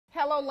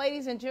Hello,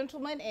 ladies and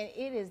gentlemen, and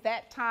it is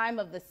that time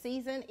of the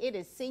season. It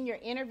is senior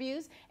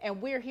interviews, and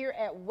we're here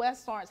at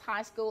West Lawrence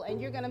High School, and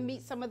you're going to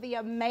meet some of the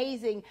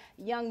amazing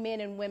young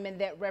men and women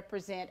that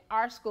represent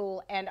our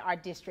school and our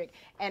district.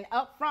 And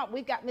up front,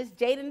 we've got Miss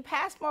Jaden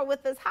Passmore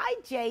with us. Hi,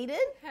 Jaden.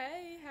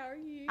 Hey, how are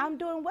you? I'm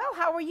doing well.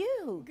 How are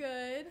you?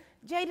 Good.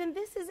 Jaden,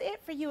 this is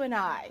it for you and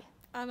I.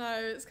 I know,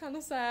 it's kind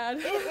of sad.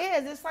 It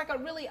is. It's like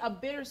a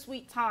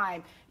bittersweet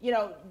time. You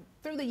know,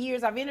 through the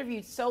years, I've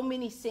interviewed so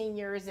many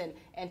seniors and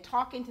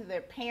talking to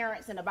their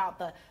parents and about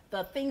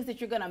the things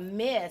that you're going to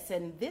miss.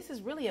 And this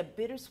is really a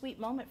bittersweet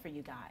moment for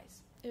you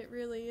guys. It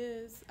really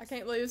is. I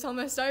can't believe it's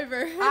almost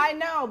over. I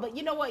know, but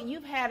you know what?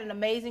 You've had an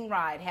amazing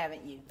ride,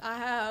 haven't you? I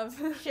have.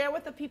 Share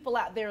with the people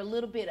out there a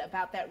little bit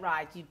about that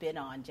ride you've been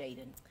on,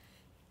 Jaden.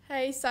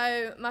 Hey,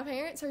 so my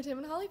parents are Tim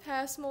and Holly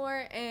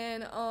Passmore,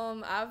 and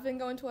I've been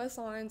going to West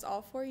Lawrence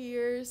all 4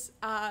 years.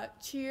 I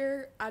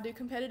cheer. I do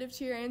competitive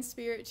cheer and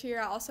spirit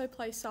cheer. I also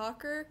play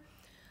soccer.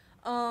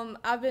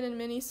 I've been in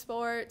many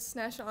sports,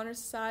 National Honor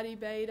Society,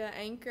 Beta,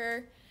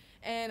 Anchor,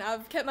 and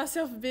I've kept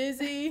myself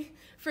busy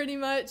pretty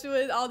much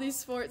with all these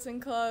sports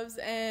and clubs,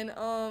 and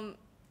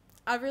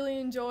I really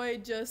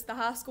enjoyed just the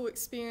high school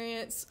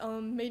experience,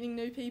 meeting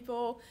new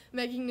people,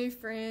 making new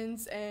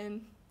friends,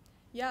 and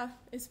yeah,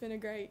 it's been a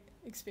great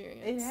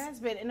experience. It has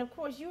been. And of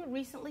course, you were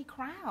recently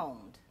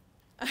crowned.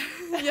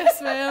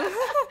 Yes, ma'am.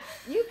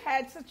 You've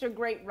had such a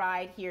great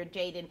ride here,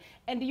 Jaden.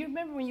 And do you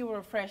remember when you were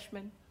a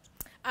freshman?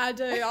 I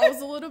do. I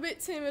was a little bit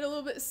timid, a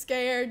little bit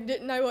scared,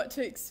 didn't know what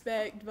to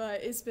expect,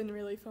 but it's been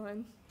really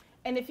fun.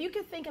 And if you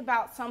could think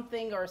about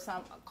something or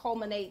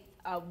culminate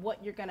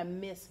what you're going to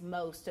miss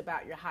most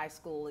about your high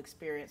school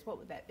experience, what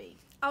would that be?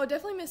 I would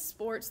definitely miss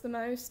sports the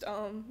most.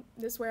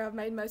 This is where I've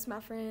made most of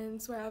my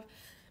friends, where I've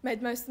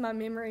made most of my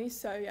memories,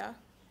 so yeah.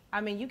 I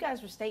mean, you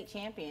guys were state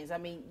champions. I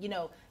mean, you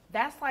know,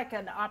 that's like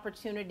an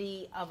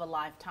opportunity of a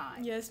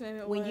lifetime. Yes, ma'am,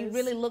 it when was. You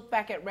really look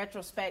back at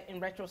retrospect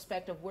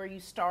of where you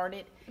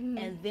started,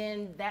 and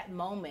then that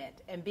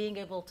moment and being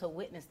able to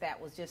witness that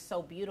was just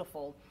so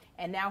beautiful.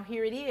 And now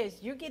here it is.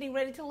 You're getting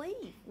ready to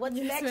leave. What's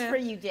next for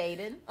you,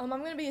 Jaden? I'm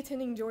going to be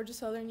attending Georgia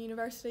Southern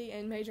University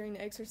and majoring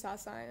in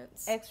exercise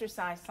science.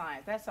 Exercise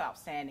science. That's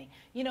outstanding.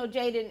 You know,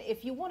 Jaden,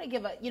 if you want to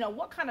give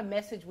what kind of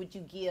message would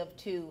you give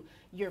to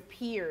your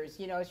peers?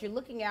 You know, as you're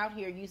looking out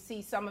here, you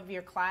see some of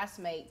your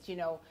classmates,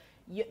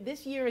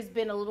 this year has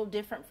been a little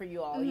different for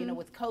you all. You know,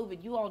 with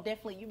COVID,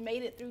 you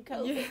made it through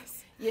COVID.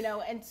 Yes. You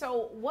know, and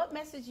so what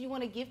message you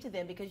want to give to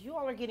them? Because you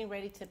all are getting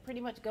ready to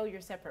pretty much go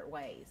your separate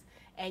ways.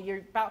 And you're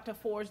about to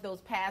forge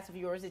those paths of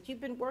yours that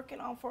you've been working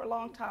on for a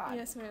long time.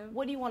 Yes, ma'am.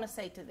 What do you want to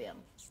say to them?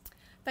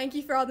 Thank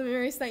you for all the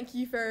memories. Thank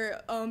you for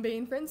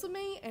being friends with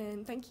me,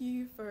 and thank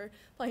you for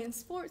playing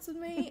sports with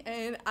me.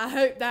 And I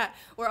hope that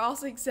we're all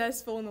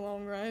successful in the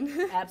long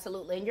run.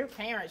 Absolutely. And your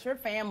parents, your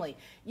family,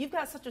 you've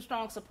got such a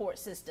strong support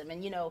system.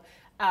 And,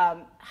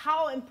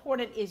 how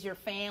important is your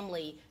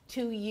family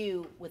to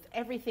you with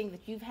everything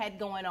that you've had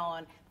going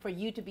on for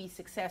you to be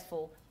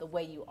successful the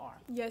way you are?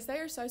 Yes, they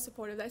are so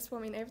supportive. They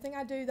support me in everything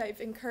I do. They've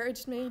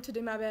encouraged me to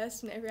do my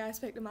best in every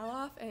aspect of my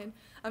life, and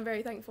I'm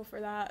very thankful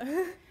for that.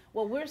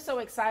 Well, we're so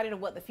excited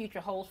of what the future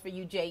holds for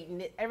you,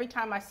 Jaden. Every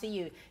time I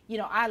see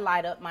you, I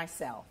light up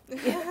myself.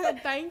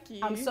 Thank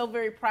you. I'm so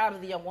very proud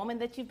of the young woman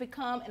that you've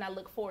become, and I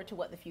look forward to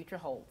what the future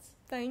holds.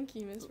 Thank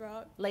you, Ms.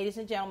 Rock. Ladies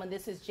and gentlemen,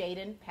 this is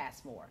Jaden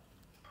Passmore.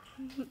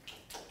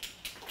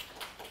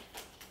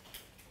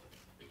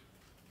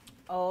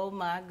 Oh,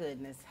 my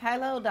goodness.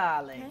 Hello,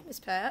 darling. Hey, Miss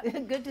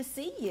Pat. Good to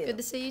see you. Good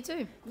to see you,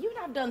 too. You and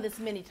I have done this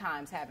many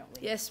times, haven't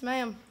we? Yes,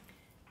 ma'am.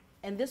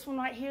 And this one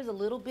right here is a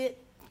little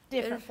bit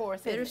different for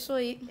us,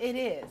 bittersweet. It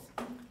is.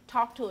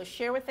 Talk to us.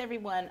 Share with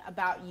everyone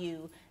about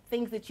you,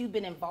 things that you've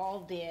been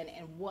involved in,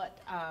 and what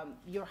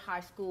your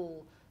high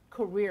school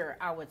career,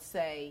 I would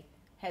say,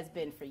 has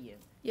been for you.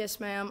 Yes,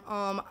 ma'am.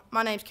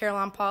 My name's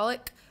Caroline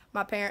Pollock.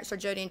 My parents are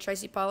Jody and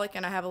Tracy Pollock,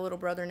 and I have a little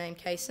brother named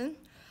Kason.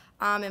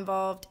 I'm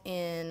involved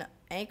in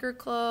Anchor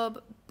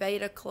Club,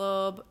 Beta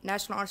Club,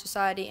 National Honor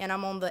Society, and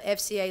I'm on the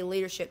FCA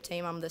leadership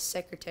team. I'm the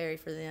secretary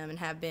for them and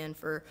have been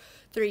for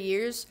 3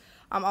 years.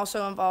 I'm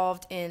also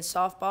involved in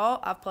softball.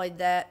 I've played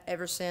that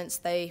ever since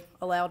they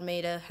allowed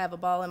me to have a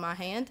ball in my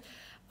hand.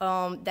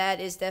 That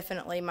is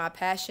definitely my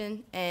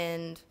passion,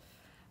 and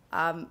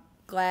I'm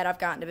glad I've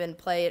gotten to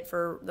play it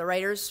for the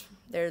Raiders.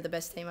 They're the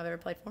best team I've ever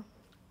played for.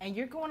 And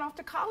you're going off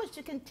to college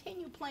to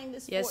continue playing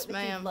this sport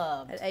that you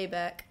love. At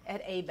ABAC.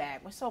 At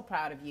ABAC. We're so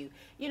proud of you.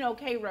 You know,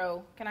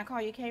 K-Ro, can I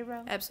call you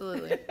K-Ro?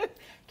 Absolutely.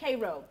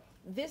 K-Ro,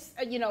 this,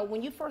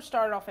 when you first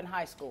started off in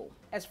high school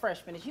as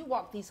freshmen, as you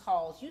walk these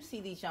halls, you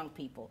see these young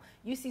people.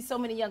 You see so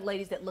many young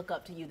ladies that look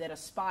up to you, that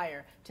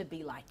aspire to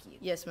be like you.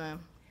 Yes, ma'am.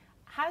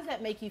 How does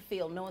that make you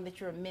feel, knowing that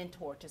you're a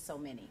mentor to so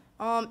many?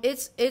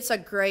 It's a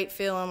great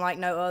feeling like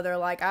no other.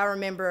 Like, I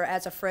remember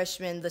as a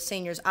freshman, the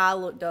seniors I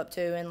looked up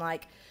to, and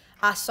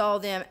I saw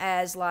them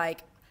as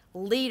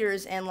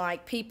leaders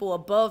and people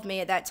above me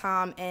at that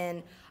time,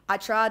 and I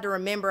tried to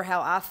remember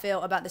how I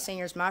felt about the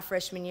seniors my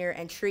freshman year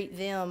and treat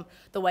them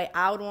the way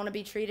I would want to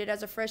be treated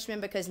as a freshman,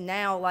 because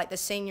now, like, the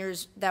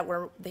seniors that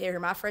were there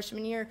my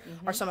freshman year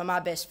are some of my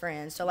best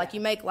friends. So, like,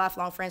 you make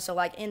lifelong friends. So,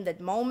 like, in the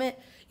moment,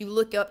 you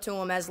look up to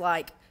them as,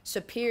 like,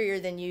 superior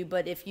than you,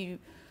 but if you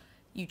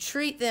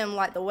treat them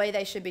like the way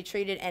they should be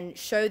treated and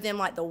show them,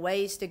 like, the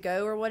ways to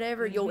go or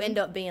whatever, you'll end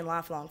up being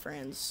lifelong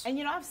friends.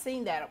 And, I've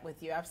seen that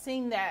with you. I've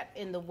seen that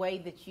in the way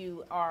that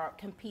you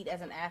compete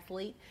as an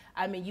athlete.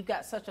 I mean, you've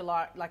got such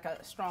a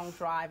strong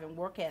drive and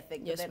work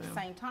ethic, but at the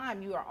same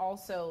time, you are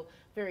also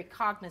very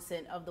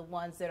cognizant of the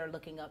ones that are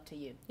looking up to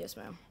you. Yes,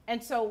 ma'am.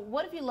 And so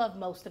what have you loved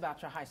most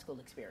about your high school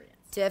experience?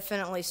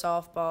 Definitely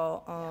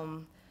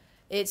softball.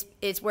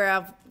 It's where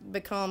I've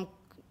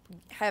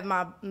have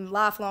my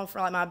lifelong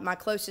friend, like my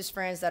closest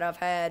friends that I've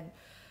had.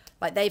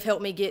 Like, they've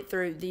helped me get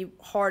through the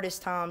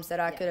hardest times that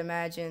I could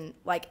imagine,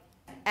 like,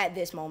 at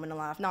this moment in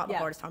life. Not the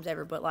hardest times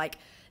ever, but, like,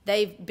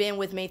 they've been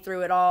with me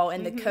through it all,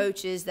 and the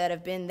coaches that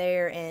have been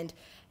there and,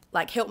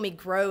 like, helped me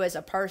grow as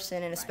a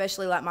person, and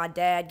especially, like, my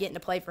dad, getting to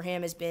play for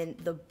him has been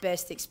the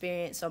best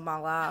experience of my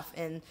life.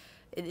 And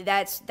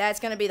that's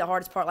going to be the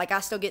hardest part. Like, I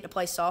still get to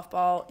play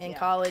softball in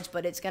college,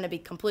 but it's going to be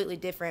completely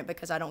different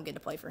because I don't get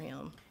to play for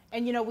him.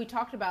 And, we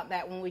talked about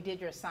that when we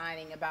did your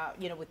signing about,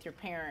 with your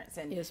parents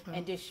and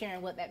just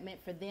sharing what that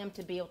meant for them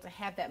to be able to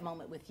have that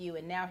moment with you.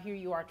 And now here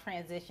you are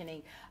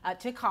transitioning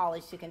to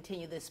college to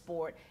continue this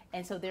sport.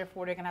 And so,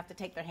 therefore, they're going to have to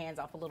take their hands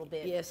off a little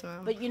bit. Yes,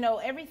 ma'am. But,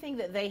 everything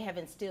that they have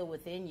instilled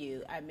within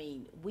you, I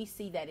mean, we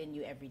see that in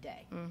you every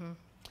day.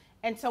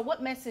 And so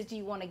what message do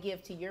you want to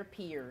give to your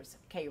peers,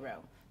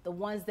 Cairo? The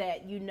ones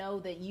that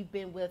that you've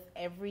been with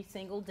every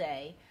single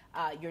day,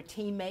 your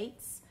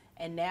teammates,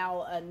 and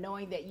now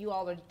knowing that you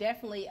all are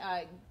definitely,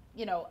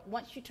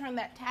 once you turn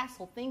that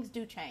tassel, things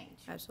do change.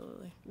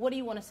 Absolutely. What do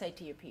you want to say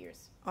to your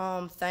peers?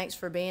 Thanks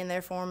for being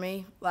there for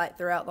me, like,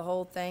 throughout the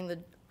whole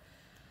thing.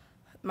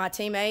 My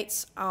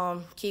teammates,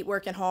 keep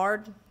working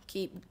hard,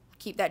 keep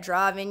that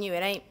drive in you.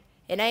 It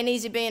ain't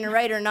easy being a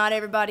Raider. Not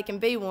everybody can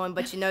be one,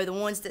 but the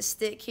ones that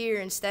stick here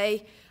and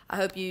stay, I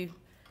hope you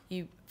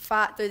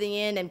fight through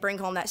the end and bring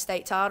home that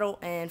state title.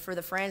 And for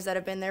the friends that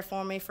have been there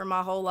for me for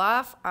my whole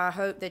life, I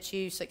hope that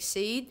you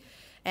succeed,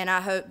 and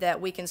I hope that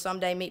we can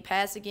someday meet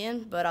paths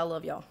again. But I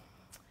love y'all.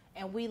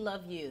 And we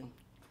love you.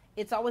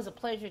 It's always a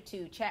pleasure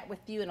to chat with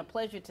you and a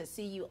pleasure to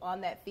see you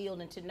on that field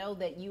and to know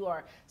that you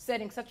are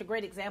setting such a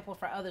great example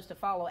for others to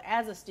follow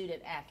as a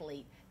student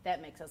athlete.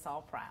 That makes us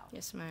all proud.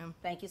 Yes, ma'am.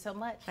 Thank you so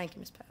much. Thank you,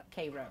 Ms. Pat.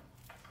 Cairo.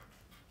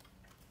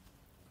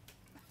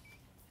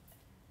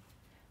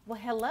 Well,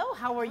 hello.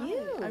 How are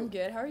you? I'm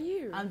good. How are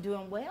you? I'm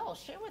doing well.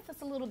 Share with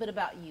us a little bit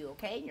about you,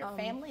 okay, and your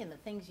family and the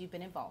things you've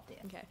been involved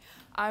in. Okay.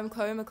 I'm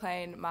Chloe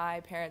McLean.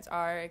 My parents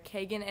are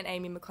Kagan and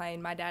Amy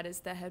McLean. My dad is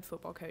the head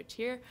football coach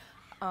here.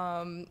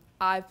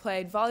 I've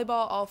played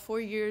volleyball all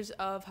 4 years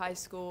of high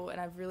school, and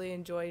I've really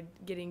enjoyed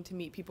getting to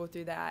meet people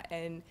through that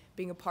and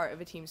being a part of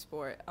a team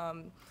sport.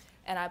 And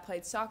I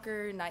played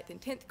soccer 9th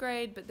and 10th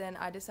grade, but then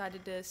I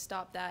decided to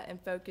stop that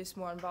and focus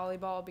more on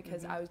volleyball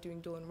because I was doing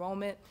dual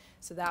enrollment.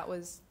 So that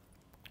was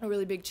a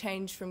really big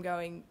change from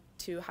going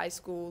to high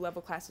school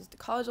level classes to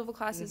college level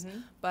classes.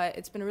 But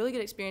it's been a really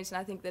good experience, and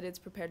I think that it's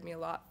prepared me a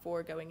lot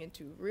for going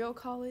into real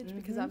college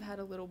because I've had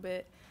a little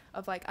bit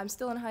of, like, I'm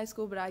still in high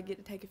school, but I get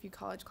to take a few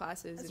college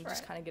classes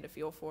just kind of get a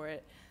feel for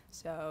it.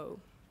 So,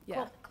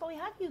 yeah. Chloe,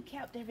 how have you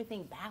kept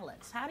everything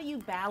balanced? How do you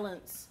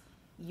balance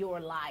your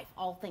life,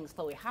 all things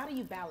Chloe? How do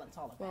you balance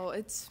all of that? Well,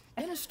 it's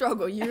been a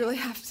struggle. You really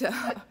have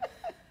to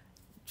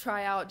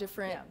try out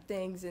different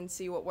things and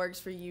see what works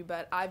for you,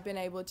 but I've been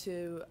able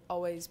to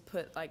always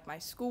put, like, my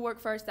schoolwork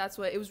first.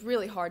 It was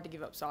really hard to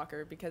give up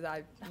soccer because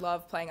I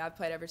love playing. I've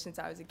played ever since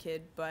I was a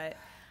kid, but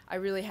I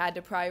really had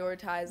to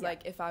prioritize,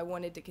 like, if I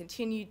wanted to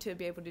continue to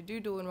be able to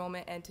do dual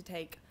enrollment and to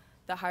take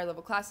the higher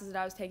level classes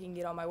that I was taking,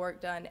 get all my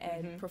work done,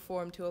 and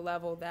perform to a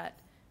level that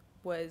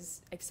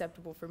was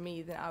acceptable for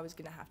me, then I was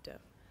going to have to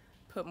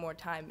put more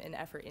time and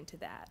effort into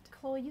that.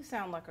 Chloe, you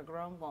sound like a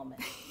grown woman.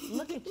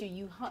 Look at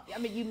you.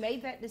 You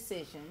made that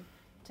decision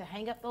to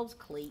hang up those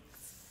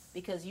cleats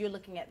because you're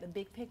looking at the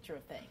big picture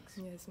of things.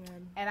 Yes,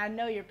 ma'am. And I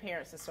know your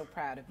parents are so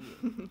proud of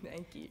you.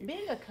 Thank you.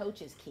 Being a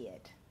coach's kid,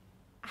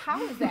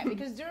 how is that?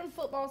 Because during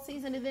football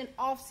season and then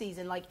off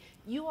season, like,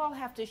 you all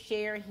have to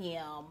share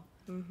him,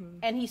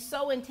 and he's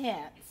so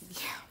intense.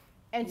 Yeah.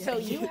 And so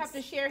you have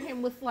to share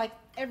him with, like,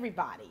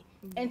 everybody.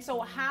 And so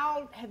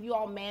how have you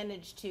all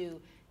managed to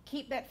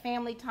keep that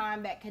family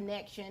time, that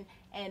connection,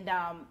 and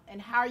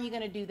how are you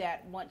going to do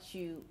that once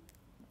you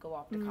go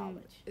off to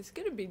college? It's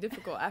going to be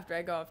difficult after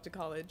I go off to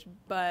college,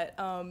 but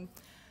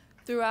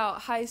throughout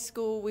high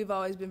school, we've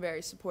always been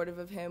very supportive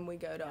of him. We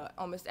go to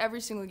almost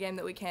every single game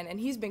that we can, and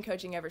he's been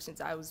coaching ever since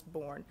I was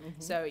born.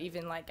 So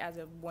even, like, as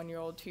a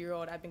 1-year-old,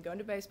 2-year-old, I've been going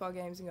to baseball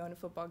games and going to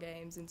football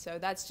games, and so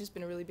that's just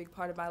been a really big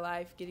part of my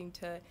life, getting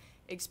to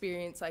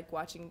experience, like,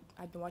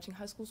 I've been watching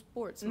high school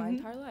sports my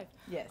entire life.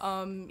 Yes.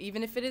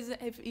 Even if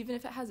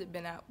it hasn't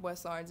been at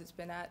West Lawrence, it's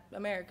been at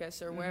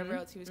Americus or wherever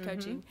else he was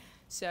coaching.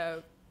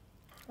 So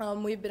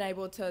we've been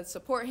able to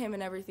support him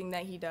in everything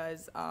that he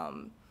does.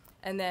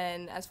 And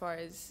then as far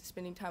as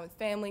spending time with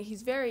family,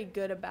 he's very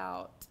good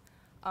about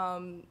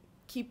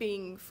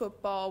keeping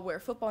football where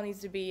football needs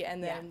to be,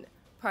 and then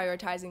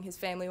prioritizing his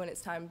family when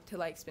it's time to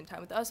like spend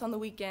time with us on the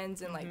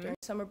weekends and like during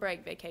summer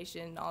break,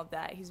 vacation, all of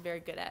that. He's very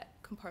good at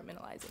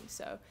compartmentalizing,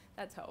 so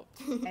that's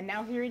helped. And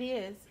now here it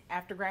is,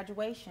 after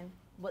graduation.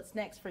 What's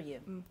next for you?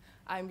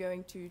 I'm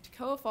going to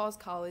Toccoa Falls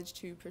College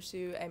to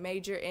pursue a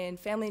major in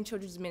family and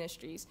children's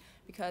ministries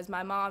because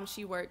my mom,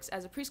 she works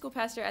as a preschool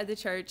pastor at the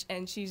church,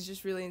 and she's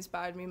just really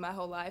inspired me my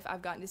whole life.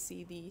 I've gotten to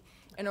see the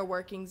inner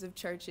workings of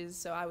churches,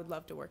 so I would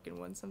love to work in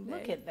one someday.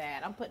 Look at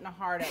that. I'm putting a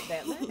heart up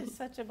there. That is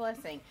such a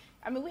blessing.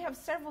 I mean, we have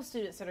several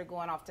students that are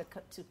going off to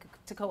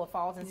Toccoa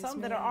Falls, and some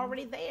that are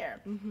already there.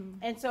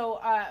 And so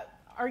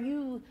are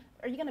you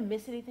going to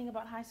miss anything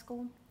about high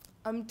school?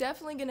 I'm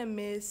definitely going to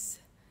miss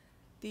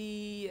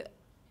the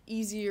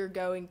easier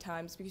going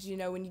times because, you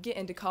know, when you get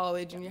into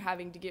college and you're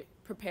having to get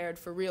prepared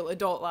for real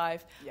adult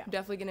life, I'm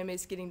definitely going to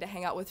miss getting to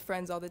hang out with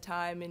friends all the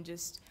time and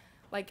just,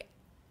 like,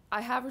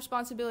 I have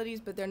responsibilities,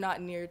 but they're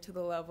not near to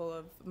the level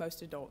of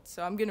most adults,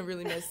 so I'm going to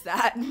really miss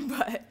that.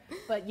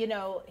 But, you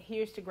know,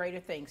 here's to greater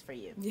things for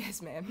you.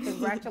 Yes, ma'am.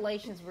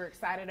 Congratulations. We're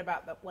excited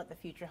about what the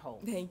future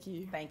holds. Thank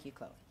you. Thank you,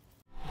 Chloe.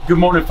 Good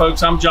morning,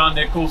 folks. I'm John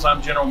Nichols.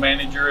 I'm General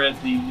Manager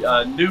at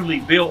the newly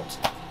built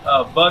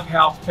Bug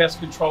House Pest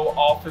Control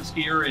office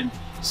here in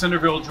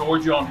Centerville,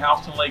 Georgia on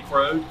Houston Lake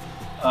Road,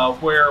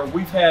 where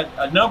we've had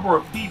a number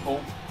of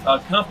people,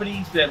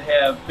 companies that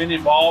have been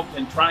involved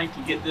in trying to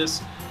get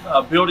this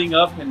building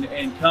up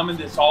and come in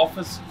this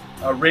office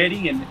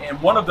ready.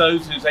 And one of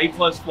those is A+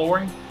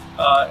 Flooring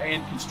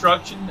and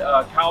Construction.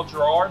 Kyle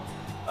Gerard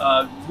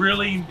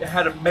really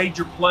had a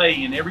major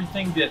play in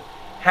everything that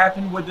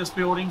happened with this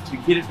building to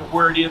get it to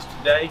where it is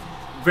today.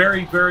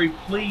 Very, very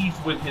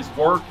pleased with his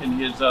work and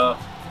his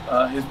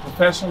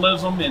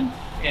professionalism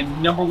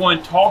and number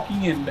one,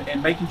 talking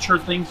and making sure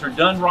things are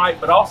done right,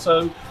 but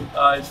also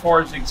as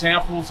far as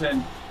examples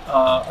and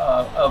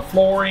of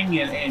flooring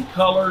and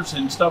colors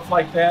and stuff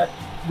like that,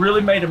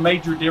 really made a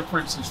major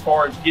difference as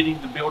far as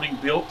getting the building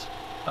built.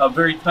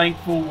 Very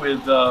thankful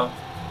with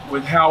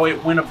how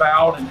it went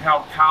about and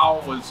how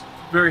Kyle was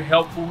very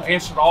helpful,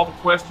 answered all the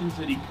questions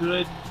that he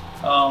could,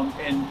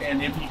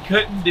 and if he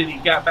couldn't, then he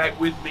got back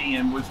with me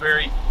and was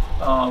very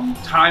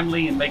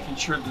timely in making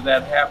sure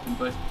that happened.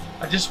 But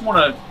I just want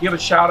to give a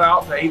shout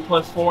out to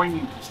A+ Flooring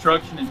and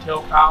Construction and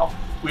tell Kyle,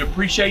 we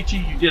appreciate you.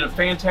 You did a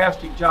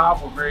fantastic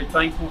job. We're very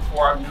thankful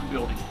for our new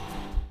building.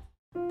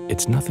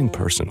 It's nothing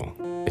personal.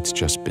 It's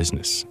just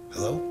business.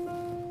 Hello?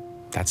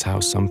 That's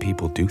how some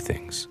people do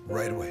things.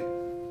 Right away.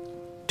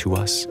 To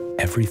us,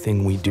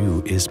 everything we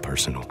do is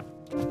personal.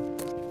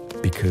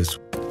 Because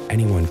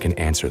anyone can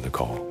answer the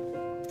call.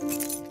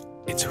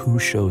 It's who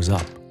shows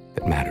up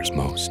that matters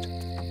most.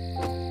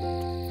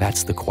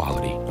 That's the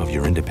quality of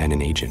your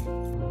independent agent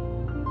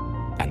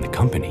and the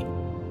company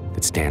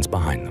that stands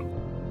behind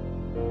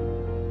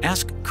them.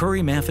 Ask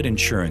Curry Maffett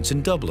Insurance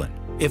in Dublin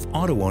if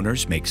auto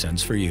owners make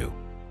sense for you.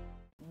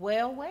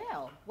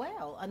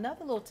 Well,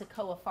 another little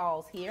Toccoa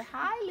Falls here.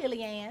 Hi,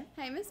 Lillian.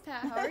 Hey, Miss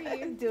Pat, how are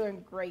you?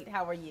 Doing great.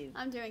 How are you?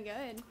 I'm doing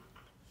good.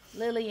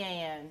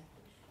 Lillian,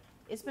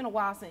 it's been a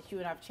while since you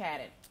and I've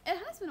chatted. It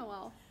has been a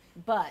while.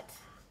 But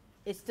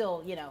it's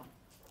still, you know.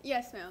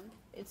 Yes, ma'am.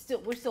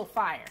 We're still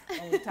fire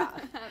when we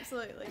talk.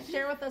 Absolutely.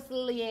 Share with us,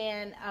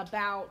 Lillian,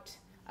 about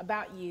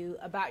you,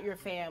 about your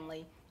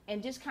family,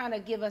 and just kind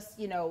of give us,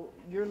 you know,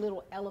 your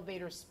little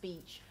elevator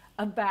speech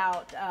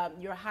about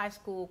your high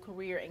school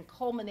career and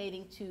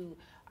culminating to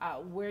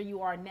where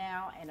you are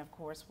now and, of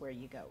course, where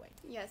you're going.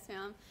 Yes,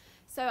 ma'am.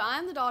 So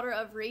I'm the daughter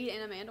of Reed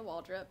and Amanda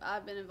Waldrop.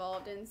 I've been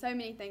involved in so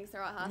many things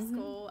throughout high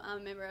school. I'm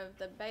a member of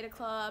the Beta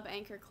Club,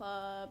 Anchor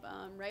Club,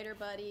 Raider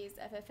Buddies,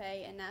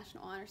 FFA, and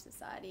National Honor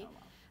Society.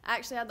 I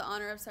actually had the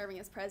honor of serving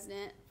as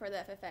president for the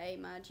FFA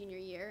my junior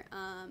year.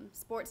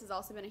 Sports has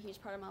also been a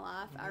huge part of my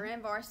life. I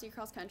ran varsity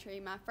cross country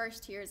my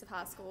first years of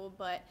high school,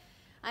 but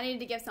I needed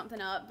to give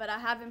something up, but I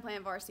have been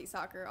playing varsity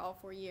soccer all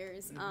 4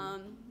 years.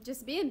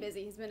 Just being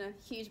busy has been a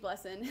huge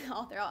blessing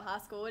all throughout high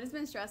school. It has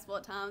been stressful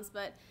at times,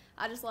 but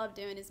I just love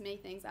doing as many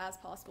things as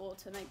possible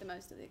to make the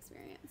most of the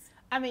experience.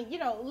 I mean, you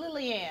know,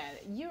 Lillian,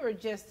 you are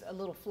just a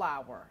little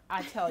flower,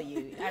 I tell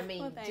you. I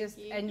mean, Well, thank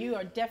you. And you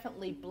are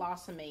definitely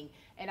blossoming.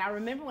 And I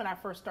remember when I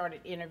first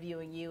started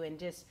interviewing you and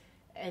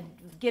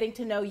getting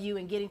to know you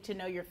and getting to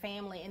know your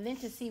family, and then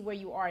to see where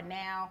you are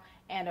now,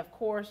 and of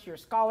course your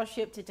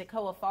scholarship to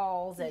Toccoa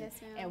Falls and,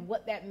 Yes, ma'am. and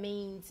what that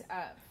means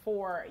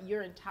for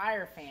your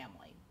entire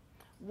family.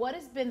 What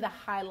has been the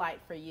highlight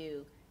for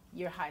you,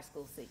 your high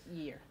school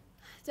year?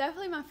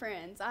 Definitely my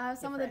friends. I have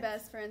some of the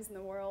best friends in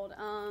the world.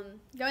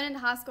 Going into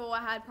high school,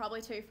 I had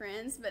probably 2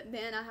 friends, but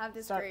then I have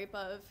this group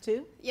of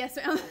 2? Yes,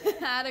 ma'am.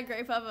 I had a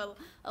group of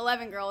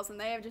 11 girls, and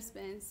they have just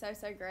been so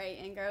great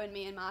in growing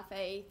me in my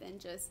faith and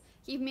just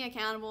keeping me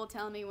accountable,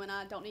 telling me when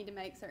I don't need to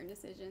make certain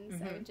decisions.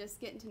 So just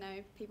getting to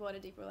know people at a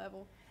deeper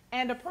level.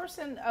 And a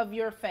person of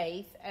your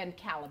faith and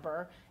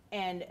caliber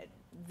and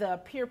the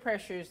peer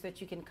pressures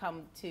that you can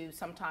come to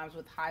sometimes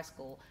with high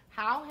school,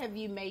 how have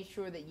you made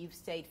sure that you've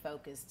stayed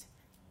focused?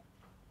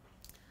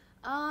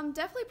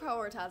 Definitely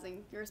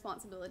prioritizing your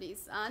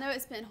responsibilities. I know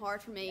it's been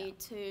hard for me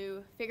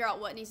to figure out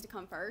what needs to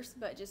come first,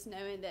 but just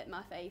knowing that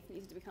my faith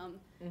needs to become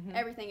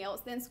everything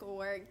else, then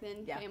schoolwork,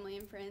 then family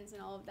and friends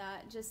and all of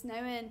that. Just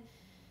knowing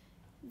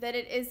that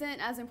it isn't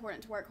as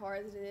important to work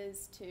hard as it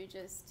is to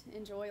just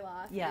enjoy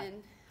life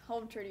and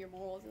hold true to your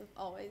morals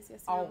always.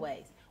 Yes, ma'am.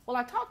 Always. Well,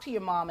 I talked to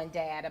your mom and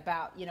dad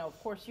about, of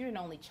course, you're an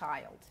only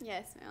child.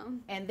 Yes,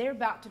 ma'am. And they're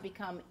about to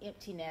become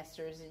empty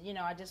nesters. And,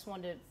 I just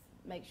wanted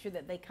to make sure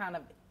that they kind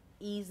of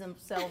ease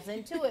themselves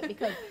into it,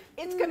 because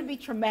it's going to be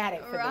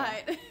traumatic for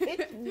them.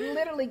 It's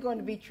literally going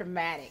to be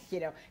traumatic.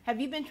 Have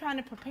you been trying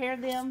to prepare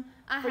them?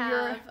 I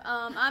have.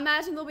 I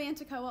imagine they'll be in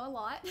Toccoa a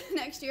lot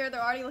next year.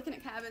 They're already looking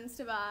at cabins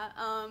to buy.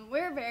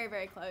 We're very,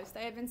 very close.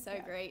 They have been so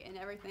great in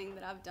everything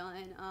that I've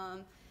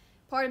done.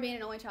 Part of being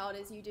an only child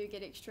is you do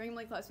get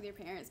extremely close with your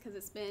parents, because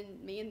it's been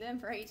me and them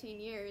for 18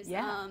 years.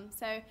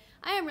 So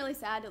I am really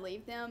sad to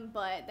leave them,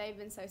 but they've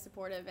been so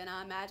supportive, and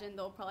I imagine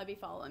they'll probably be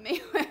following me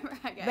wherever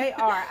I go. They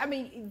are. I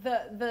mean,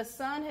 the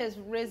sun has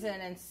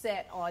risen and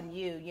set on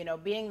you,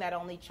 being that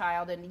only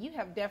child, and you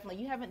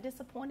haven't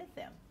disappointed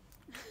them.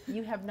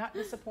 You have not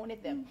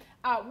disappointed them.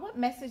 What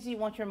message do you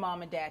want your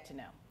mom and dad to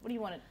know? What do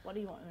you want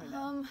them to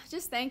know?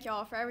 Just thank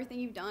y'all for everything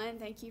you've done.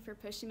 Thank you for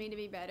pushing me to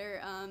be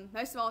better.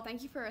 Most of all,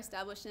 thank you for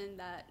establishing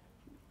that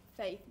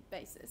faith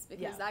basis,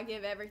 because I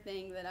give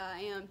everything that I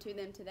am to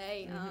them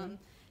today.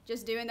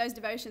 Just doing those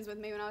devotions with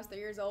me when I was 3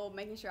 years old,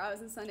 making sure I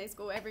was in Sunday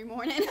school every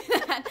morning,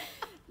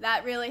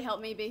 that really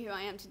helped me be who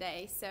I am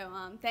today. So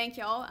thank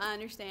y'all. I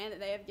understand that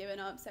they have given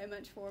up so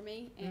much for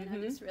me, and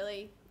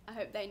I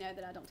hope they know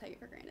that I don't take it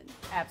for granted.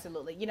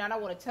 Absolutely. And I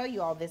want to tell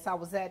you all this. I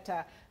was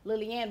at,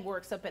 Lillian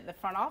works up at the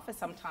front office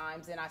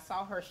sometimes, and I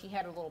saw her, she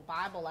had a little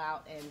Bible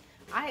out, and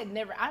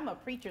I'm a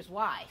preacher's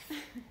wife.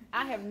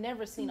 I have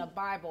never seen a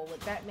Bible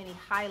with that many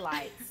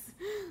highlights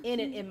in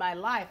it in my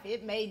life.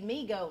 It made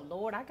me go,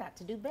 Lord, I got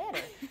to do better.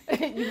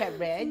 You have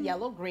red,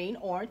 yellow, green,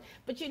 orange.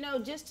 But,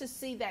 just to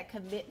see that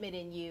commitment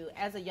in you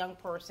as a young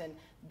person,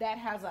 that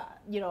has a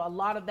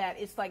lot of that.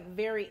 It's like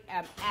very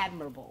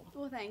admirable.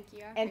 Well, thank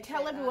you. And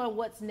tell everyone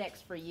what's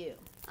next for you.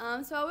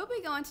 So I will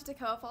be going to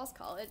Toccoa Falls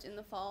College in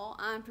the fall.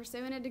 I'm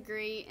pursuing a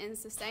degree in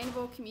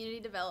sustainable community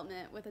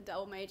development with a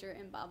double major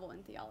in Bible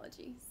and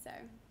theology. So,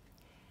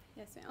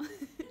 yes, ma'am.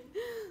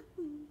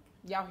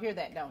 Y'all hear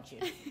that, don't you?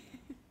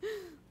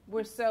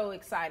 We're so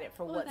excited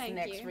for what's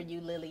next for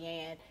you,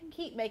 Lillian.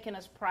 Keep making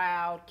us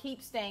proud.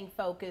 Keep staying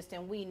focused,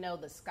 and we know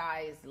the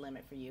sky is the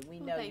limit for you. We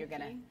know you're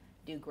going to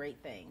do great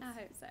things. I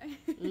hope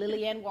so.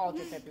 Lillian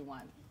Waldrop,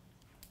 everyone.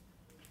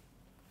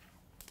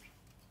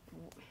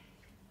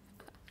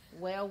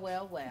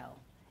 Well.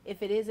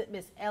 If it isn't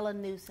Miss Ella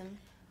Newsom,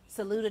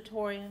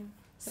 salutatorian,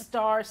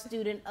 star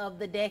student of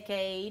the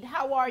decade.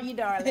 How are you,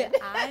 darling?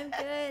 I'm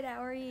good.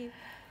 How are you?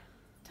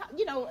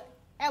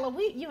 Ella,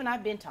 you and I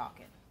have been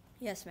talking.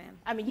 Yes, ma'am.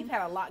 I mean, you've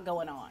had a lot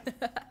going on.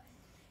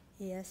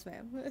 Yes,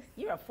 ma'am.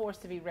 You're a force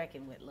to be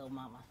reckoned with, little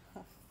mama.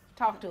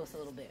 Talk to us a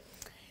little bit.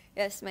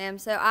 Yes, ma'am.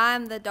 So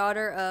I'm the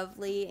daughter of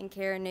Lee and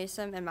Karen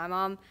Newsom, and my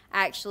mom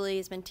actually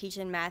has been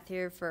teaching math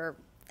here for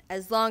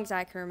as long as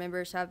I can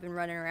remember, so I've been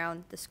running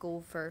around the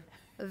school for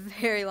a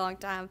very long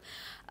time.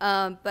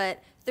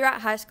 But throughout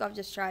high school, I've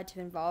just tried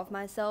to involve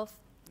myself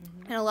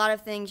in a lot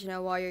of things,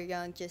 while you're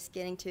young, just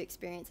getting to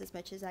experience as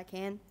much as I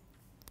can.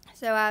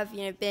 So I've,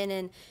 been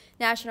in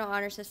National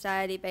Honor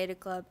Society, Beta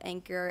Club,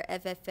 Anchor,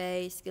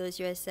 FFA, Skills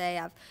USA.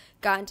 I've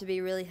gotten to be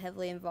really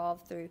heavily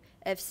involved through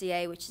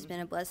FCA, which has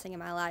been a blessing in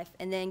my life.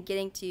 And then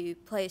getting to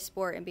play a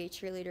sport and be a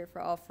cheerleader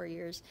for all 4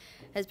 years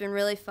has been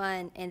really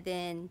fun. And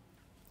then,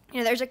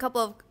 there's a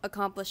couple of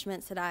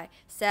accomplishments that I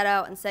set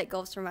out and set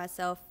goals for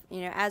myself,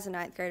 as a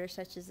ninth grader,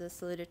 such as the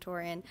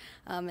salutatorian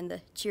and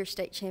the cheer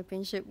state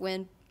championship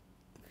win.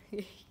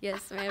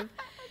 Yes, ma'am.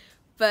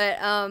 But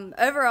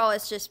overall,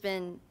 it's just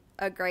been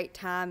a great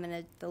time,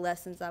 and the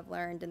lessons I've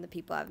learned and the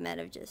people I've met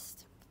have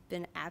just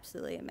been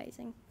absolutely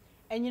amazing.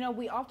 And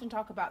we often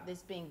talk about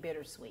this being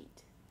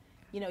bittersweet.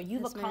 You've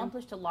Yes,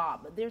 accomplished a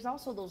lot, but there's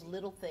also those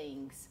little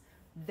things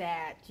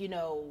that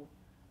your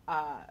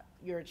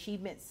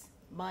achievements,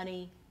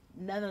 money,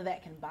 none of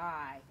that can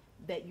buy,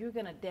 that you're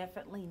gonna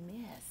definitely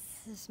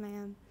miss. Yes,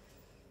 ma'am.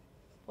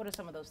 What are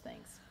some of those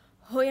things?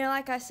 Well,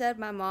 like I said,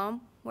 my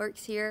mom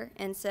works here,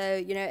 and so,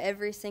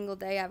 every single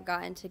day I've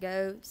gotten to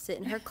go sit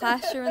in her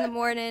classroom in the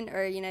morning,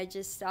 or,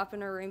 just stop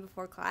in her room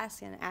before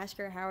class and ask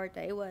her how her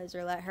day was,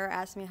 or let her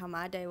ask me how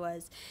my day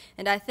was.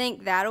 And I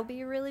think that'll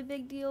be a really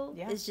big deal,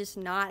 is just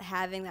not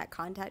having that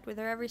contact with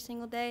her every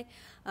single day,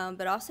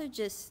 but also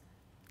just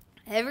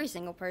every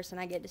single person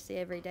I get to see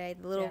every day,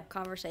 the little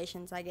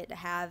conversations I get to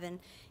have in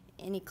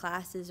any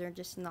classes or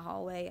just in the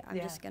hallway. I'm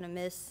just going to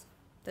miss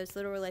those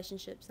little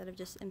relationships that have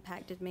just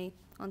impacted me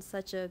on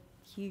such a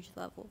huge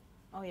level.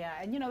 Oh,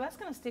 yeah. And, that's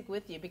going to stick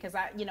with you, because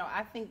I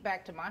think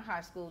back to my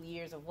high school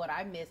years of what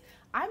I miss.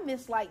 I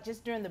miss, like,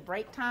 just during the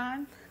break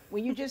time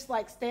when you just,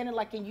 like, standing,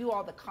 like, in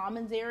the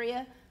commons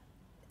area.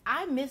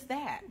 I miss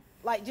that.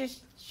 Like,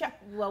 just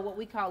what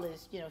we call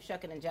is,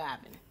 shucking and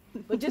jiving.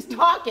 but just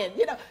talking,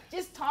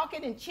 just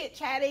talking and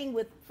chit-chatting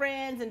with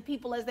friends and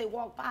people as they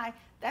walk by,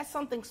 that's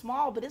something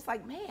small, but it's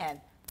like,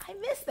 man, I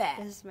miss that.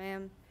 Yes,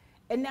 ma'am.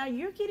 And now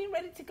you're getting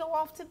ready to go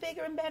off to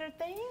bigger and better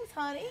things,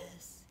 honey.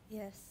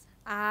 Yes.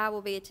 I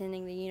will be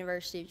attending the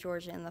University of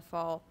Georgia in the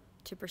fall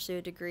to pursue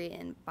a degree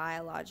in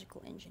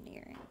biological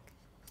engineering.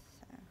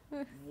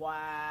 So.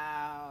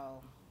 Wow.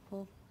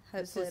 Well,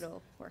 hopefully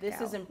it'll work out. This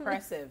is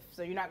impressive.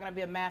 So you're not going to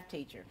be a math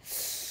teacher.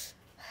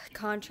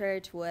 Contrary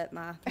to what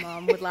my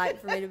mom would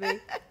like for me to be.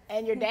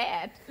 And your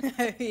dad.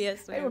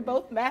 Yes, ma'am. They were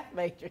both math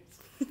majors.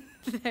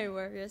 They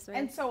were, yes, ma'am.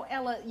 And so,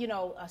 Ella,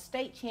 a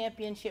state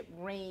championship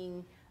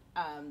ring,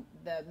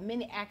 the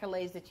many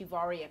accolades that you've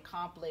already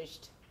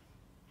accomplished,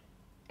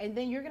 and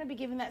then you're going to be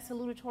giving that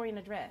salutatorian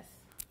address.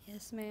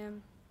 Yes,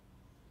 ma'am.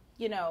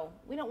 We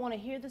don't want to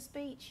hear the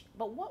speech,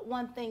 but what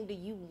one thing do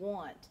you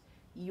want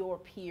your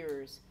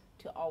peers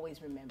to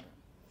always remember?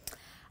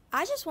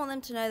 I just want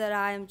them to know that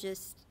I am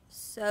just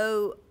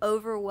so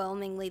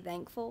overwhelmingly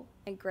thankful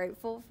and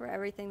grateful for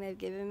everything they've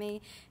given me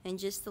and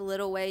just the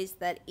little ways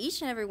that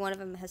each and every one of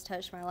them has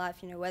touched my life,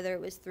 whether it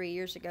was 3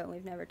 years ago and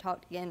we've never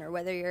talked again, or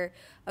whether you're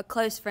a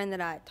close friend that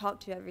I talk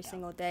to every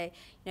single day.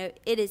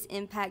 It has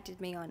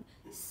impacted me on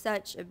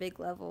such a big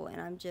level,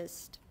 and I'm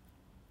just,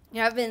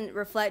 I've been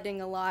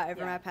reflecting a lot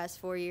over my past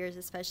 4 years,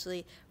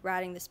 especially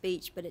writing the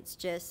speech, but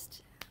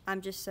I'm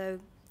just so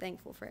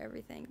thankful for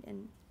everything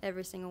and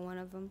every single one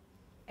of them.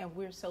 And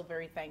we're so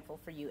very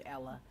thankful for you,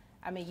 Ella.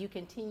 You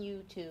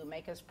continue to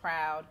make us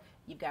proud.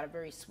 You've got a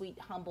very sweet,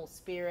 humble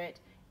spirit,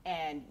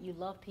 and you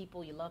love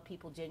people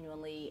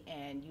genuinely,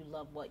 and you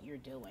love what you're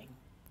doing.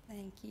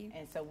 Thank you.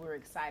 And so we're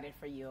excited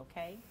for you,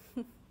 okay?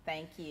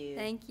 Thank you.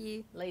 Thank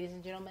you. Ladies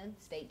and gentlemen,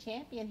 state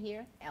champion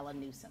here, Ella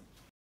Newsom.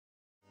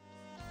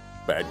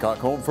 Badcock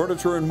Home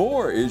Furniture and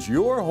More is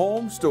your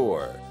home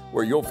store,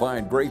 where you'll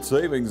find great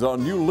savings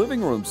on new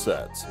living room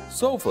sets,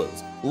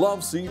 sofas,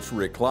 love seats,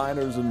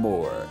 recliners, and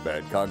more.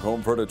 Badcock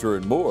Home Furniture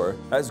and More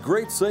has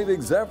great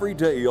savings every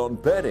day on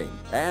bedding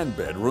and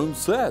bedroom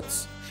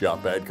sets.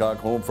 Shop Badcock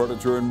Home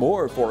Furniture and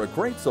More for a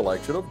great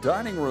selection of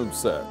dining room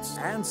sets,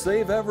 and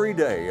save every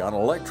day on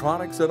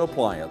electronics and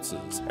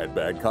appliances at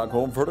Badcock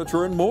Home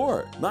Furniture and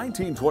More,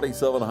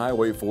 1927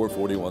 Highway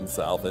 441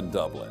 South in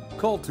Dublin.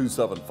 Call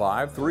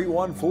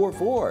 275-3144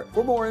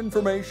 for more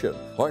information,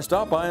 or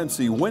stop by and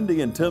see Wendy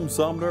and Tim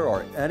Sumner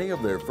or any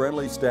of their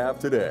friendly staff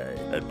today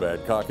at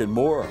Badcock and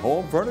More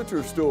Home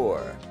Furniture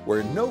Store,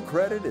 where no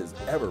credit is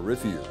ever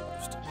refused.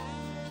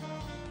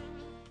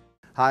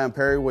 Hi, I'm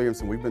Perry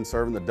Williamson. We've been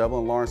serving the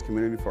Dublin Lawrence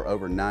community for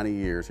over 90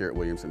 years here at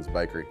Williamson's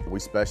Bakery. We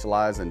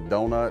specialize in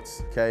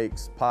donuts,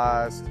 cakes,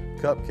 pies,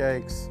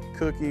 cupcakes,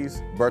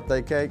 cookies,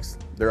 birthday cakes.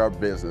 They're our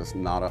business,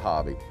 not a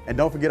hobby. And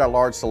don't forget our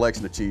large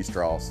selection of cheese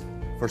straws.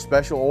 For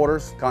special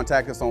orders,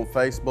 contact us on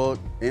Facebook,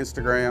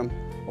 Instagram,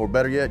 or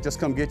better yet, just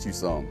come get you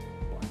some.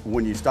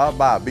 When you stop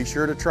by, be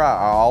sure to try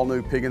our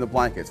all-new Pig in the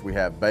Blankets. We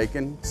have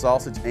bacon,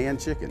 sausage, and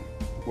chicken.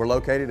 We're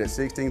located at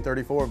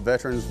 1634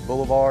 Veterans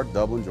Boulevard,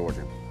 Dublin,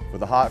 Georgia. For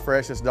the hot,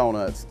 freshest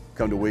donuts,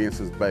 come to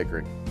Williamson's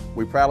Bakery.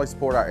 We proudly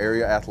support our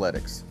area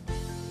athletics.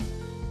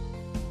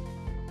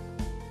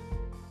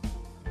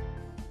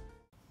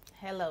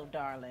 Hello,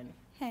 darling.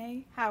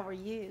 Hey. How are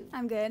you?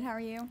 I'm good. How are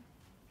you?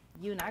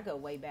 You and I go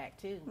way back,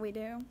 too. We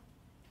do.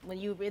 When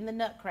you were in the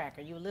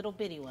Nutcracker, you a little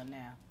bitty one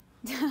now.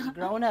 You've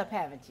grown up,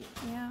 haven't you?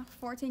 Yeah,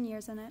 14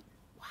 years in it.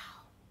 Wow.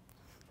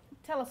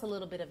 Tell us a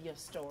little bit of your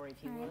story,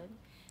 if you would.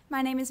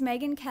 My name is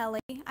Megan Kelly.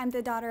 I'm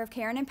the daughter of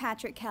Karen and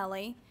Patrick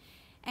Kelly.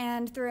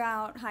 And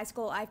throughout high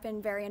school, I've been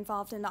very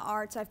involved in the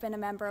arts. I've been a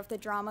member of the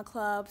drama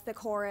club, the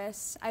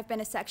chorus. I've been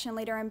a section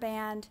leader in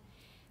band,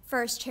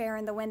 first chair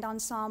in the wind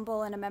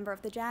ensemble, and a member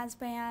of the jazz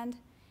band.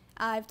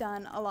 I've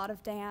done a lot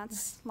of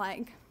dance,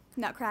 like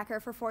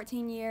Nutcracker for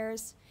 14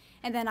 years.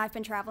 And then I've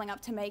been traveling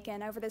up to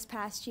Macon over this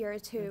past year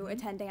to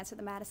attend dance at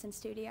the Madison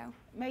studio.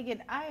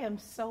 Megan, I am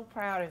so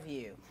proud of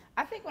you.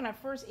 I think when I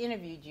first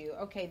interviewed you,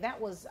 okay,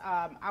 that was,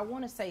 I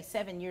want to say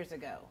 7 years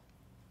ago.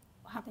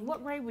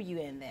 What grade were you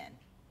in then?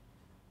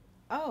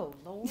 Oh,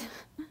 Lord.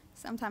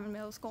 Sometime in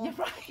middle school. You're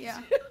right.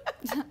 Yeah.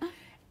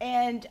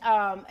 And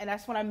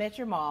that's when I met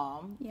your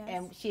mom. Yes.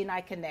 And she and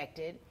I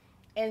connected.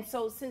 And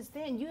so since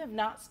then, you have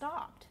not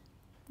stopped.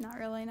 Not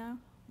really, no.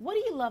 What do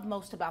you love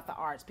most about the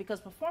arts?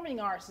 Because performing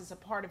arts is a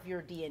part of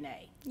your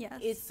DNA. Yes.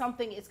 It's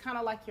kind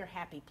of like your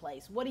happy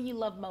place. What do you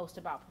love most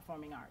about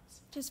performing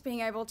arts? Just being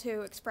able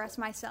to express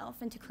myself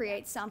and to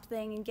create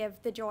something and give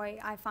the joy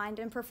I find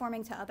in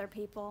performing to other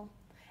people.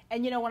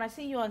 And when I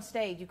see you on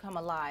stage, you come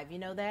alive. You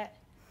know that?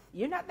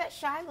 You're not that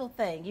shy little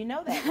thing. You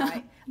know that,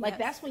 right? Like,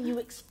 that's when you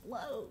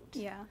explode.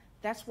 Yeah.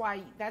 That's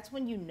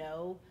when you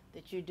know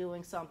that you're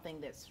doing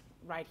something that's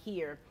right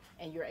here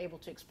and you're able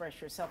to express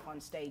yourself on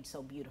stage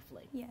so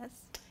beautifully.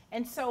 Yes.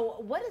 And so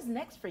what is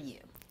next for you?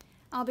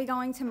 I'll be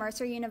going to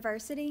Mercer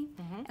University,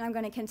 and I'm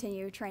going to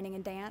continue training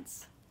in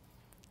dance.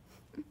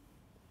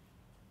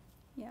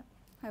 Yep.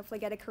 Hopefully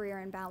get a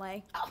career in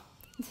ballet. Oh.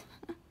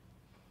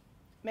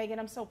 Megan,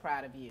 I'm so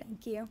proud of you.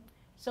 Thank you.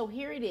 So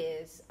here it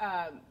is.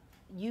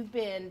 you've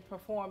been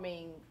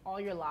performing all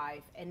your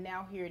life, and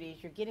now here it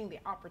is, you're getting the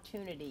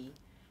opportunity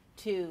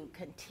to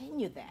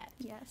continue that.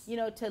 Yes. You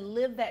know, to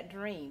live that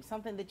dream,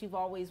 something that you've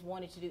always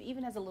wanted to do,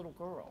 even as a little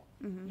girl.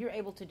 You're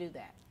able to do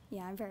that.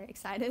 Yeah, I'm very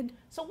excited.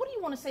 So what do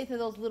you want to say to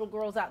those little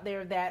girls out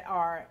there that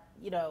are,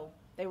 you know,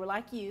 they were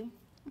like you,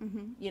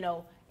 you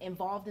know,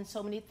 involved in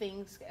so many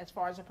things as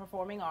far as the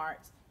performing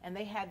arts, and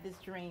they had this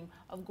dream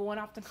of going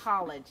off to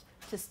college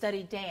to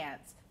study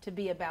dance, to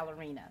be a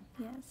ballerina?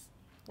 Yes.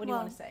 What do you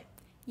want to say?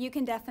 You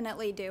can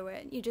definitely do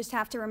it. You just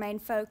have to remain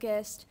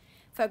focused,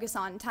 focus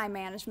on time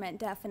management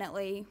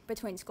definitely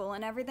between school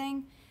and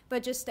everything,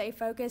 but just stay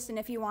focused, and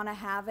if you want to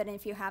have it and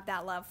if you have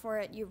that love for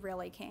it, you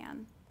really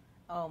can.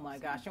 Oh my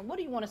gosh. And what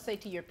do you want to say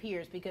to your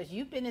peers? Because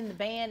you've been in the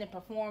band and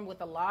performed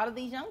with a lot of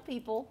these young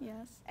people.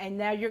 Yes. And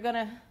now you're going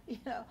to, you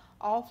know,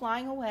 all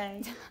flying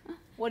away.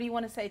 What do you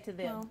want to say to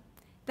them? Well,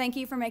 thank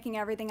you for making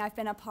everything I've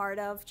been a part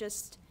of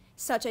just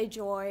such a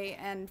joy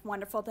and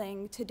wonderful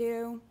thing to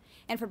do,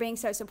 and for being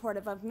so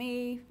supportive of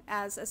me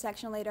as a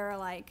section leader,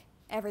 like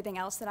everything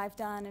else that I've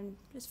done, and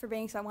just for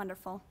being so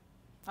wonderful.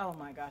 Oh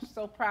my gosh,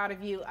 so proud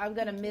of you. I'm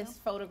going to miss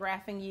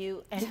photographing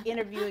you and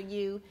interviewing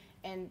you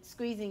and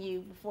squeezing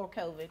you before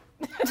COVID.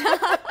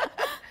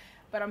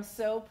 But I'm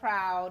so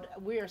proud.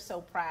 We are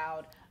so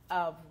proud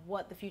of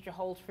what the future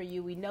holds for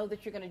you. We know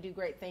that you're going to do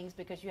great things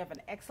because you have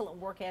an excellent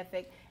work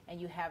ethic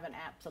and you have an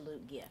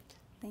absolute gift.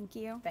 Thank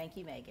you. Thank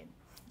you, Megan.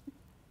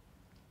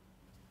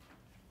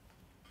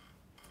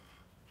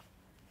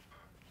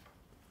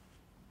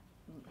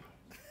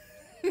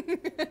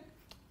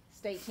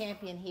 State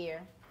champion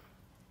here.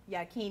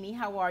 Yakini,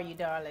 how are you,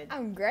 darling?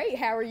 I'm great.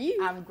 How are you?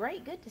 I'm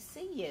great. Good to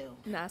see you.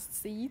 Nice to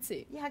see you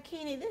too.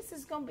 Yakini, this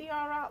is going to be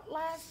our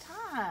last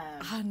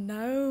time. I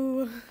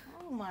know.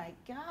 Oh my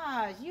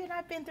gosh. You and I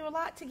have been through a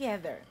lot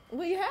together.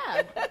 We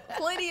have.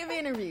 Plenty of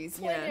interviews.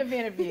 Plenty of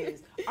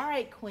interviews. All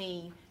right,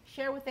 Queen.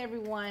 Share with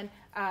everyone.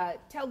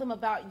 Tell them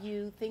about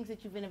you, things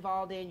that you've been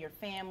involved in, your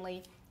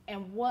family,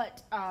 and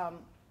what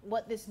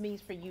this means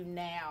for you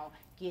now,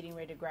 getting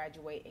ready to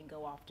graduate and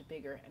go off to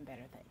bigger and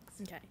better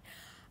things. Okay.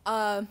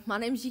 My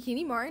name is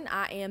Yakini Martin.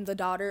 I am the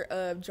daughter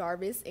of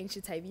Jarvis and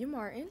Shatavia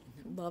Martin.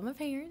 Love my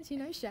parents, you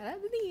know, shout out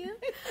to them.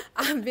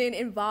 I've been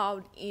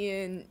involved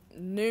in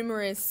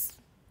numerous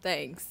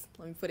things,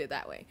 let me put it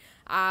that way.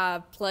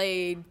 I've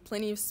played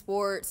plenty of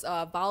sports,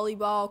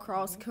 volleyball,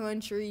 cross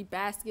country,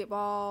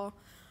 basketball.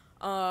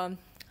 I'm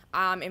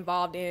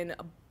involved in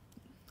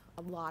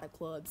a lot of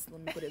clubs,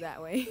 let me put it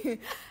that way.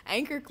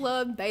 Anchor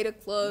Club, Beta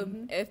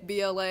Club,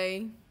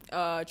 FBLA,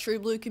 True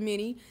Blue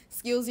Committee,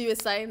 Skills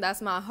USA,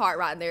 that's my heart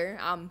right there.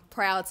 I'm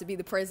proud to be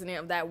the president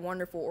of that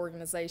wonderful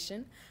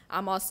organization.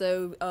 I'm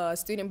also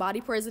student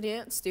body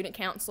president, student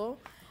council,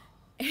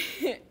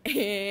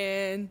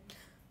 and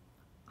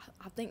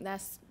I think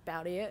that's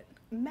about it.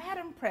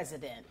 Madam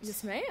President.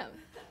 Yes, ma'am.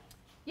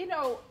 You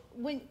know,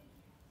 when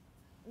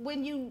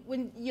you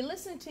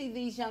listen to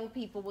these young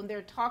people, when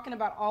they're talking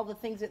about all the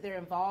things that they're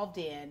involved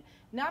in,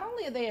 not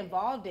only are they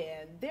involved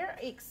in, they're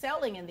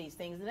excelling in these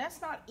things, and that's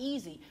not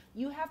easy.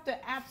 You have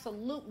to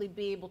absolutely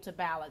be able to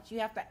balance. You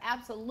have to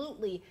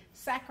absolutely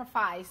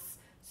sacrifice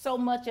so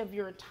much of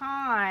your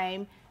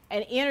time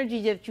and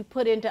energy that you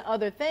put into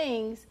other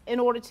things in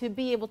order to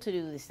be able to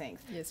do these things.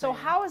 Yes, so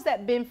ma'am. how has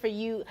that been for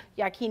you,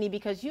 Yakini?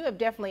 Because you have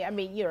definitely, I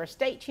mean, you're a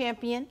state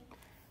champion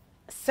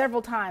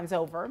several times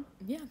over.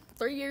 Yeah,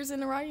 3 years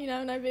in a row, you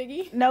know, no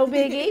biggie. No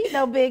biggie,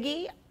 no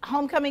biggie.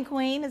 Homecoming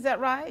queen, is that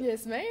right?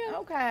 Yes, ma'am.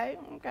 Okay,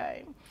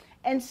 okay.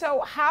 And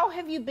so how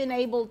have you been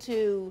able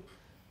to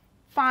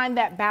find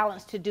that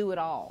balance to do it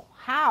all?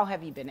 How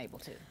have you been able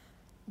to?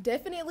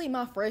 Definitely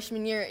my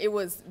freshman year, it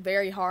was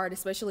very hard,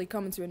 especially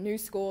coming to a new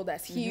school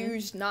that's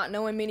huge, not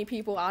knowing many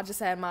people. I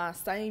just had my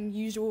same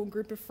usual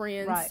group of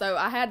friends. Right. So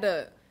I had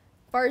to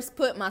first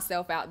put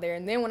myself out there.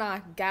 And then when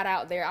I got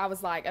out there, I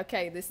was like,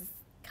 okay, this is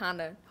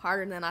kind of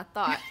harder than I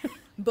thought.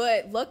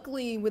 But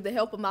luckily, with the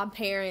help of my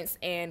parents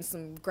and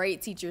some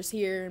great teachers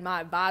here and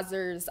my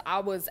advisors, I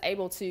was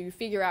able to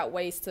figure out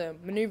ways to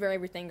maneuver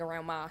everything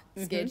around my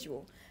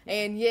schedule.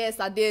 And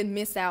yes, I did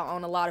miss out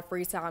on a lot of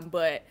free time,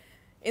 but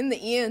in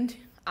the end,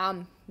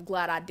 I'm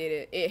glad I did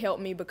it. It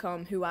helped me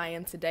become who I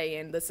am today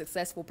and the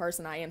successful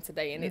person I am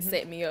today, and it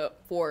set me up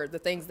for the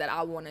things that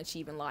I want to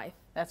achieve in life.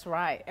 That's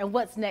right. And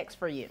what's next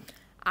for you?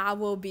 I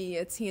will be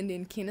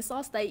attending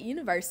Kennesaw State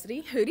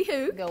University, hooty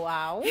hoo. Go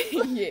out.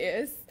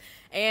 Yes.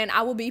 And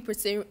I will be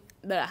pursuing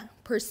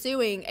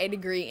a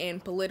degree in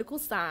political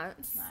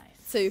science. Nice.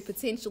 To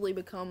potentially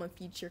become a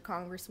future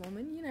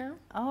congresswoman, you know.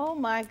 Oh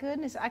my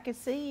goodness, I could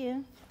see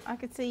you. I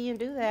could see you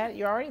do that.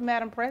 You're already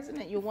Madam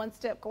President. You're one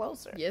step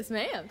closer. Yes,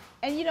 ma'am.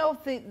 And you know,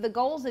 the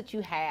goals that you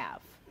have,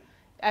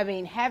 I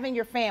mean, having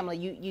your family,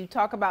 you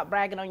talk about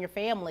bragging on your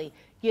family,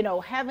 you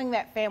know, having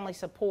that family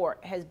support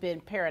has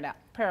been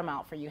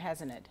paramount for you,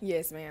 hasn't it?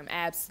 Yes, ma'am,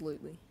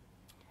 absolutely.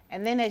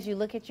 And then as you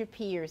look at your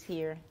peers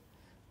here,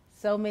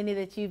 so many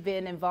that you've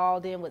been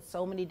involved in with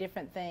so many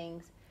different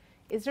things,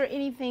 is there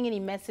anything, any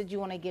message you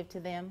want to give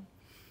to them?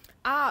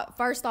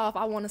 First off,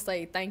 I want to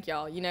say thank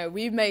y'all. You know,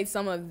 we've made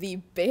some of the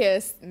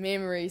best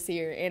memories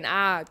here, and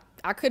I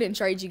couldn't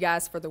trade you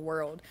guys for the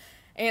world.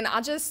 And I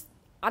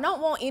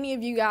don't want any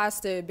of you guys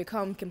to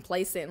become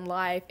complacent in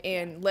life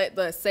and let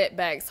the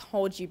setbacks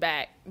hold you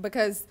back,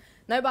 because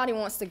nobody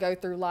wants to go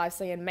through life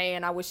saying,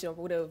 man, I wish I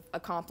would have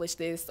accomplished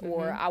this,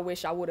 or I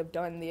wish I would have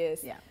done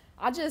this. Yeah.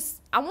 I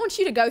want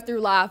you to go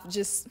through life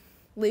just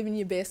living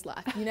your best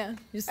life, you know,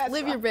 just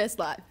live your best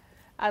life.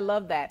 I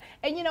love that.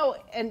 And, you know,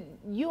 and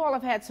you all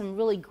have had some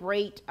really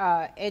great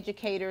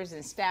educators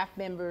and staff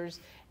members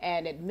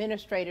and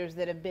administrators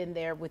that have been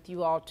there with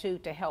you all, too,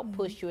 to help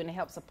push you and to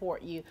help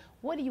support you.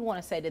 What do you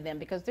want to say to them?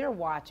 Because they're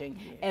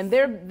watching, and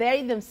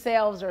they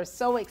themselves are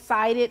so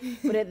excited,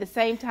 but at the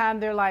same time,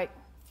 they're like,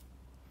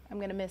 I'm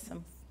going to miss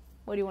them.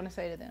 What do you want to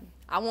say to them?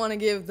 I want to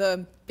give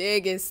the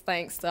biggest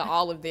thanks to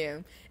all of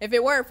them. If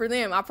it weren't for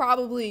them, I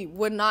probably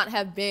would not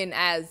have been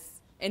as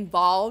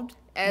involved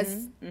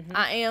as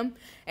I am,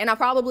 and I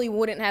probably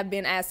wouldn't have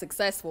been as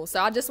successful.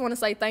 So I just want to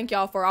say thank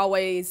y'all for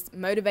always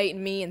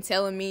motivating me and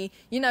telling me,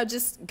 you know,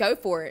 just go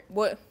for it.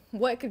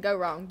 What could go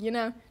wrong, you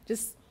know?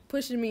 Just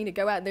pushing me to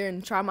go out there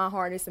and try my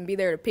hardest and be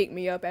there to pick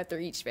me up after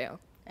each fail.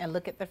 And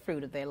look at the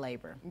fruit of their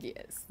labor.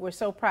 Yes. We're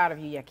so proud of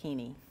you,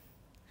 Yakini.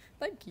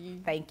 Thank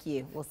you. Thank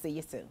you. We'll see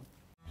you soon.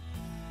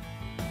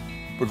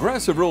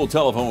 Progressive Rural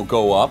Telephone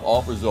Co-op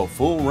offers a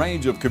full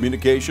range of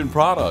communication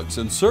products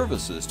and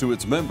services to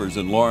its members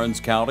in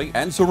Lawrence County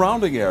and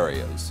surrounding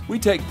areas. We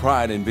take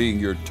pride in being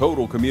your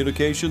total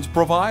communications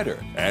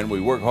provider, and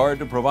we work hard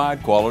to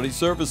provide quality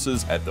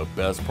services at the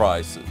best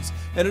prices.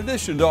 In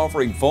addition to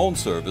offering phone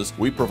service,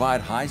 we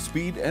provide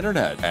high-speed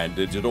internet and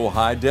digital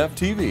high-def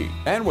TV.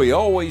 And we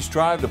always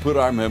strive to put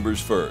our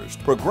members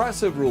first.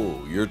 Progressive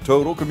Rural, your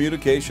total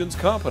communications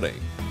company.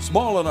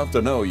 Small enough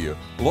to know you,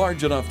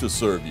 large enough to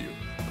serve you.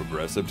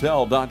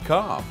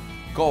 ProgressiveTel.com.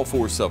 Call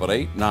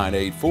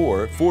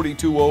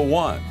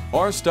 478-984-4201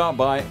 or stop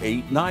by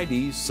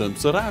 890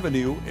 Simpson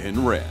Avenue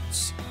in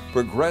Rents.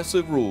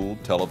 Progressive Rural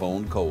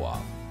Telephone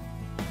Co-op.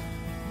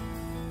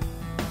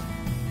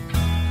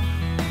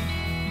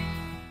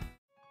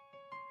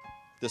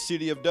 The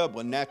City of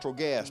Dublin Natural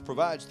Gas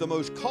provides the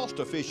most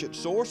cost-efficient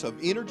source of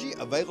energy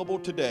available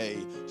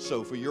today.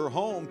 So for your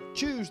home,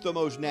 choose the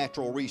most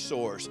natural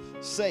resource.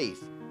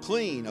 Safe,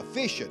 clean,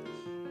 efficient.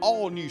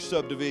 All new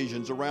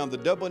subdivisions around the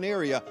Dublin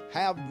area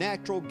have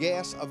natural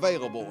gas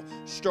available.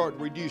 Start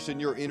reducing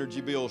your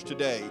energy bills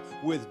today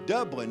with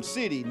Dublin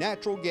City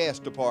Natural Gas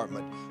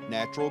Department.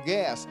 Natural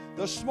gas,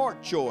 the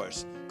smart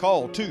choice.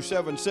 Call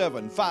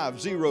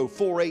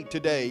 277-5048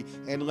 today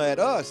and let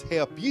us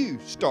help you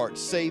start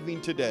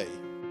saving today.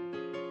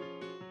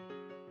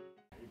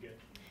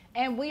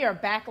 And we are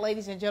back,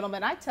 ladies and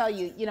gentlemen. I tell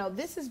you, you know,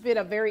 this has been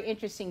a very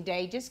interesting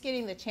day, just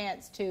getting the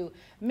chance to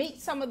meet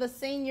some of the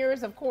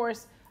seniors. Of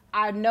course,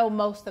 I know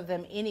most of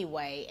them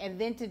anyway, and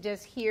then to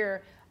just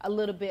hear a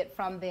little bit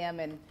from them,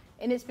 and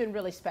it's been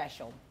really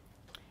special.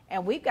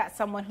 And we've got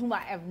someone whom I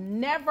have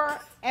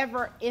never,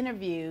 ever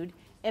interviewed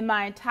in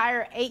my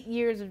entire 8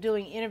 years of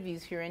doing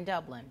interviews here in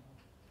Dublin.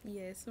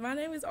 Yes, my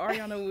name is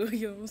Ariana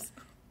Williams.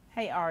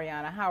 Hey,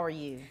 Ariana, how are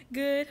you?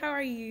 Good, how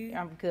are you?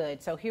 I'm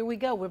good. So here we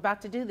go. We're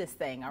about to do this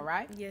thing, all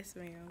right? Yes,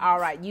 ma'am. All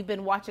right. You've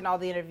been watching all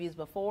the interviews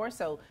before,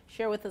 so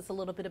share with us a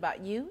little bit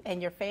about you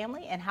and your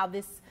family and how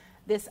this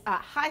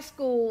high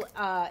school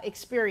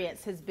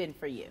experience has been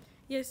for you.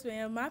 Yes,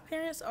 ma'am. My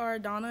parents are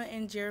Donna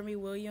and Jeremy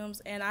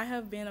Williams, and I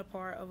have been a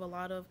part of a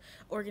lot of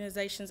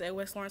organizations at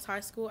West Lawrence High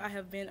School. I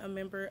have been a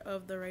member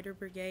of the Raider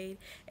Brigade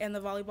and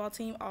the volleyball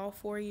team all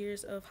 4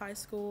 years of high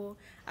school.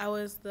 I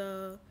was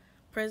the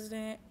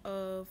president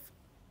of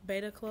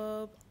Beta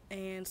Club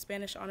and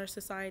Spanish Honor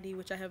Society,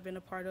 which I have been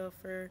a part of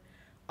for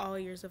all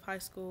years of high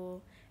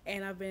school.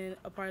 And I've been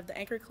a part of the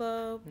Anchor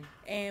Club,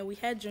 and we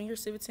had Junior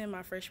Civitan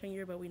my freshman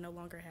year, but we no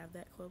longer have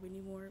that club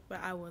anymore,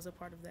 but I was a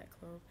part of that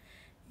club.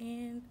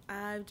 And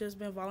I've just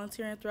been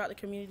volunteering throughout the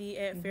community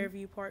at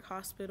Fairview Park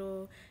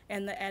Hospital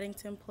and the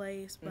Addington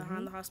Place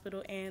behind the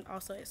hospital, and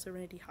also at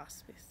Serenity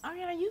Hospice.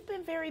 Ariana, you've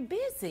been very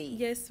busy.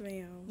 Yes,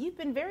 ma'am. You've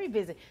been very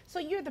busy. So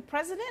you're the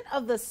president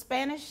of the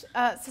Spanish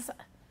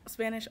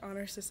Spanish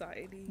Honor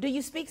Society. Do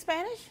you speak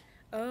Spanish?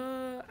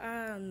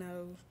 I don't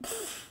know.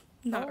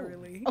 Not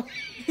really.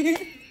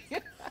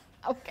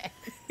 Okay.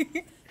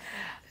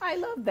 I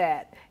love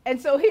that. And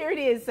so here it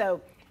is.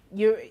 So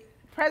you're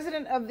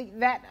president of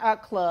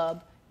that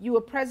club. You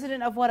were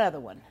president of what other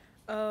one?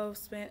 Of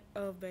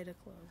Beta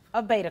Club.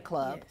 Of Beta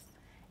Club. Yes.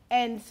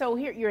 And so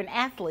here you're an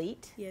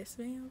athlete. Yes,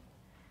 ma'am.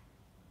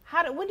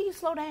 When do you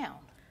slow down?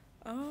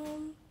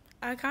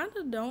 I kind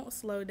of don't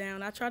slow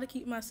down. I try to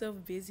keep myself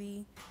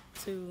busy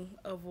to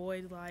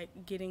avoid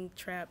getting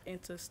trapped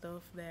into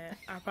stuff that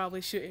I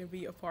probably shouldn't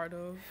be a part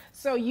of.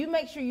 So you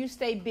make sure you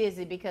stay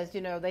busy because,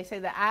 you know, they say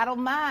the idle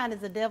mind is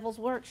the devil's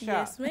workshop.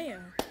 Yes,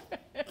 ma'am.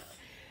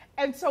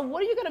 And so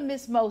what are you going to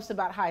miss most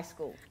about high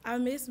school? I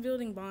miss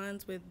building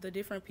bonds with the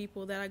different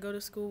people that I go to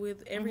school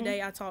with. Every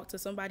day I talk to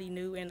somebody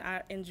new and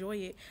I enjoy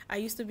it. I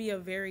used to be a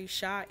very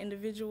shy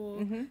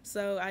individual,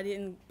 so I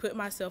didn't put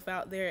myself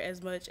out there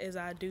as much as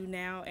I do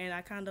now, and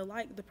I kind of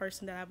like the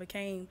person that I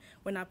became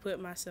when I put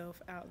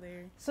myself out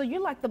there. So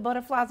you're like the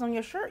butterflies on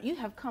your shirt. You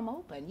have come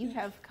open. You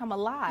have come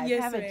alive,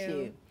 haven't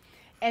you?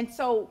 And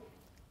so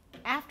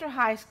after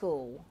high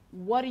school,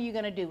 what are you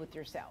going to do with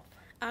yourself?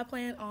 I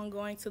plan on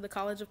going to the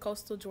College of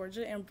Coastal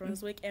Georgia in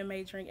Brunswick and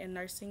majoring in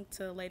nursing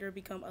to later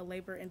become a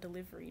labor and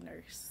delivery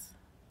nurse.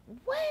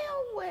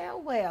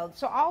 Well.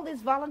 So all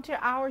these volunteer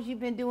hours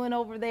you've been doing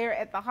over there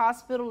at the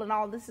hospital and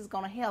all this is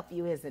going to help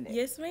you, isn't it?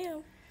 Yes,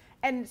 ma'am.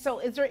 And so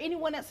is there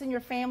anyone else in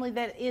your family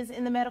that is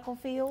in the medical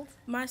field?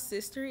 My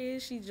sister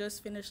is. She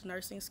just finished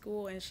nursing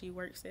school and she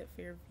works at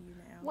Fairview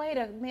now. Wait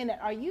a minute.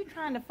 Are you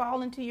trying to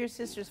fall into your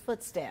sister's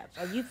footsteps?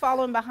 Are you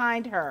following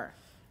behind her?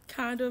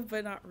 Kind of,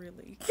 but not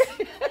really.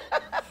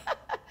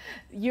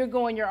 You're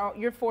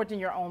forging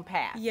your own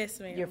path. Yes,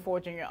 ma'am. You're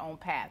forging your own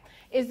path.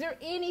 Is there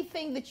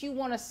anything that you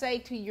want to say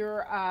to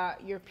your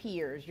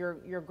peers,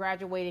 your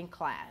graduating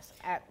class?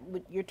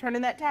 You're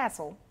turning that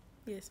tassel.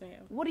 Yes,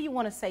 ma'am. What do you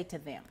want to say to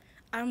them?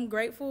 I'm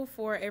grateful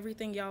for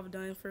everything y'all have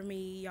done for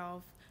me. Y'all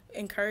have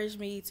encouraged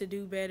me to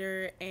do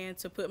better and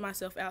to put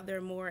myself out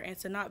there more and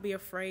to not be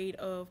afraid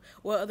of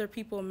what other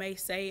people may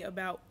say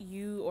about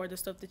you or the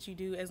stuff that you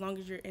do, as long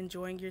as you're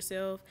enjoying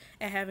yourself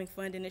and having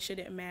fun, and it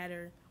shouldn't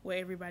matter what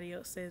everybody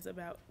else says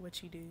about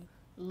what you do.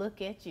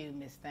 Look at you,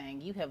 Miss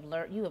Thing. You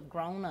have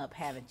grown up,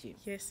 haven't you?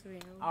 Yes, ma'am.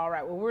 All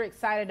right. Well, we're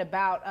excited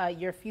about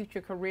your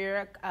future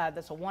career.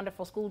 That's a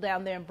wonderful school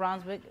down there in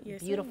Brunswick.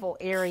 Yes, beautiful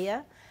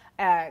area.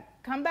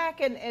 Come back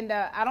and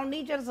I don't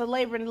need you as a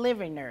labor and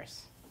delivery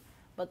nurse,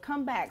 but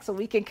come back so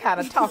we can kind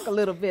of talk a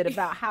little bit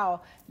about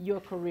how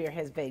your career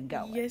has been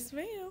going. Yes,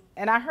 ma'am.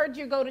 And I heard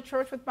you go to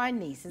church with my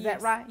niece. Is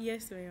that right?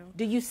 Yes, ma'am.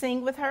 Do you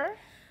sing with her?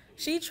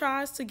 She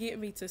tries to get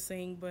me to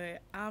sing,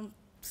 but I'm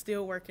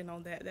still working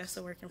on that. That's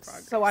a work in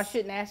progress. So I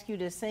shouldn't ask you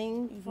to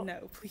sing?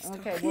 No, please don't.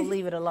 Okay, we'll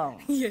leave it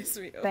alone. Yes,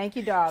 ma'am. Thank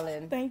you,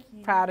 darling. Thank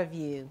you. Proud of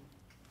you.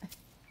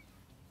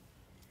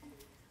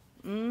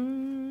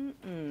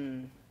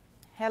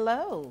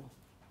 Hello.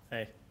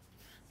 Hey.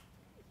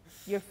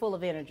 You're full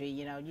of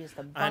energy, just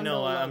a bundle. I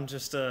know, I'm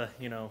just, a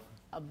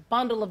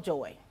bundle of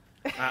joy.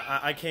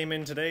 I came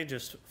in today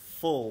just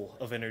full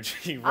of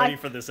energy, ready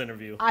for this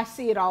interview. I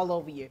see it all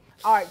over you.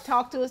 All right,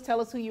 talk to us,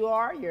 tell us who you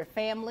are, your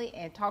family,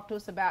 and talk to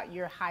us about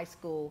your high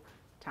school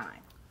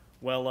time.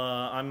 Well,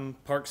 I'm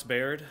Parks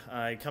Baird.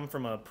 I come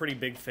from a pretty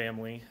big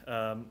family.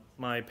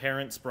 My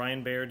parents,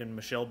 Brian Baird and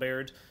Michelle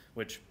Baird,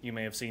 which you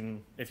may have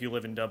seen if you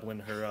live in Dublin,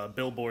 her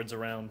billboards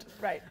around.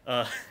 Right.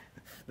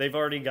 They've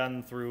already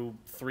gone through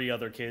 3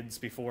 other kids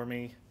before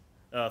me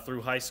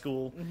through high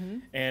school.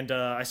 And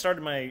I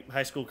started my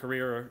high school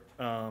career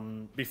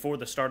before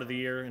the start of the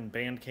year in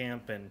band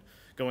camp and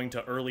going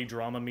to early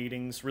drama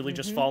meetings, really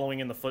just following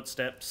in the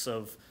footsteps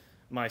of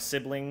my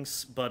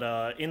siblings.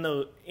 But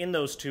in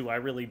those 2, I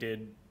really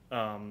did,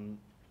 find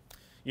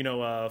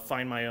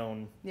my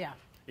own,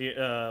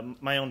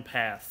 my own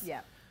path.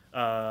 Yeah.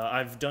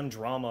 I've done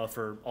drama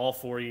for all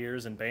 4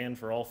 years and band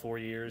for all 4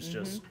 years,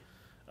 just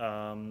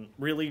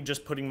really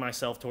just putting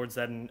myself towards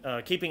that and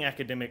keeping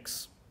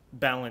academics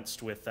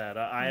balanced with that.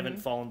 I haven't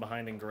fallen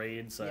behind in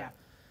grades.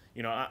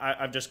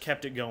 I've just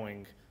kept it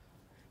going.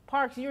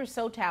 Parks, you're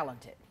so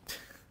talented.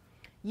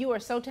 You are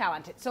so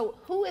talented. So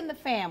who in the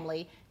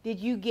family did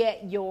you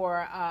get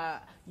your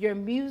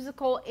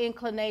musical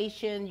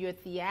inclination, your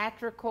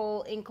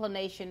theatrical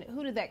inclination?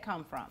 Who did that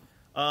come from?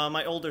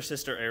 My older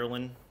sister,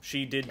 Erilyn,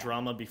 she did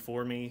drama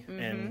before me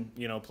and,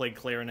 played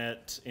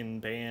clarinet in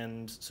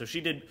band. So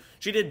she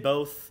did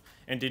both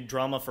and did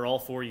drama for all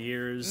 4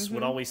 years,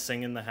 would always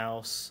sing in the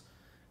house.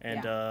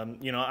 And,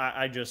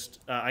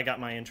 I got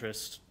my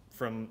interest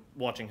from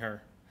watching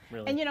her,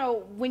 really.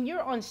 And, when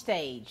you're on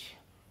stage,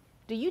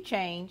 do you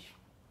change?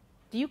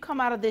 Do you come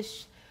out of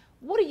this?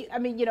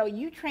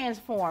 You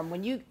transform.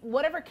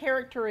 Whatever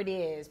character it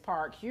is,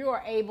 Parks, you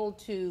are able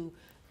to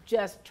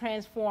just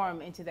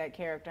transform into that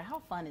character. How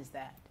fun is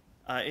that?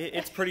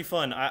 It's pretty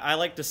fun. I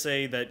like to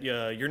say that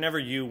you're never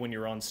you when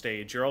you're on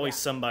stage. You're always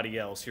somebody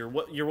else. You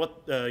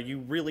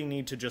really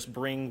need to just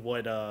bring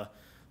what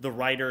the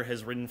writer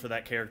has written for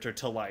that character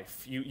to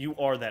life. You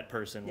are that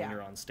person when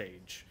you're on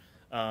stage.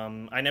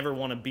 I never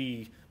want to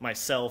be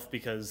myself,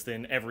 because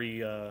then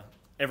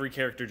every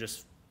character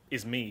just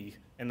is me,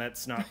 and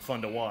that's not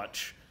fun to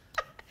watch.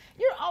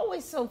 You're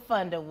always so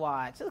fun to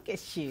watch. Look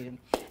at you.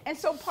 And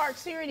so,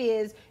 Parks, here it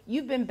is.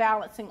 You've been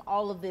balancing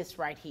all of this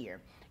right here.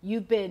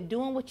 You've been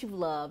doing what you've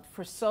loved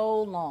for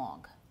so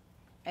long.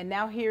 And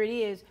now here it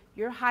is.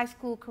 Your high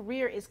school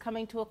career is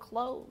coming to a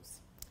close.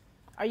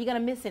 Are you going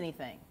to miss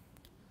anything?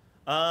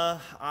 I'm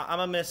going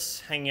to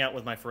miss hanging out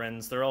with my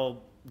friends. They're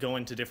all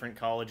going to different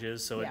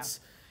colleges, so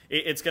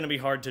it's going to be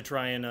hard to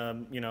try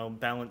and,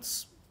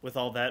 balance with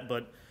all that.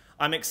 But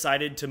I'm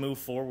excited to move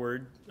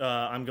forward.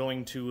 I'm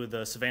going to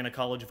the Savannah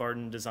College of Art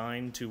and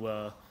Design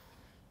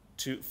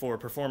for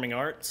performing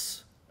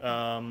arts.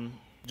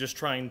 just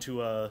trying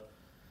to,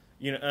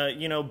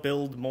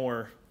 build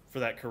more for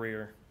that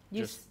career.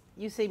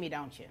 You see me,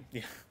 don't you?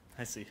 Yeah,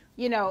 I see.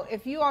 You know,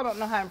 if you all don't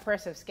know how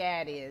impressive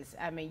SCAD is,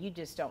 I mean, you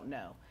just don't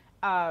know.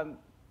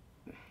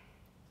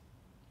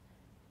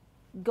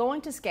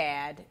 Going to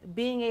SCAD,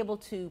 being able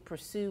to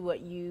pursue what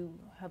you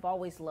have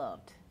always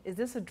loved, is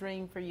this a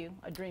dream for you,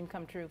 a dream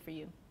come true for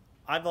you?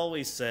 I've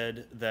always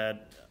said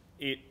that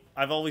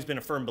I've always been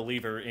a firm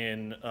believer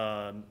in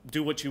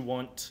do what you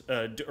want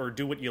or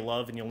do what you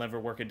love, and you'll never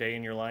work a day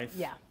in your life.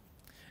 Yeah.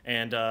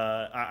 And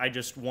I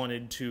just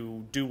wanted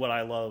to do what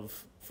I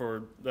love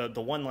for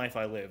the one life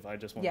I live. I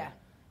just want to,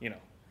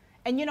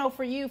 And,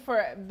 for you,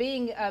 for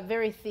being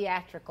very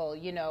theatrical,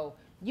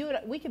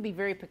 we could be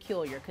very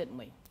peculiar, couldn't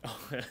we?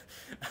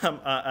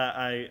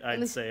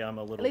 I'd say I'm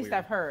a little At least weird.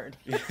 I've heard.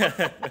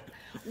 What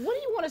do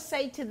you want to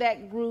say to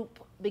that group?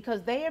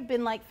 Because they have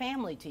been like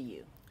family to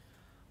you.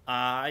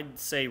 I'd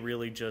say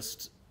really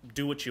just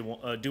do what you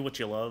want, do what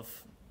you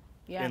love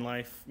in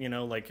life.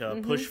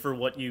 Push for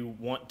what you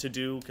want to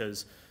do,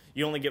 because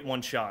you only get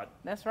one shot.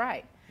 That's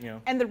right.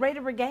 And the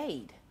Raider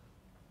Brigade.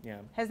 Yeah.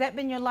 Has that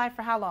been your life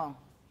for how long?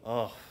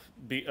 Oh,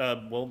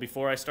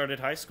 before I started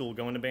high school,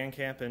 going to band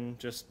camp and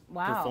just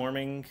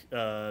performing,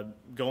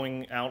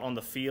 going out on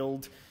the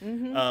field,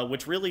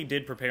 which really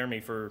did prepare me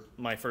for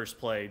my first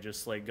play,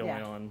 just like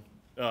going on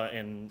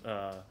and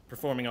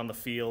performing on the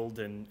field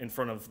and in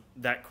front of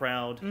that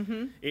crowd.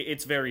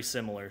 It's very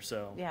similar.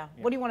 So yeah.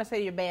 What do you want to say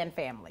to your band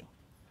family?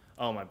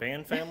 Oh, my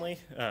band family?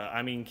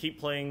 Keep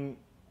playing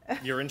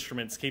your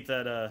instruments, keep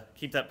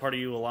that part of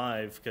you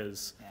alive,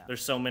 because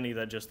there's so many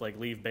that just like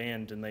leave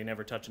band and they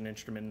never touch an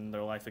instrument in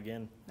their life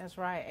again. That's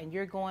right, and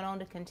you're going on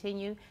to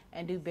continue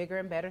and do bigger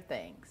and better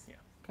things. Yeah.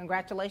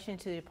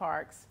 Congratulations to the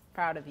Parks.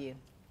 Proud of you.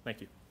 Thank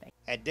you.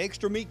 At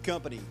Dexter Meat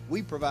Company,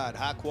 we provide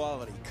high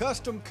quality,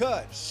 custom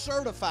cut,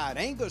 certified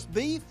Angus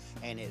beef,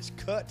 and it's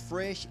cut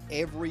fresh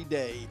every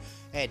day.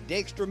 At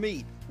Dexter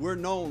Meat, we're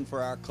known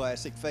for our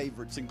classic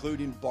favorites,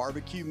 including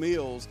barbecue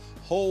meals,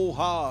 whole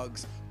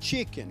hogs,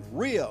 chicken,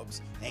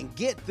 ribs, and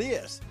get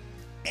this,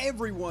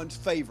 everyone's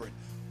favorite,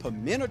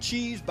 pimento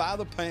cheese by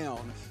the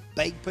pound,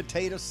 baked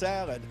potato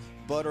salad,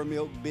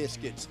 buttermilk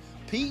biscuits,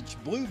 peach,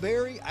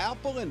 blueberry,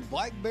 apple, and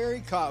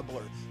blackberry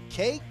cobbler,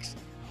 cakes,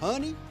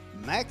 honey,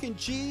 mac and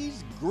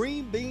cheese,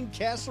 green bean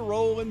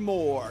casserole, and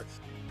more.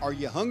 Are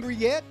you hungry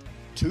yet?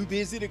 Too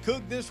busy to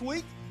cook this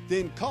week?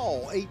 Then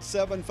call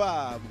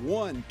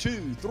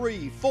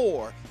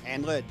 875-1234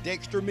 and let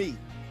Dexter Meat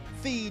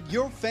feed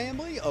your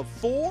family of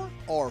 4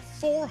 or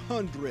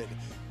 400.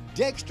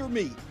 Dexter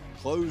Meat,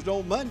 closed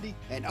on Monday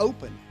and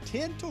open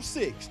 10 till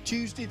 6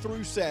 Tuesday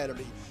through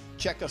Saturday.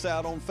 Check us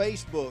out on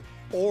Facebook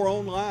or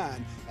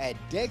online at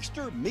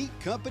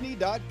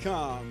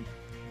DexterMeatCompany.com.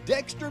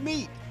 Dexter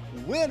Meat,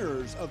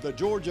 winners of the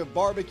Georgia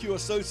Barbecue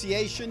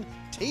Association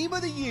Team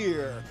of the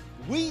Year.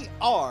 We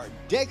are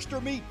Dexter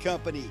Meat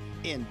Company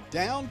in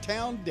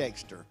downtown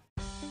Dexter.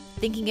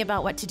 Thinking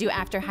about what to do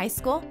after high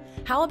school?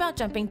 How about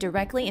jumping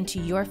directly into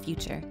your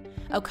future?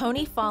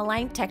 Oconee Fall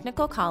Line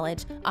Technical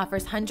College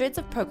offers hundreds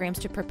of programs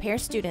to prepare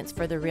students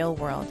for the real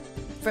world.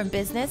 From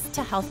business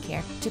to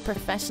healthcare to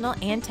professional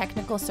and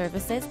technical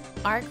services,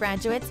 our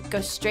graduates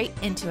go straight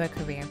into a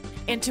career.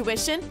 And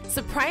tuition?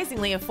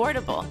 Surprisingly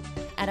affordable.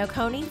 At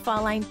Oconee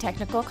Fall Line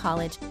Technical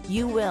College,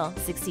 you will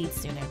succeed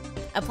sooner.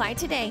 Apply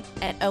today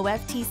at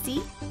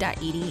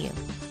oftc.edu.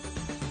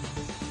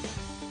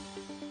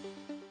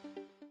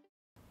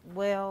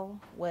 Well.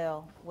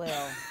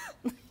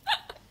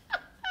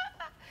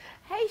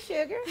 Hey,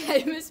 Sugar.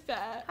 Hey, Miss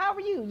Pat. How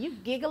are you? You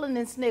giggling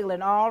and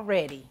sniggling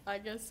already. I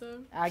guess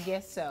so. I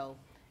guess so.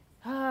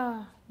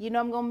 I'm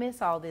going to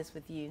miss all this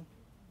with you.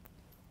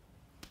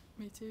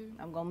 Me too.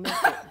 I'm going to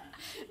miss it.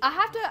 I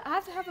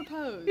have to have a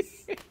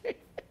pose.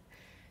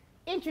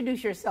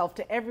 Introduce yourself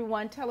to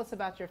everyone. Tell us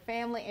about your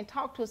family and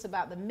talk to us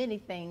about the many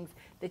things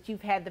that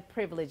you've had the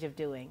privilege of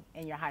doing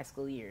in your high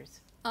school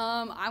years.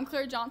 I'm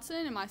Claire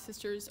Johnson, and my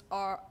sisters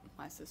are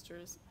my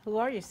sisters. Who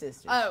are your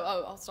sisters?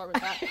 Oh, I'll start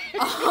with that.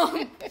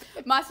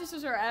 My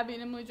sisters are Abby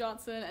and Emily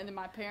Johnson, and then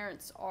my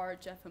parents are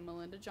Jeff and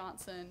Melinda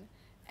Johnson.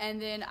 And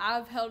then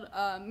I've held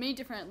many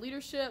different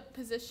leadership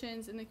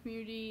positions in the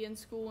community and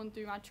school and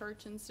through my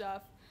church and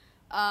stuff.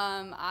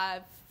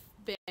 I've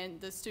been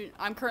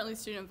I'm currently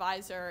student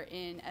advisor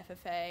in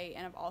FFA,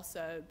 and I've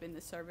also been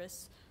the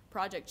service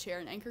project chair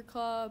in Anchor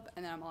Club,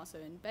 and then I'm also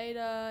in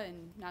Beta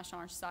and National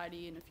Honor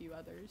Society and a few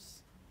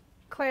others.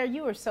 Claire,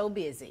 you are so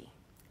busy.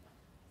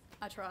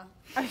 I try.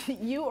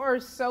 You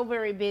are so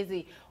very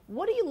busy.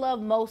 What do you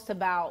love most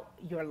about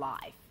your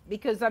life?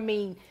 Because, I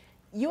mean,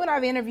 you and I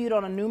have interviewed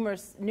on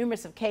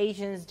numerous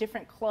occasions,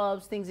 different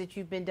clubs, things that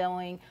you've been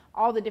doing,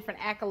 all the different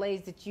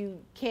accolades that you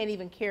can't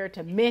even care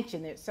to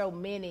mention. There's so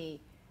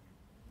many.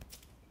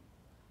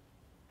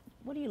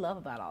 What do you love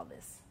about all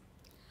this?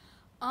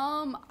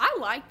 I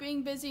like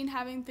being busy and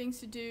having things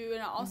to do,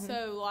 and I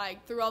also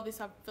like through all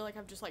this I feel like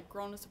I've just like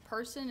grown as a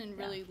person and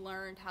really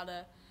learned how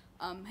to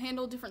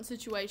handle different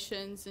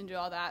situations and do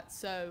all that.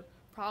 So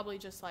probably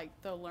just like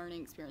the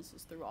learning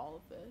experiences through all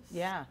of this.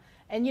 Yeah.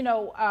 And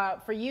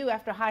for you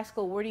after high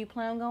school, where do you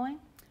plan on going?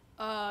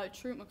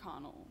 Truett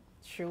McConnell.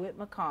 Truett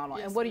McConnell.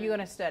 Yes, and what are you ma'am.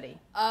 going to study?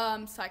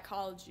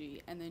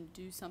 Psychology, and then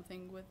do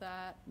something with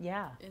that.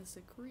 Yeah. As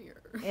a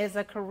career. As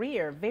a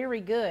career.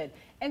 Very good.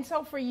 And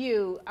so for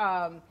you,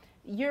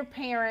 your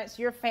parents,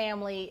 your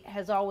family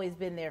has always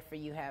been there for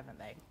you, haven't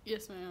they?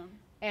 Yes, ma'am.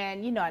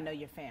 And you know, I know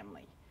your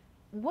family.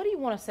 What do you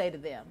want to say to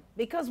them?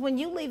 Because when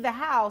you leave the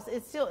house,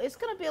 it's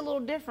going to be a little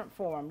different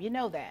for them. You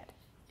know that.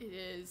 It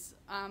is.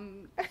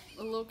 I'm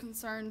a little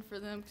concerned for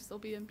them because they'll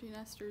be empty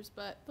nesters,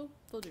 but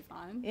they'll do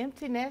fine.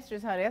 Empty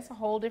nesters, honey, that's a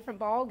whole different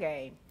ball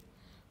game.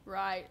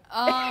 Right.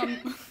 I'm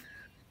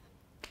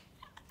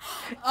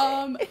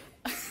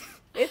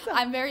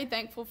very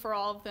thankful for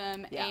all of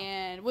them,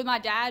 and with my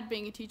dad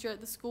being a teacher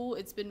at the school,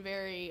 it's been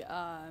very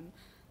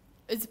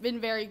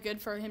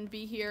good for him to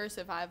be here. So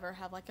if I ever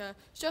have like a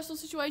stressful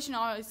situation,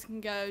 I always can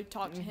go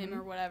talk to him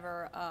or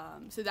whatever.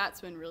 So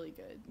that's been really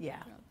good.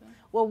 Yeah.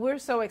 Well, we're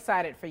so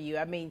excited for you.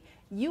 I mean,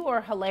 you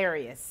are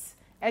hilarious.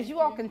 As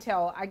you all can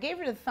tell, I gave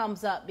her the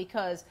thumbs up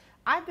because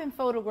I've been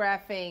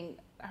photographing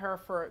her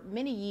for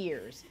many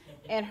years,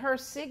 and her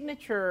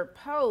signature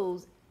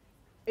pose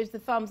is the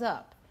thumbs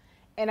up.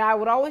 And I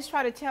would always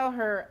try to tell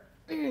her,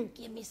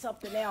 give me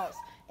something else.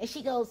 And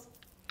she goes,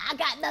 I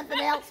got nothing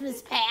else,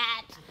 Miss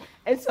Pat.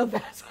 And so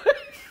that's what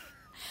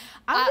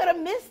I'm going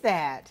to miss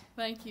that.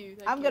 Thank you.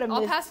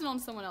 I'll pass it on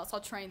to someone else.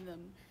 I'll train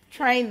them.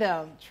 Train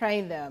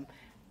them.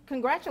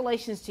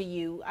 Congratulations to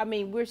you. I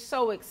mean, we're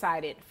so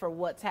excited for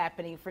what's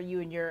happening for you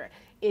and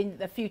in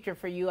the future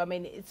for you. I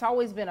mean, it's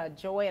always been a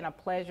joy and a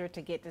pleasure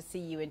to get to see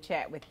you and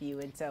chat with you.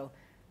 And so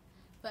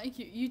thank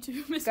you. You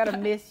too, Miss Pat. Gonna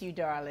miss you,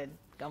 darling.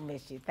 Gonna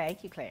miss you.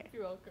 Thank you, Claire.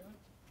 You're welcome.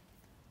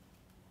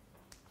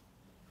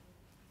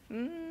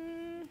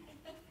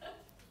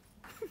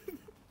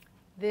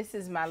 This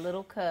is my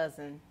little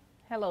cousin.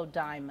 Hello,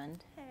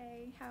 Diamond.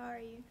 Hey, how are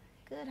you?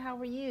 Good. How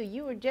are you?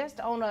 You were just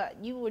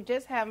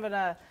having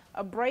a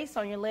brace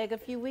on your leg a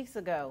few weeks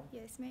ago.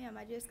 Yes, ma'am.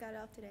 I just got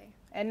off today.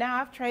 And now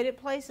I've traded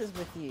places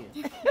with you.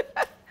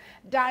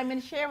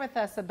 Diamond, share with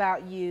us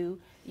about you,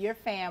 your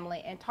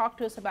family, and talk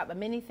to us about the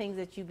many things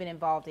that you've been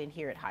involved in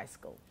here at high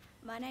school.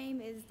 My name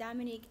is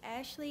Dominique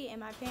Ashley, and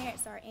my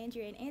parents are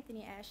Andrea and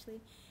Anthony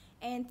Ashley.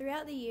 And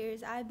throughout the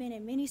years, I've been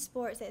in many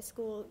sports at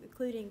school,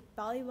 including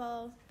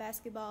volleyball,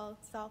 basketball,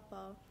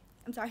 softball.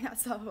 I'm sorry, not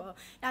softball.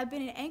 I've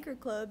been in Anchor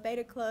Club,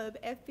 Beta Club,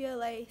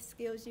 FBLA,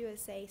 Skills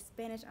USA,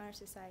 Spanish Honor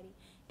Society.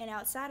 And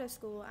outside of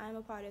school, I'm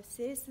a part of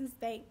Citizens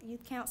Bank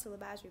Youth Council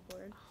Advisory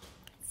Board,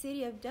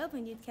 City of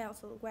Dublin Youth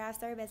Council, where I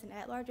serve as an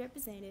at-large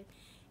representative,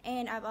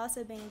 and I've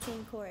also been in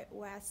Teen Court,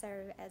 where I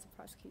serve as a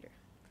prosecutor.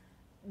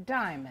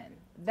 Diamond,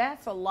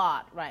 that's a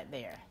lot right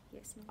there.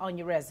 Yes, ma'am. On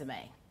your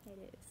resume. It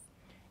is.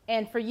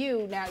 And for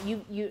you, now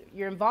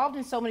you're involved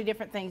in so many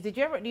different things. Do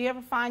you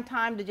ever find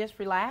time to just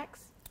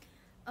relax?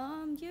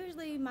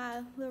 Usually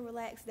my little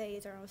relaxed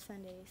days are on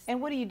Sundays.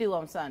 And what do you do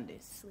on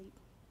Sundays? Sleep.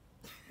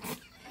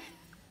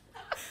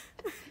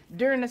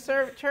 During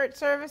the church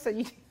service, or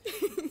you?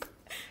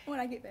 When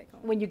I get back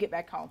home. When you get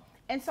back home.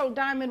 And so,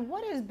 Diamond,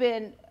 what has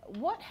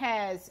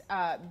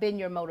been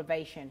your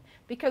motivation?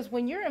 Because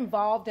when you're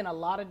involved in a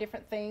lot of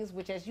different things,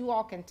 which as you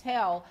all can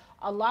tell,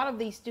 a lot of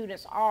these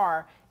students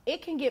are,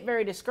 it can get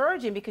very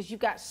discouraging because you've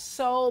got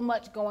so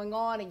much going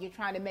on and you're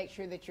trying to make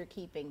sure that you're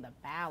keeping the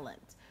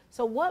balance.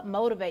 So what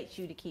motivates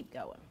you to keep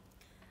going?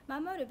 My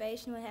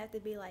motivation would have to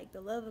be like the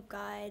love of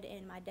God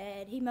and my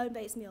dad. He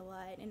motivates me a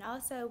lot. And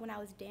also when I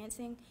was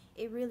dancing,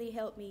 it really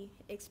helped me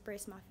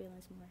express my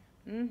feelings more.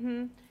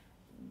 Mm-hmm.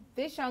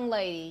 This young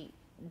lady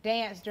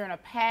danced during a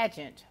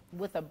pageant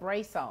with a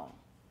brace on.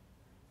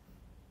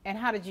 And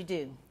how did you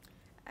do?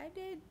 I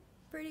did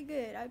pretty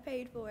good. I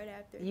paid for it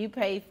after. You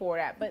paid for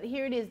it. But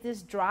here it is,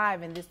 this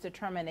drive and this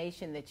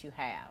determination that you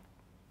have.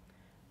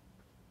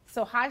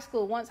 So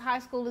once high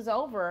school is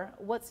over,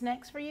 what's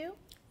next for you?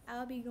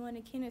 I'll be going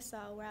to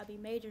Kennesaw, where I'll be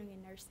majoring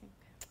in nursing.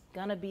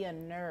 Gonna be a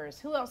nurse.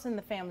 Who else in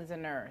the family's a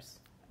nurse?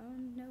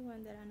 No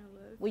one that I know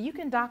of. Well, you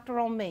can doctor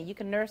on me. You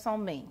can nurse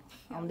on me,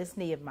 on this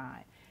knee of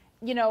mine.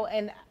 You know,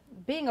 and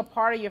being a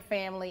part of your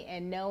family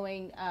and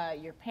knowing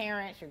your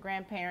parents, your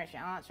grandparents,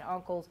 your aunts, your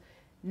uncles,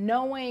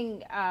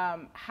 knowing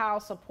how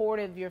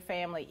supportive your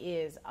family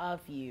is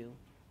of you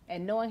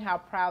and knowing how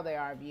proud they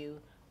are of you,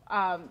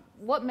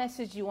 what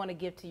message do you want to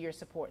give to your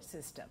support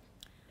system?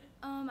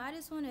 I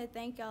just want to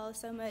thank y'all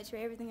so much for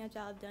everything that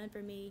y'all have done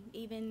for me,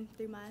 even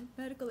through my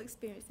medical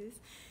experiences.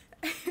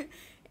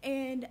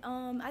 And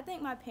I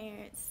think my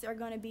parents are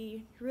going to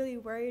be really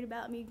worried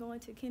about me going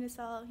to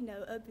Kennesaw, you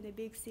know, up in the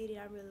big city.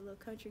 I'm really a little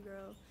country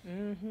girl.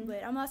 Mm-hmm.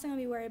 But I'm also going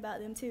to be worried about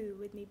them, too,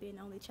 with me being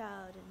the only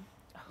child. And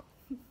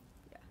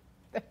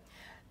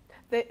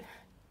yeah.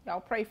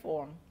 Y'all pray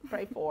for them.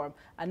 Pray for them.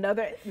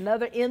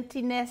 Another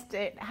empty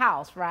nested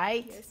house,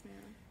 right? Yes,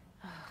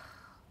 ma'am.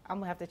 I'm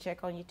going to have to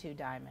check on you, too,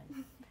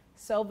 Diamond.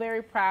 So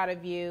very proud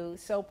of you.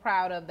 So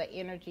proud of the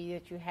energy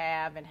that you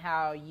have and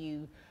how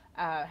you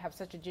have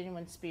such a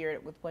genuine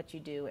spirit with what you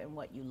do and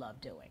what you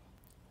love doing.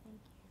 Thank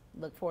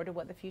you. Look forward to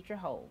what the future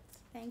holds.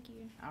 Thank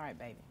you. All right,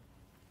 baby.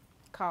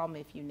 Call me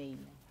if you need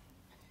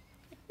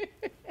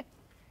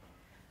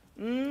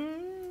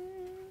me.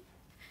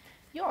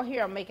 Y'all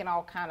here are making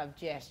all kind of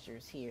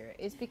gestures here.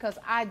 It's because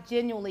I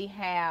genuinely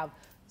have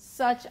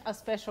such a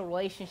special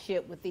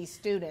relationship with these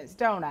students,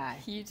 don't I?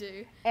 You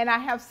do. And I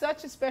have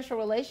such a special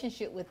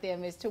relationship with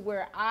them as to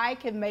where I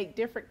can make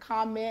different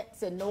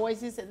comments and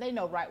noises and they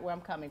know right where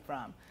I'm coming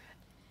from.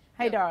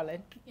 Hey,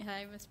 darling.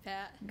 Hey, Miss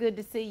Pat. Good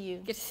to see you.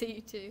 Good to see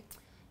you too.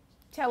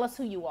 Tell us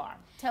who you are.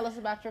 Tell us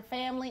about your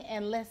family,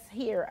 and let's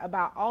hear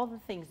about all the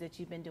things that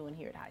you've been doing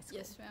here at high school.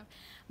 Yes, ma'am.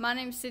 My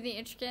name is Sydney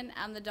Intrican.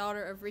 I'm the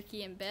daughter of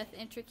Ricky and Beth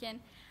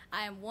Intrican.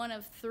 I am one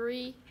of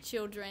 3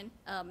 children.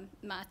 I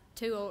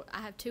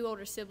have 2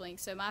 older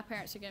siblings, so my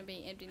parents are going to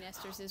be empty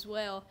nesters as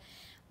well.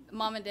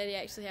 Mom and Daddy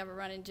actually have a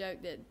running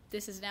joke that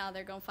this is now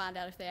they're going to find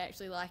out if they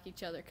actually like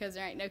each other because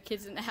there ain't no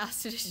kids in the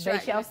house to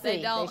distract them if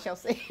they don't. They shall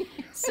see.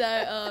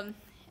 So,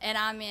 and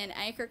I'm in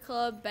Anchor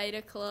Club,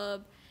 Beta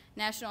Club,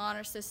 National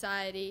Honor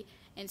Society,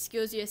 and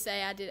Skills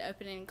USA. I did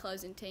opening and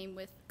closing team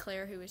with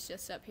Claire, who was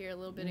just up here a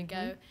little bit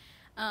ago.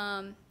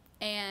 And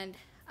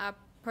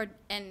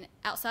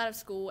outside of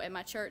school at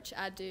my church,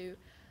 I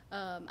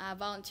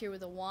volunteer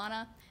with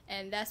Awana,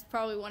 and that's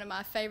probably one of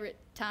my favorite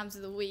times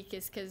of the week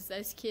is because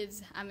those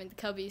kids, I'm in the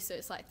Cubbies, so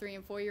it's like 3-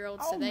 and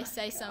 4-year-olds, so they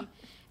say some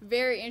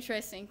very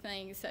interesting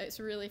things, so it's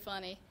really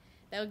funny.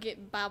 They'll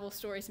get Bible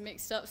stories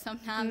mixed up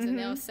sometimes, and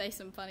they'll say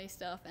some funny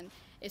stuff, and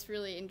it's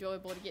really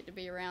enjoyable to get to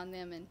be around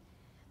them and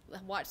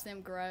watch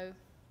them grow.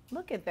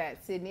 Look at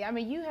that, Sydney. I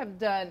mean, you have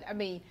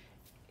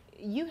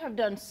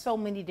done so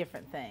many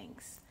different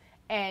things,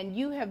 and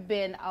you have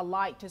been a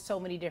light to so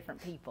many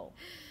different people.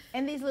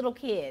 And these little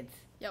kids.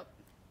 Yep.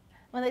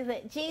 When they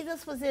say,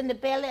 Jesus was in the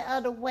belly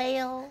of the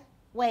whale.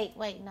 Wait,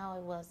 no,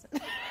 it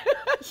wasn't.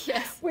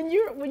 Yes. When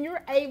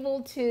you're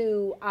able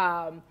to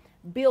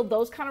build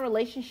those kind of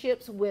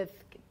relationships with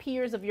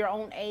peers of your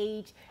own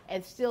age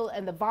and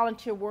the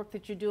volunteer work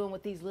that you're doing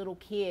with these little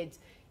kids,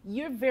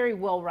 you're very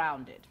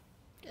well-rounded.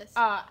 Yes.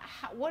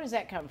 Where does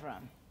that come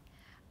from?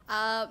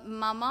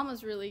 My mom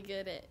was really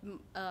good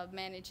at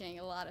managing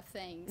a lot of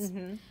things,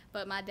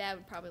 but my dad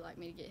would probably like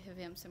me to give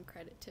him some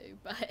credit too,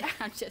 but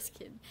I'm just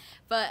kidding.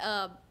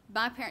 But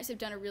my parents have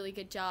done a really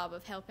good job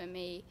of helping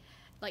me,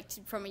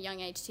 from a young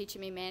age, teaching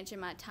me managing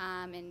my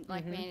time and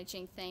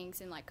managing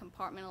things and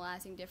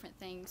compartmentalizing different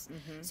things.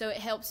 So it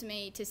helps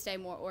me to stay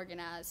more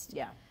organized.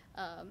 Yeah.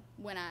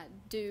 When I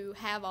do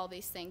have all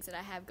these things that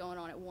I have going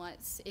on at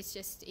once, it's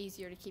just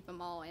easier to keep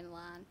them all in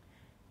line.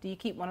 Do you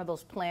keep one of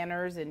those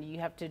planners and you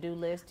have to-do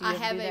lists? I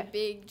have a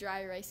big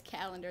dry erase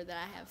calendar that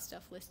I have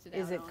stuff listed out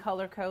on. Is it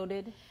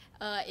color-coded?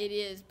 It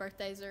is.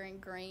 Birthdays are in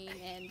green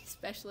and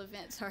special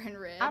events are in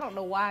red. I don't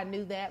know why I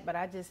knew that, but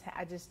I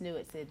just knew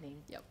it, Sydney.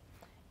 Yep.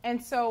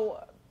 And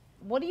so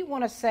what do you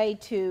want to say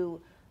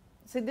to,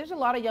 there's a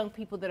lot of young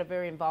people that are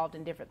very involved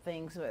in different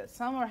things, but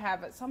some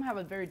have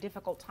a very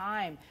difficult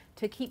time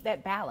to keep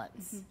that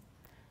balance.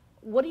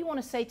 What do you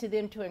want to say to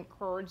them to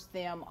encourage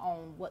them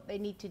on what they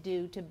need to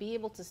do to be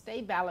able to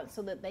stay balanced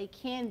so that they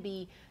can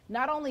be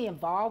not only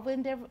involved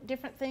in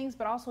different things,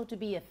 but also to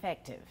be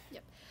effective?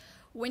 Yep.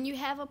 When you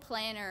have a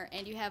planner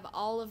and you have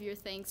all of your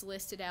things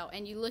listed out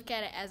and you look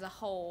at it as a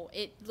whole,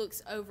 it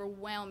looks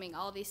overwhelming,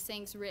 all these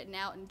things written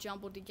out and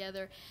jumbled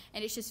together,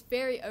 and it's just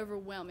very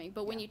overwhelming.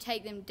 But when you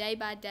take them day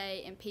by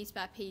day and piece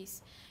by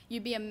piece,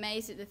 you'd be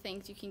amazed at the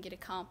things you can get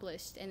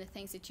accomplished and the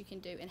things that you can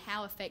do and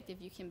how effective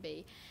you can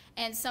be.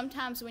 And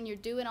sometimes when you're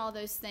doing all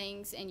those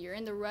things and you're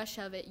in the rush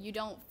of it, you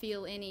don't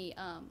feel any,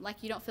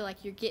 you don't feel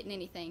like you're getting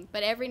anything.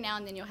 But every now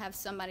and then you'll have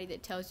somebody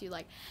that tells you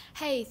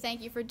hey,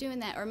 thank you for doing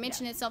that, or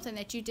mentioning something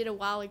that you did a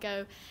while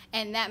ago,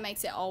 and that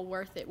makes it all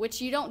worth it,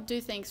 which you don't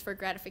do things for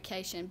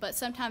gratification, but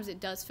sometimes it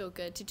does feel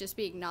good to just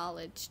be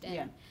acknowledged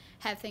and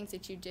have things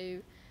that you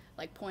do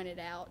pointed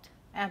out.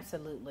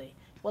 Absolutely.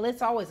 Well,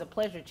 it's always a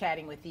pleasure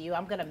chatting with you.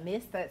 I'm going to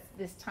miss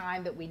this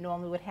time that we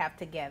normally would have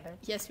together.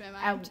 Yes, ma'am,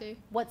 I am too.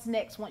 What's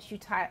next once you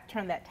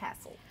turn that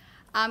tassel?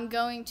 I'm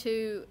going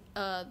to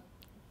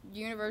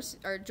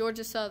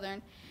Georgia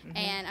Southern,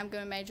 and I'm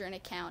going to major in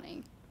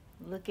accounting.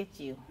 Look at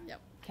you. Yep.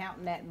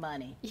 Counting that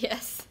money.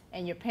 Yes.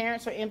 And your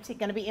parents are going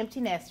to be empty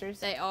nesters.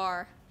 They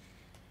are.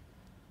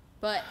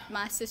 But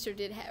my sister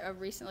did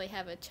recently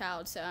have a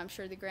child, so I'm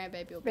sure the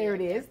grandbaby will be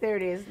there. There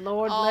it is.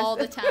 Lord all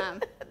bless the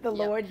time. The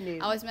Lord knew.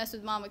 I always mess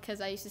with Mama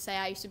because I used to say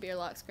I used to be her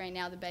lock screen.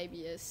 Now the baby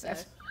is. So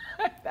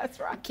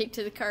that's right. Kick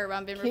to the curb.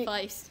 I'm being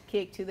replaced.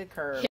 Kick to the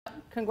curb. Yep.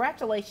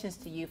 Congratulations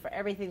to you for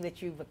everything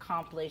that you've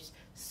accomplished.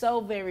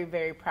 So very,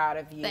 very proud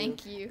of you.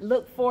 Thank you.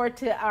 Look forward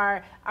to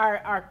our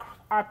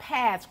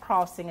paths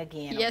crossing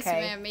again. Yes,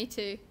 okay? ma'am. Me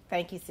too.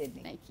 Thank you,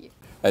 Sydney. Thank you.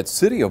 At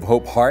City of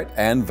Hope Heart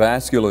and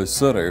Vascular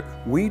Center,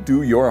 we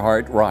do your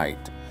heart right.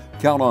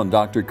 Count on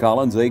Dr.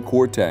 Collins A.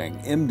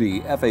 Courtang,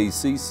 MD,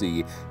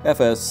 FACC,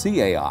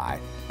 FSCAI,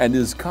 and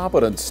his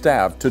competent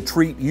staff to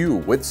treat you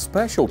with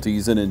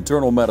specialties in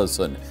internal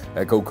medicine,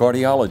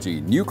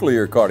 echocardiology,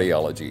 nuclear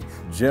cardiology,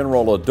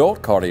 general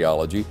adult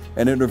cardiology,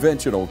 and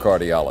interventional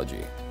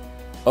cardiology.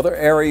 Other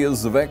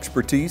areas of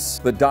expertise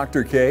that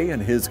Dr. K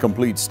and his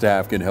complete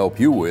staff can help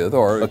you with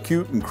are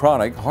acute and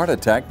chronic heart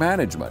attack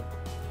management,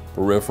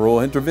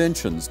 peripheral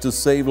interventions to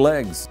save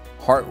legs,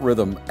 heart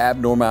rhythm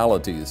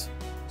abnormalities,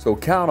 So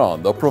count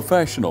on the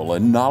professional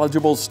and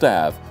knowledgeable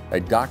staff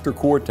at Dr.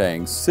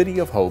 Quartang's City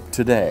of Hope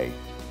today.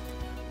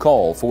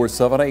 Call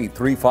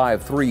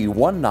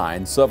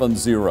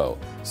 478-353-1970.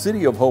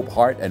 City of Hope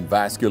Heart and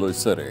Vascular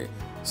Center.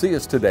 See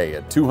us today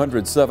at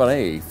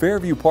 207A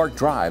Fairview Park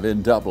Drive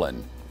in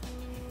Dublin.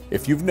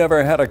 If you've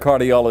never had a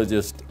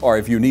cardiologist or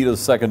if you need a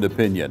second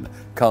opinion,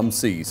 come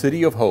see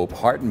City of Hope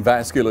Heart and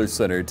Vascular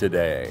Center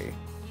today.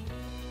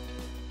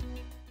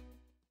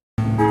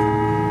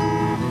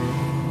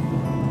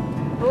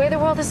 The way the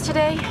world is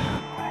today,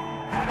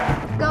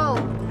 go,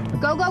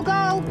 go, go,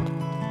 go.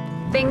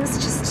 Things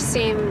just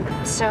seem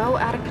so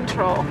out of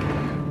control.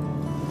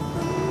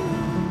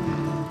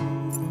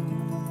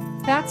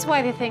 That's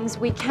why the things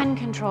we can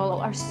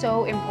control are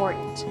so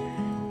important.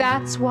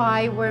 That's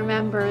why we're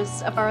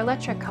members of our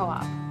electric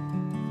co-op.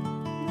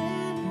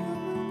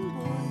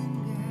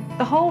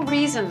 The whole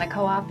reason the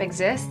co-op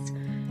exists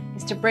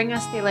is to bring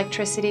us the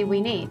electricity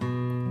we need.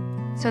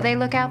 So they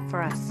look out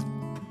for us.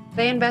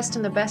 They invest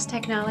in the best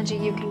technology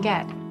you can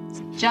get,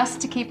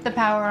 just to keep the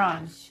power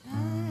on.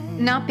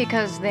 Not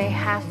because they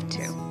have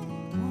to.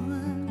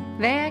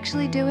 They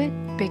actually do it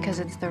because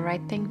it's the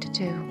right thing to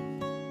do.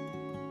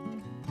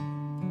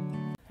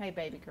 Hey,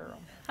 baby girl.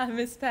 Hi,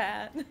 Miss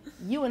Pat.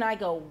 You and I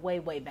go way,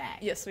 way back.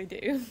 Yes, we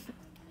do.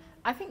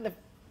 I think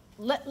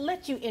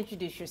let you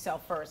introduce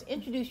yourself first.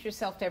 Introduce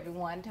yourself to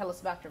everyone. Tell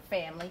us about your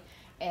family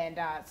and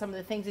some of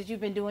the things that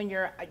you've been doing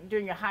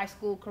during your high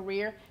school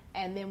career,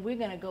 and then we're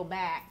going to go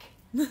back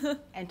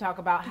and talk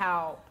about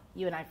how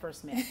you and I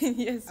first met.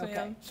 Yes, okay.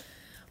 ma'am.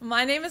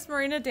 My name is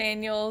Marina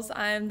Daniels.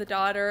 I'm the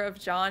daughter of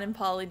John and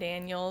Polly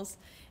Daniels,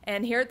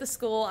 and here at the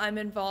school I'm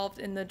involved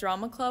in the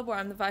drama club where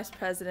I'm the vice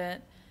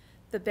president,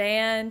 the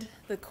band,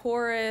 the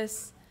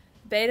chorus,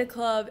 Beta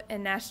Club,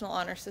 and National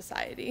Honor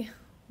Society.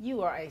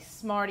 You are a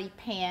smarty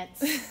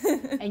pants,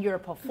 and you're a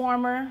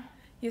performer.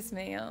 Yes,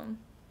 ma'am.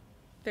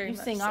 Very you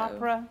much sing so.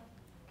 opera?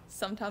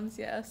 Sometimes,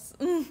 yes.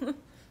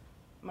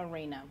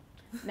 Marina.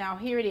 Now,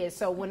 here it is.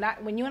 So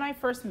when you and I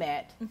first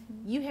met,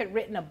 you had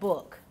written a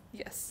book.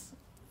 Yes.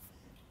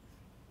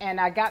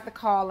 And I got the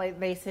call.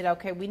 They said,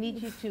 okay, we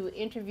need you to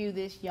interview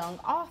this young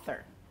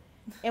author.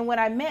 And when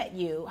I met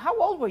you, how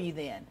old were you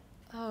then?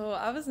 Oh,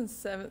 I was in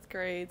 7th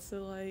grade,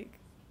 so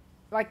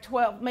like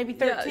 12, maybe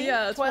 13?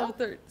 Yeah, 12,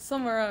 13,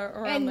 somewhere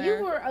around there.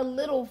 And you were a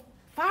little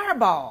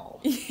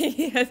fireball.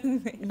 Yes,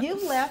 ma'am. You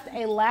left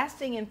a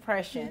lasting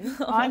impression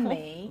on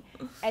me,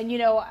 and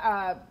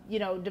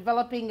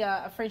developing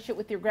a friendship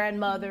with your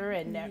grandmother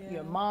and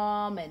your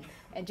mom, and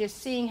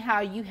just seeing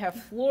how you have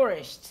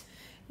flourished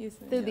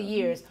through the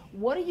years.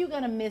 What are you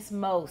going to miss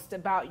most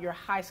about your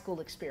high school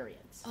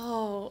experience?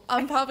 Oh,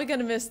 I'm probably going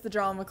to miss the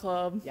drama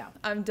club. Yeah.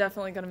 I'm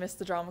definitely going to miss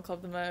the drama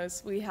club the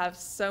most. We have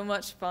so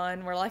much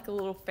fun. We're like a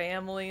little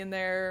family in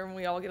there, and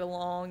we all get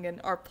along, and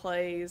our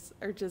plays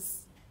are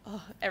just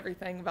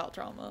everything about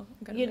drama.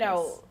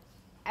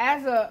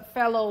 As a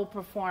fellow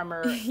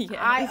performer, Yes.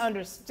 I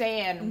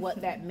understand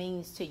what that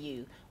means to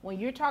you. When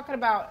you're talking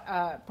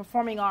about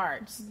performing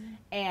arts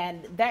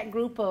and that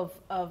group of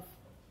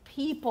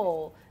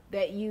people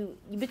that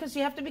because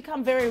you have to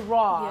become very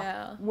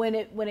raw when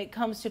it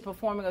comes to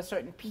performing a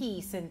certain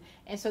piece, and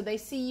so they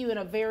see you in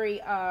a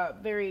very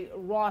very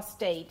raw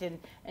state,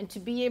 and to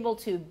be able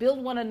to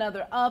build one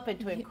another up and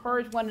to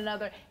encourage one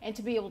another and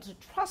to be able to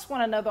trust one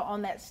another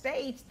on that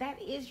stage,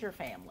 that is your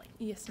family.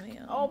 Yes,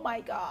 ma'am. Oh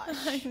my gosh.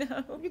 I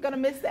know. You're gonna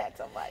miss that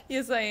so much.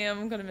 Yes, I am.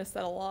 I'm gonna miss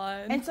that a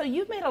lot. And so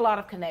you've made a lot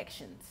of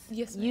connections.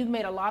 Yes, ma'am. You've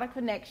made a lot of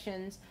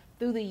connections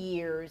through the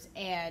years,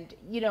 and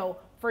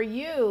for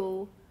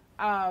you,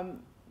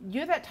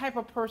 you're that type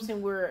of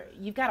person where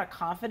you've got a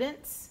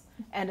confidence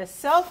and a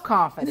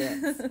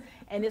self-confidence,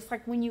 and it's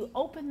like when you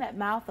open that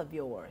mouth of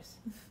yours,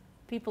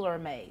 people are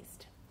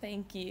amazed.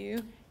 Thank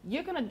you.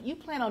 You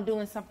plan on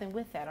doing something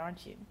with that,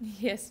 aren't you?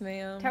 Yes,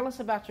 ma'am. Tell us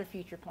about your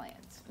future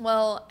plans.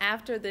 Well,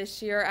 after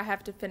this year, I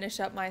have to finish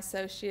up my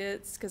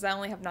associates because I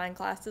only have 9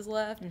 classes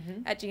left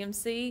at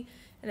GMC.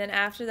 And then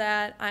after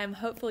that, I'm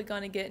hopefully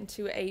going to get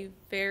into a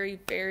very,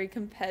 very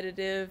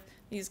competitive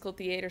musical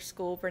theater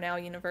school,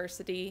 Brenau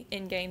University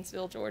in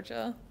Gainesville,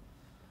 Georgia.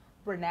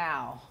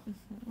 Brenau.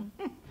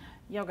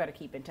 Y'all got to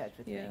keep in touch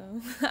with me.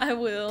 I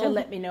will. To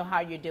let me know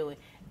how you're doing.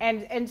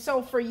 And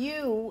so for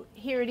you,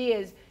 here it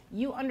is.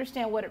 You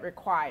understand what it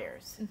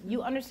requires.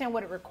 You understand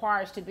what it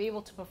requires to be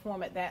able to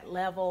perform at that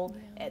level,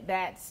 at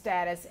that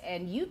status,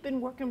 and you've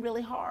been working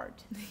really hard.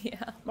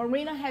 Yeah.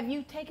 Marina, have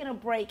you taken a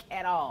break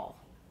at all?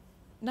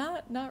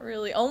 Not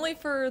really. Only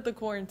for the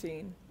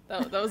quarantine.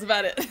 That was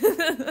about it.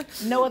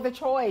 No other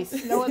choice.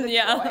 No other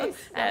choice.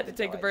 I had to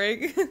take a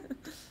break.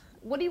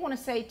 What do you want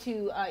to say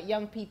to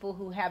young people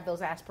who have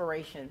those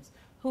aspirations,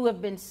 who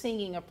have been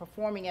singing or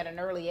performing at an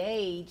early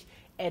age,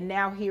 and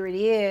now here it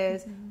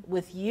is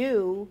with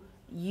you?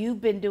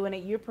 You've been doing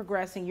it. You're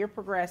progressing.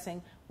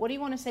 What do you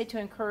want to say to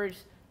encourage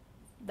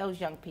those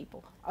young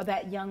people, or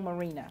that young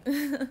Marina?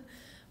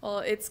 Well,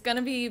 it's going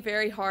to be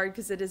very hard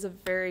because it is a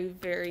very,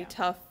 very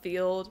tough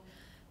field.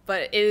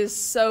 But it is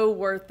so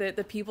worth it.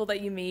 The people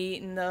that you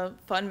meet and the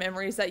fun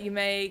memories that you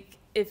make.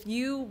 If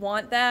you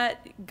want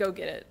that, go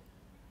get it.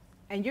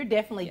 And you're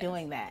definitely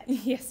doing that.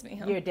 Yes,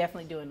 ma'am. You're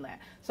definitely doing that.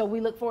 So we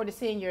look forward to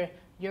seeing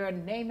your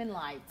name in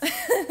lights,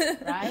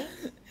 right?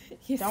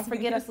 Yes, Don't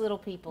forget us, little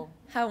people.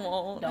 I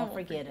won't. Don't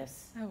forget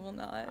us. I will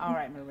not. All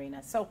right,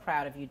 Marina. So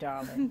proud of you,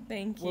 darling.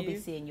 Thank you. We'll be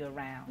seeing you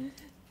around.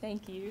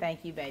 Thank you.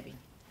 Thank you, baby.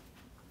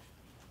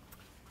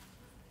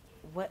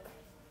 What?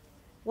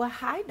 Well,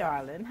 hi,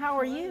 darling. How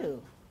are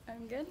you?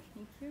 I'm good,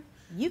 thank you.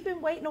 You've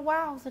been waiting a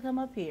while to come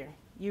up here.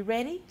 You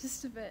ready?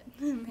 Just a bit,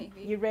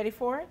 maybe. You ready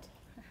for it?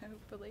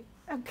 Hopefully.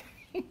 Okay.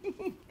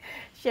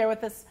 Share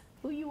with us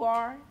who you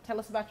are, tell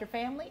us about your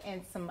family,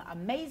 and some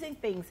amazing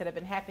things that have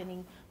been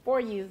happening for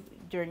you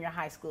during your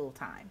high school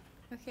time.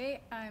 Okay,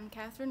 I'm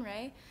Catherine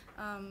Ray.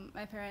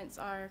 My parents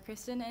are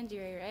Kristen and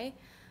Jerry Ray.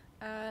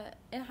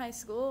 In high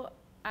school,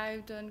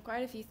 I've done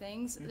quite a few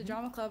things. The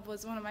drama club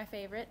was one of my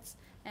favorites,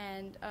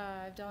 and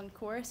I've done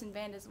chorus and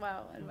band as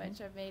well, in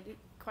which I've made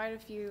quite a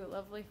few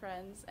lovely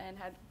friends and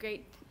had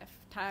great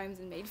times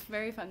and made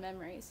very fun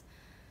memories.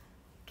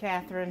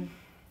 Catherine,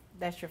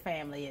 that's your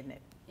family, isn't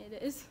it?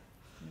 It is.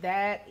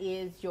 That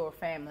is your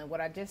family. What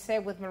I just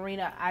said with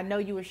Marina, I know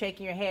you were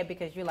shaking your head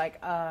because you're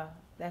like,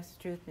 that's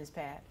the truth, Miss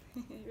Pat.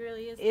 It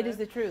really is. It is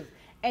the truth.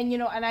 And, you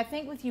know, and I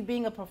think with you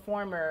being a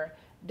performer,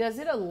 does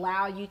it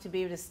allow you to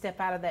be able to step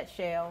out of that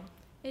shell?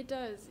 It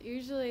does.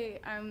 Usually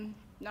I'm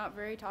not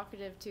very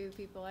talkative to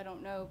people I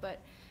don't know, but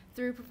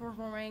through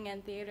performing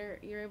and theater,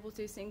 you're able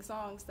to sing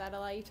songs that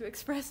allow you to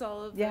express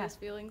all of those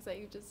feelings that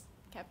you just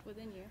kept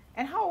within you.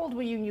 And how old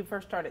were you when you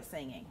first started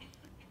singing?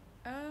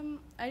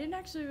 I didn't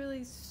actually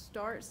really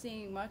start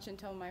singing much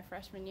until my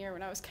freshman year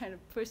when I was kind of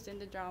pushed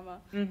into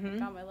drama.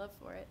 Found my love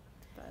for it.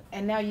 But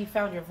And now you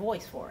found your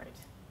voice for it.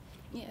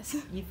 yes.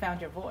 You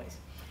found your voice.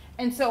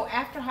 And so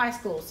after high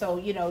school, so,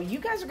 you know, you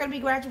guys are going to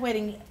be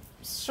graduating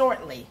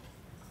shortly.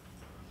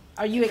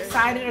 Are you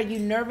excited? Are you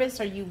nervous?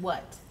 Are you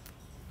what?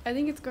 I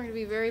think it's going to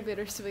be very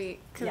bittersweet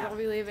because I'll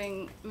be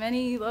leaving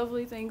many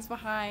lovely things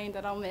behind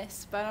that I'll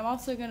miss. But I'm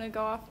also going to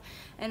go off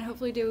and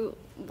hopefully do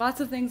lots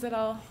of things that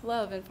I'll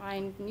love and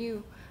find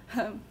new.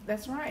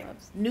 That's right.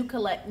 New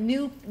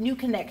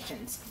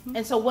connections.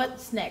 And so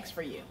what's next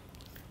for you?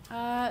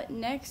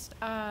 Next,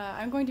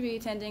 I'm going to be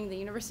attending the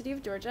University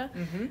of Georgia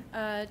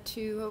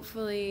to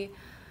hopefully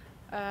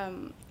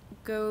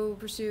go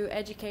pursue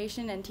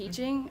education and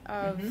teaching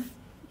of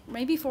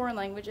maybe foreign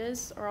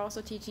languages, or also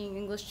teaching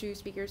English to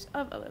speakers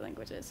of other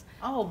languages.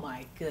 Oh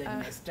my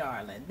goodness,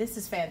 darling. This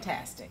is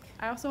fantastic.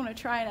 I also want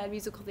to try and add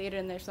musical theater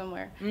in there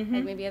somewhere,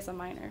 like maybe as a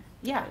minor.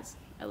 Yeah.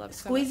 I love it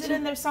so Squeeze much. it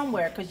in there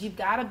somewhere, because you've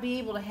got to be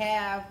able to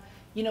have,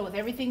 you know, with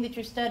everything that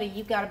you're studying,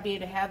 you've got to be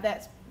able to have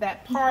that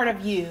part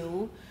of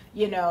you,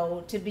 you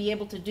know, to be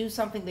able to do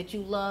something that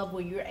you love,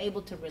 where you're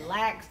able to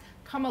relax,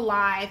 come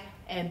alive,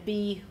 and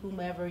be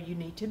whomever you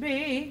need to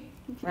be,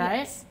 right?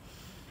 Yes.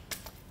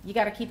 You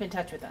got to keep in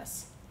touch with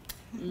us.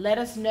 Let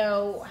us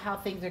know how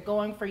things are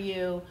going for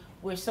you.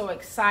 We're so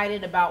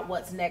excited about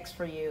what's next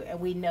for you, and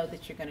we know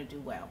that you're going to do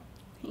well.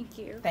 Thank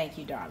you. Thank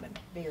you, darling.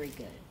 Very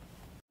good.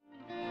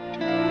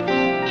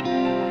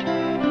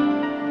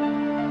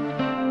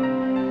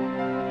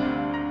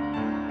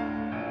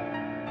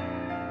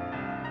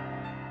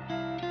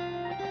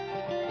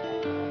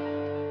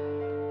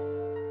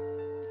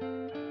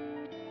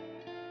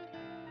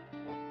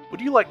 Would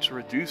you like to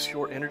reduce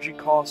your energy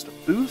cost,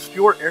 boost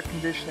your air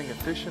conditioning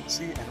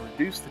efficiency, and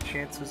reduce the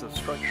chances of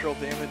structural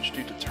damage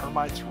due to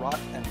termites, rot,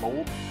 and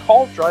mold?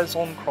 Call Dry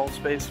Zone Crawl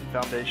Space and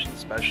Foundation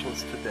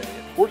Specialist today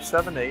at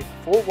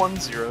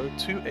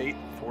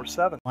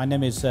 478-410-2847. My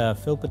name is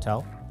Phil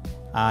Patel.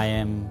 I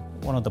am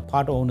one of the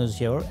part owners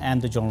here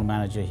and the general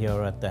manager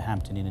here at the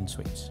Hampton Inn &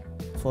 Suites.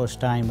 First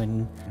time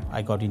when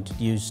I got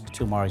introduced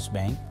to Morris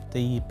Bank,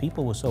 the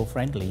people were so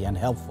friendly and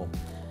helpful.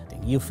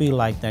 You feel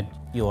like that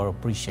you are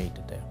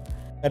appreciated there.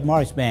 At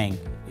Morris Bank,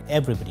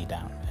 everybody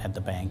down at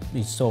the bank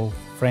is so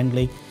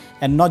friendly,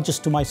 and not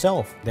just to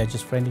myself, they're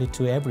just friendly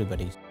to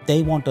everybody.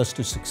 They want us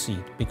to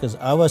succeed because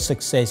our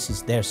success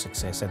is their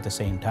success at the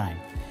same time.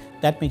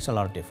 That makes a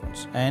lot of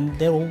difference, and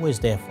they're always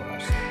there for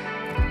us.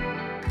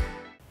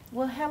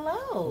 Well, hello.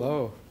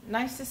 Hello.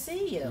 Nice to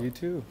see you. You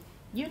too.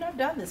 You've not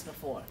done this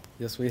before.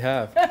 Yes, we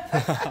have.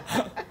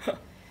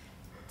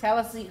 Tell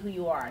us who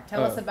you are.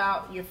 Tell us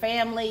about your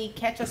family.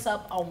 Catch us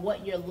up on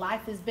what your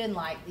life has been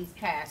like these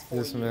past 4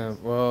 years. Yes, ma'am.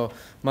 Well,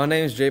 my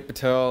name is Jay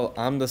Patel.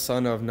 I'm the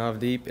son of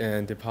Navdeep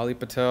and Dipali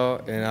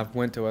Patel, and I've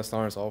went to West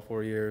Lawrence all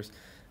 4 years.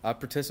 I've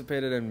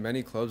participated in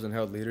many clubs and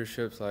held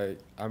leaderships. Like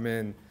I'm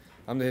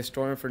the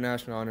historian for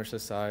National Honor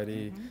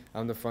Society.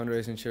 I'm the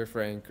fundraising chair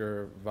for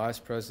Anchor, vice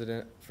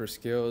president for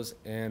Skills,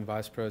 and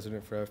vice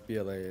president for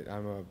FBLA.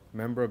 I'm a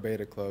member of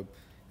Beta Club.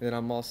 And then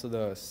I'm also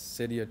the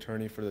city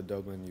attorney for the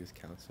Dublin Youth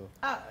Council.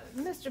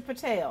 Mr.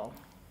 Patel,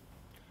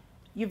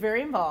 you're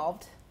very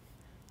involved.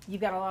 You've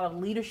got a lot of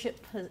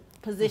leadership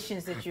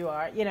positions that you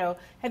are. You know,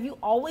 have you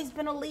always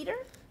been a leader?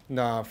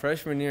 Nah,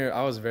 freshman year,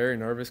 I was very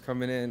nervous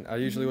coming in. I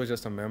usually was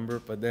just a member,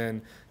 but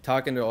then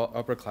talking to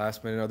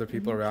upperclassmen and other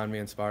people around me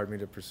inspired me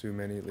to pursue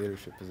many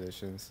leadership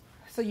positions.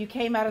 So you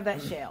came out of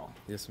that shell.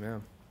 Yes,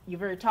 ma'am. You're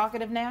very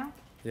talkative now?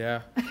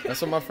 Yeah,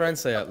 that's what my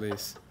friends say at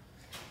least.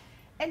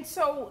 And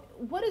so,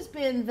 what has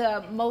been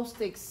the most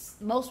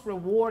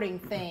rewarding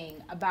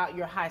thing about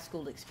your high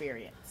school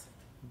experience?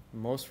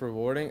 Most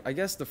rewarding, I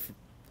guess, the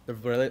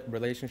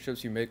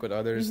relationships you make with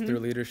others through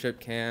leadership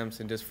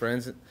camps and just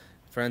friends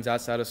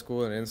outside of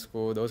school and in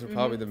school. Those are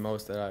probably the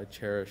most that I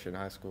cherish in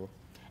high school.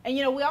 And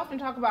you know, we often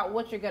talk about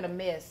what you're going to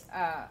miss.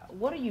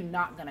 What are you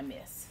not going to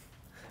miss?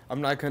 I'm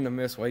not going to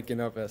miss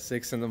waking up at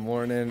 6 in the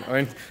morning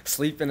or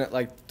sleeping at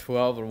like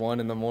 12 or 1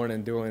 in the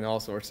morning doing all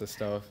sorts of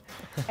stuff.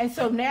 And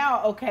so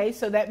now, okay,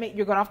 so that means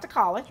you're going off to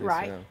college, Yes,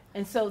 right? ma'am.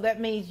 And so that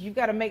means you've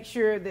got to make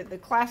sure that the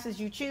classes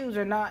you choose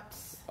are not...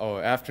 Oh,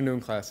 afternoon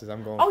classes.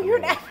 I'm going. Oh, for you're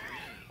an those.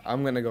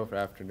 I'm going to go for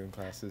afternoon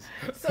classes.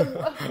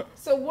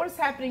 So what's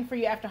happening for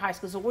you after high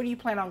school? So where do you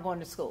plan on going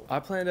to school? I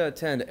plan to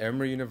attend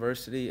Emory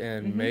University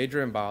and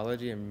major in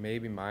biology and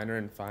maybe minor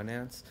in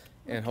finance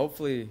and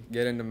hopefully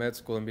get into med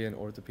school and be an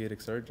orthopedic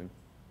surgeon.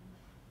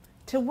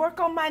 To work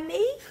on my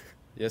knee?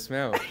 Yes,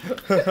 ma'am.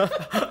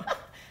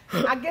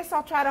 I guess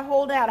I'll try to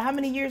hold out. How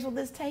many years will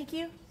this take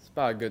you? It's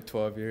about a good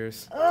 12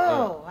 years.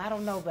 Oh, I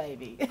don't know,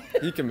 baby.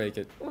 You can make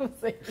it. We'll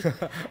see.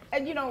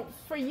 And, you know,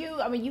 for you,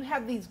 I mean, you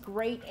have these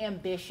great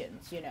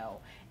ambitions, you know,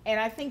 and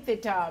I think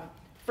that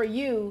for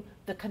you,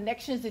 the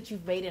connections that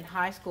you've made in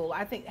high school,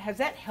 I think, has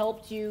that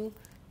helped you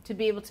to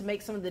be able to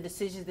make some of the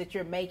decisions that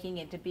you're making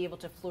and to be able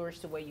to flourish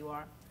the way you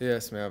are?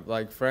 Yes, ma'am.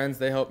 Like friends,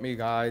 they help me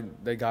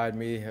they guide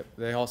me.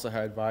 They also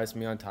have advised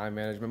me on time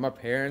management. My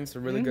parents are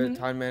really good at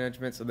time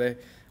management, so they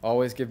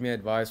always give me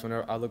advice.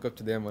 Whenever I look up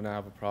to them when I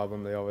have a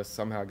problem, they always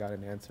somehow got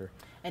an answer.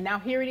 And now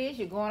here it is,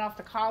 you're going off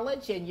to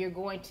college and you're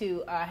going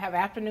to have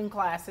afternoon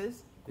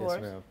classes, of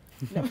course.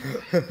 Yes,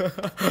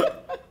 ma'am.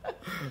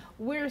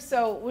 We're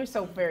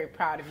so very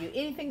proud of you.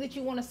 Anything that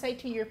you want to say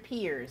to your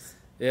peers?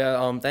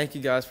 Yeah, thank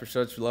you guys for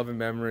such loving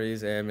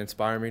memories and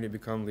inspiring me to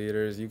become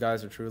leaders. You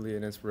guys are truly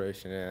an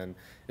inspiration, and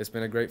it's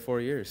been a great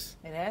 4 years.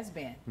 It has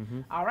been.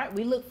 All right,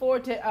 we look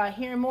forward to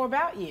hearing more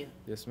about you.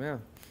 Yes,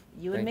 ma'am.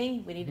 You and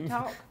me, we need to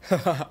talk.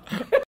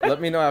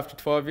 Let me know after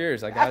 12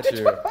 years. I got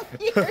you.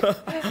 12 years.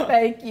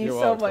 Thank you You're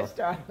so welcome. much,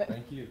 Jonathan.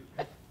 Thank you.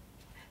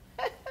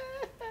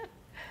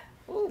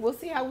 Ooh, we'll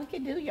see how we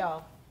can do,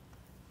 y'all.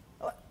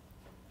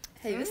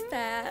 Hey, Miss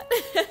Pat.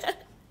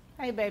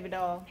 Hey, baby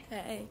doll.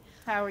 Hey.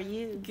 How are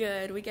you?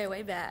 Good. We go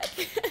way back.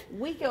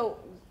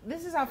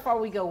 This is how far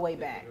we go way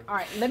back. All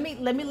right, let me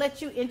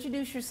let you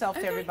introduce yourself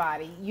to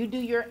everybody. You do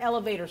your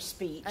elevator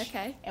speech.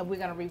 Okay. And we're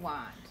going to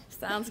rewind.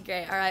 Sounds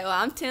great. All right. Well,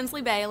 I'm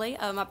Tinsley Bailey.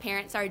 My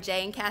parents are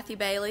Jay and Kathy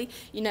Bailey.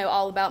 You know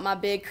all about my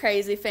big,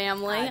 crazy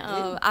family.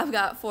 I've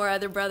got 4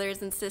 other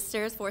brothers and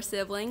sisters, 4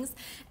 siblings.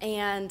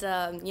 And,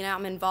 you know,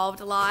 I'm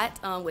involved a lot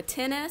with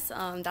tennis.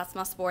 That's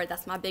my sport.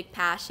 That's my big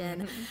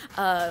passion.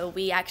 I've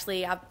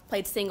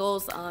played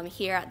singles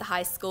here at the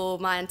high school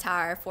my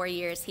entire 4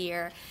 years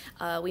here.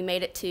 We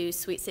made it to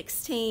Sweet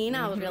 16.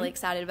 I was really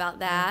excited about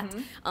that.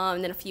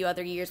 And then a few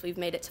other years we've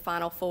made it to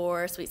Final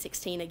Four, Sweet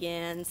 16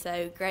 again.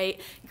 So great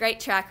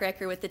track record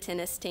with the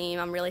tennis team.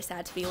 I'm really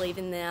sad to be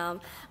leaving them.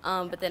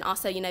 But then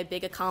also, you know,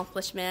 big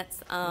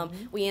accomplishments.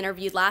 We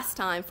interviewed last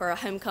time for a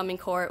homecoming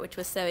court, which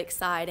was so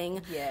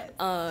exciting. Yes.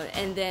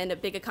 And then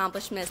big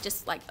accomplishments,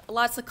 just like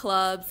lots of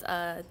clubs,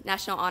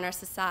 National Honor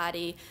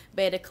Society,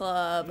 Beta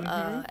Club,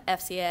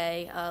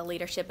 FCA,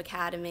 Leadership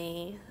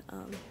Academy,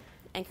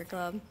 Anchor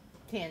Club.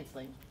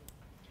 Tinsley.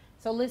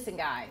 So listen,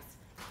 guys,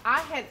 I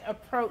had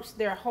approached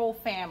their whole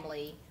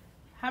family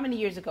how many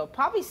years ago?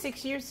 Probably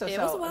 6 years or so It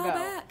was a while ago.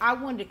 back. I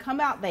wanted to come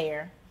out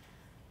there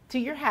to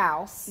your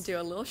house. Do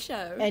a little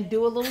show. And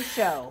do a little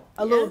show.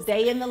 A little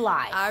day in the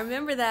life. I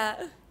remember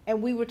that.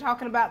 And we were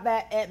talking about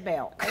that at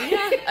Belk. Oh,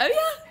 yeah.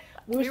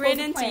 We ran supposed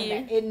to into plan you.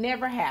 that. It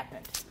never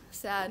happened.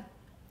 Sad.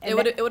 And It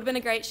would have been a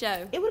great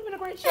show. It would have been a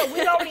great show.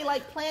 We'd already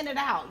planned it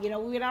out. You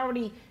know, we had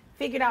already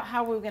figured out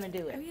how we were going to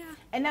do it. Oh, yeah.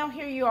 And now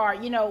here you are.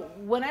 You know,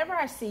 whenever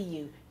I see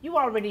you, you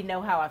already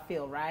know how I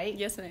feel, right?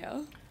 Yes,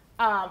 ma'am.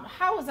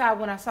 How was I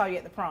when I saw you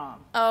at the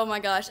prom? Oh my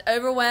gosh,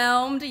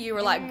 overwhelmed. You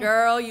were like,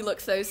 girl, you look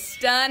so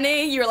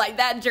stunning. You were like,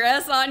 that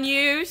dress on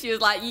you. She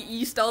was like,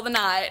 you stole the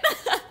night.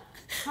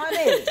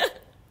 Honey.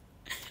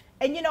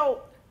 And you know,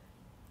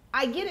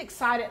 I get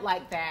excited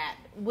like that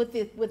with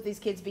these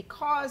kids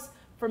because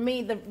for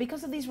me,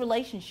 because of these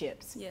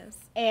relationships. Yes.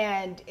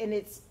 And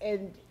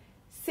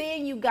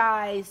seeing you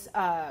guys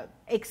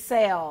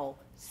excel,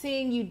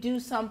 seeing you do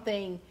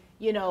something,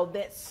 you know,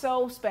 that's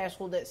so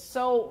special, that's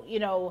so, you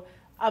know,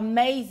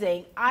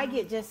 amazing. I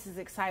get just as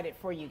excited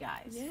for you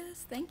guys.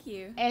 Yes, thank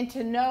you. And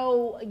to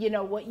know, you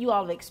know, what you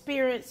all have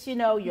experienced, you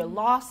know, your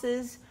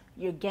losses,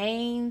 your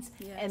gains,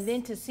 and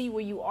then to see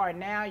where you are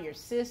now, your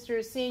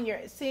sisters, seeing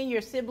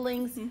your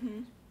siblings,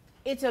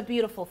 it's a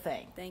beautiful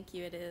thing. Thank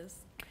you, it is.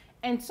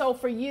 And so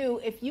for you,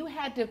 if you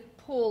had to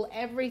pull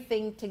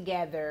everything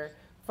together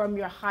from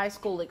your high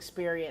school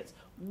experience,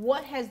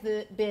 what has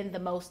been the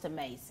most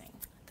amazing?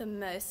 The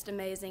most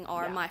amazing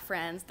are my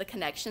friends, the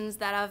connections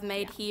that I've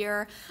made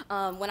here.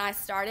 When I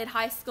started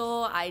high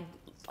school, I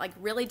like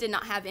really did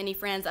not have any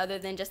friends other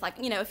than just like,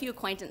 you know, a few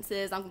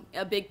acquaintances. I'm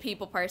a big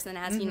people person,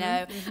 as you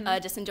know,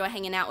 just enjoy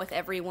hanging out with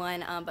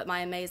everyone. But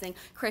my amazing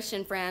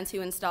Christian friends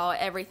who install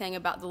everything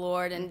about the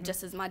Lord, and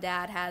just as my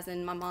dad has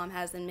and my mom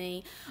has in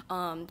me,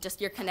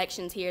 just your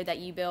connections here that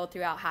you build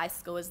throughout high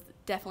school is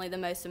definitely the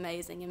most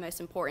amazing and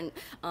most important,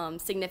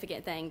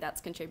 significant thing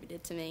that's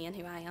contributed to me and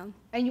who I am.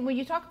 And when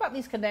you talk about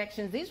these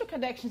connections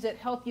that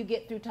help you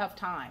get through tough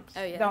times,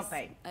 don't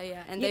they? Oh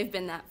yeah, and they've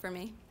been that for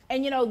me.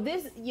 And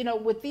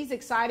with these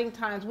exciting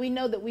times, we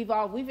know that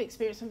we've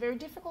experienced some very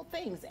difficult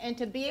things, and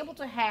to be able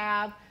to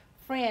have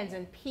friends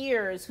and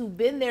peers who've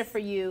been there for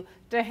you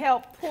to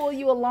help pull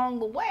you along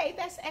the way,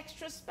 that's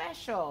extra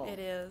special. It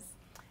is.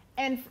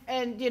 And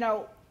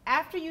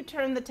after you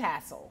turn the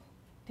tassel,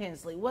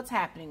 Tinsley, what's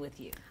happening with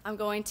you? I'm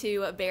going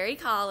to Berry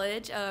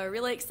College.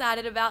 Really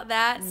excited about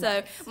that. Nice.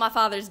 So my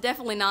father's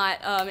definitely not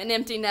an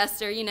empty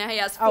nester. You know, he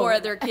has 4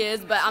 other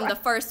kids, but I'm the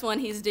first one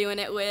he's doing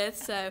it with.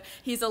 So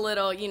he's a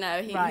little, you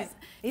know, he's a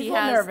little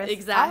nervous.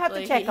 Exactly. I'll have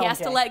to check he has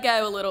to let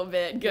go a little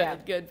bit.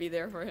 Good, be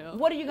there for him.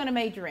 What are you going to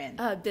major in?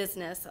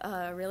 Business,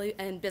 really,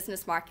 and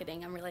business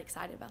marketing. I'm really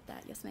excited about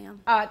that. Yes,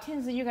 ma'am.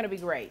 Tinsley, you're going to be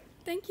great.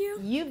 Thank you.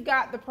 You've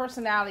got the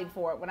personality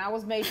for it. When I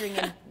was majoring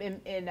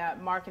in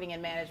marketing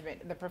and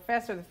management, the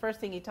professor, the first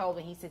thing he told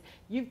me, he said,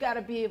 you've got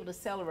to be able to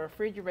sell a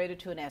refrigerator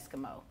to an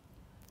Eskimo.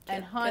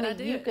 And honey,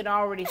 you can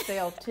already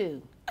sell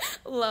 2.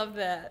 Love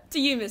that. To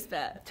you, Miss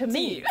Pat. To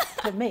me.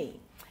 To me.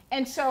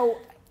 And so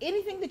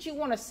anything that you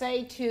want to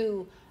say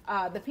to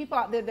the people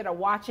out there that are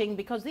watching,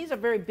 because these are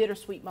very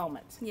bittersweet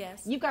moments.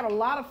 Yes. You've got a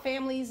lot of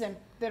families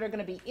that are going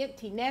to be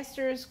empty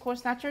nesters. Of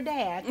course, not your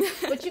dad,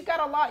 but you've got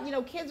a lot.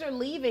 Kids are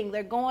leaving.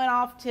 They're going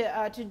off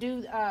to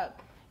do,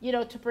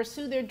 to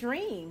pursue their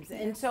dreams.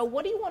 Yes. And so,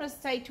 what do you want to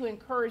say to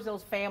encourage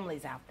those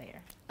families out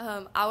there?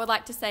 I would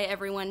like to say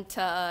everyone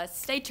to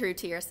stay true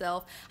to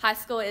yourself. High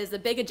school is a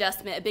big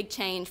adjustment, a big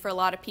change for a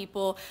lot of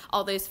people,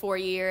 all those 4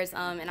 years,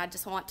 and I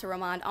just want to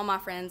remind all my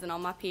friends and all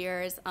my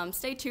peers,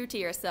 stay true to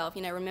yourself.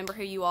 Remember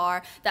who you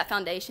are, that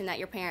foundation that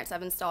your parents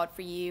have installed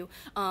for you,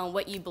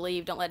 what you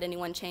believe. Don't let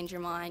anyone change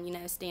your mind.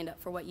 Stand up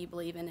for what you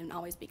believe in and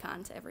always be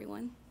kind to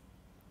everyone.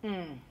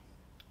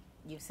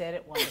 You said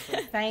it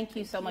wonderfully. Thank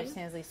you so much,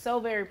 Tinsley. So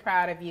very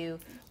proud of you.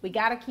 We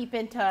got to keep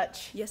in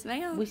touch. Yes,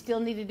 ma'am. We still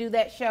need to do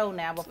that show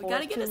now before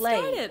it's too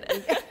late. We got to get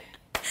it started.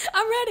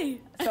 I'm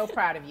ready. So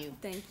proud of you.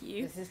 Thank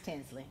you. This is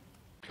Tinsley.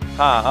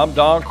 Hi, I'm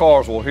Don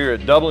Carswell here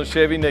at Dublin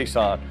Chevy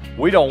Nissan.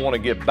 We don't want to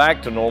get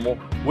back to normal.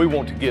 We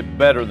want to get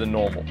better than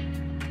normal.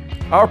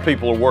 Our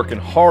people are working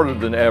harder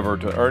than ever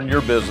to earn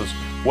your business,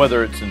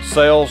 whether it's in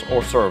sales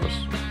or service.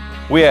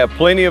 We have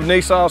plenty of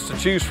Nissans to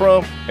choose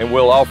from, and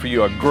we'll offer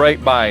you a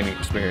great buying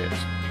experience.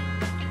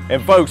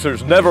 And folks,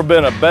 there's never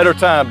been a better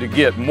time to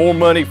get more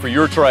money for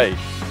your trade.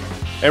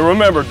 And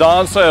remember,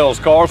 Don sells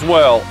cars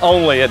well,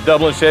 only at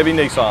Dublin Chevy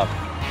Nissan.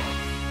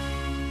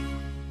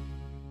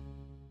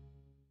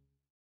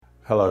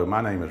 Hello,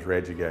 my name is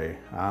Reggie Gay.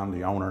 I'm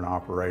the owner and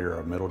operator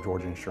of Middle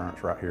Georgia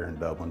Insurance right here in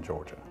Dublin,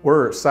 Georgia.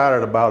 We're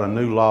excited about a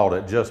new law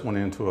that just went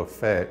into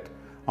effect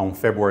on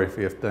February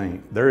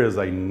 15th. There is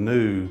a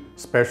new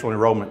special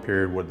enrollment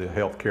period with the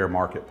healthcare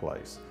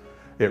marketplace.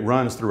 It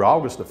runs through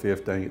August the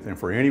 15th, and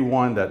for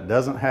anyone that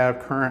doesn't have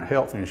current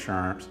health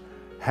insurance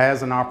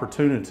has an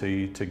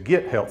opportunity to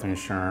get health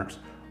insurance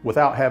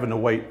without having to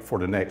wait for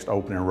the next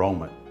open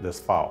enrollment this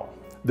fall.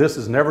 This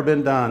has never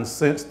been done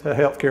since the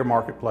healthcare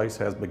marketplace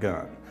has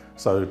begun.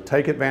 So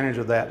take advantage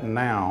of that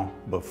now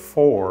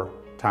before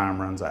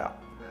time runs out.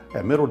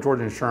 At Middle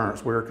Georgia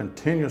Insurance, we're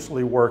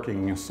continuously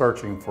working and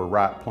searching for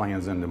right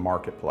plans in the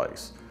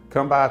marketplace.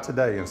 Come by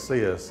today and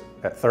see us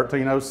at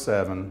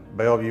 1307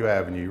 Bellevue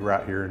Avenue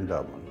right here in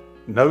Dublin.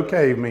 No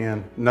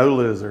cavemen, no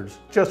lizards,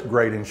 just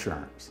great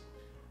insurance.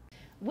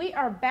 We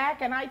are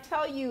back, and I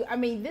tell you,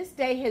 this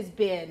day has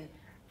been,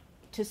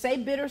 to say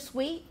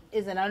bittersweet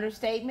is an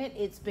understatement.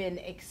 It's been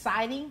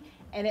exciting.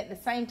 And at the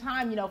same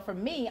time, for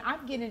me,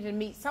 I'm getting to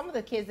meet some of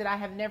the kids that I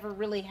have never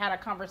really had a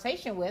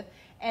conversation with.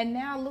 And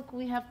now look,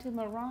 we have to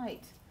my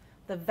right,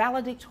 the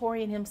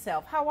valedictorian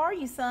himself. How are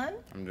you, son?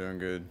 I'm doing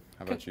good.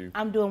 How about you?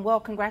 I'm doing well.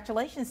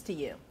 Congratulations to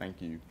you.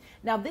 Thank you.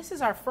 Now, this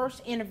is our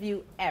first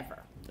interview ever.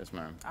 Yes,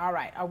 ma'am. All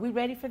right. Are we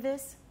ready for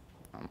this?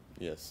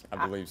 Yes,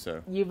 I believe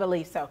so. You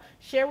believe so.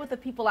 Share with the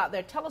people out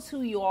there. Tell us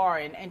who you are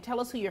and tell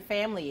us who your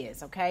family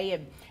is, okay?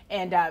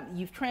 And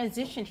you've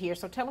transitioned here,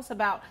 so tell us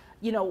about,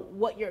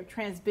 what your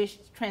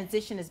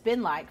transition has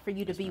been like for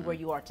you to be where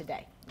you are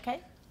today, okay?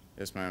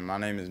 Yes, ma'am. My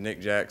name is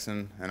Nick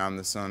Jackson, and I'm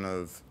the son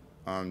of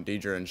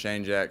Deidre and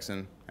Shane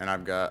Jackson, and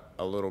I've got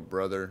a little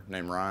brother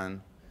named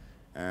Ryan.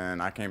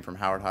 And I came from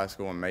Howard High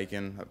School in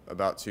Macon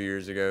about 2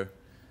 years ago,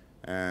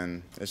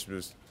 and it's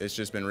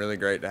just been really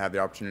great to have the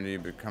opportunity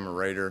to become a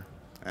Raider.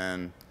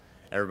 And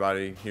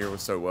everybody here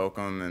was so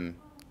welcome, and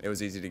it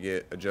was easy to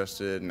get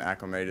adjusted and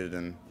acclimated,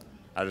 and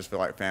I just feel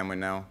like family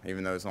now.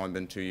 Even though it's only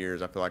been 2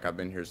 years, I feel like I've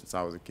been here since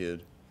I was a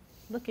kid.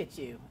 Look at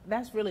you.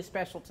 That's really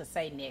special to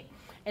say, Nick.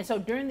 And so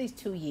during these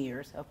 2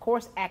 years, of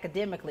course,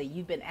 academically,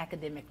 you've been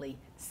academically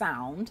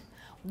sound.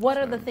 What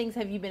other things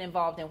have you been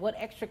involved in? What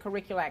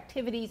extracurricular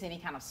activities, any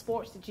kind of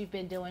sports that you've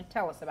been doing?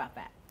 Tell us about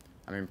that.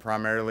 I mean,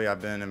 primarily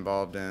I've been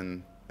involved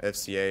in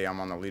FCA. I'm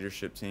on the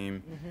leadership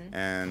team,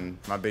 and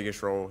my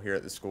biggest role here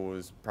at the school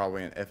is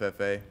probably in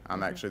FFA.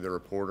 I'm actually the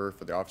reporter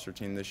for the officer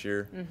team this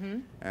year,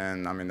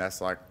 and I mean,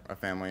 that's like a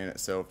family in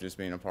itself, just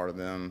being a part of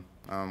them.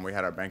 We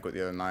had our banquet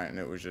the other night, and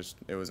it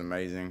was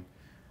amazing.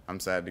 I'm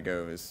sad to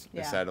go. It's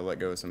sad to let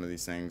go of some of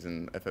these things,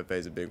 and FFA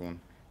is a big one.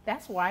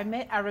 That's why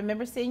I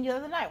remember seeing you the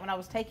other night when I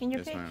was taking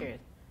your Yes, ma'am. pictures.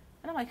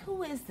 And I'm like,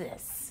 who is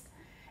this?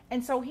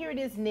 And so here it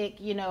is,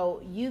 Nick, you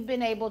know, you've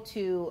been able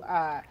to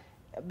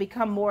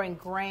become more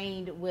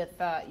ingrained with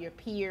your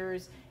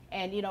peers.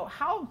 And, you know,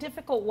 how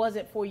difficult was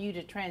it for you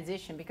to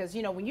transition? Because,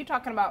 you know, when you're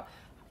talking about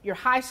your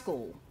high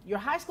school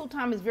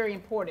time is very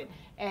important.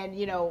 And,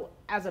 you know,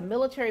 as a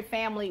military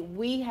family,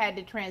 we had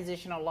to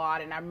transition a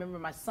lot. And I remember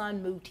my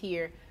son moved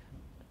here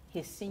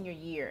his senior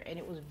year, and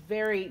it was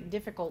very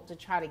difficult to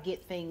try to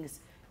get things,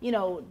 you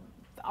know,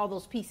 all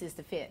those pieces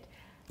to fit.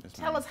 Yes,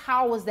 Tell ma'am. us,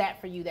 how was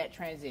that for you, that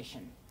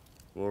transition?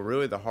 Well,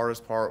 really the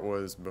hardest part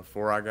was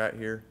before I got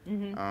here.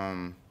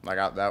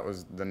 That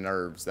was the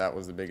nerves. That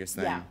was the biggest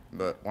thing. Yeah.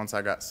 But once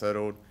I got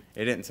settled,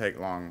 it didn't take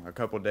long. A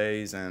couple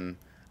days, and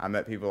I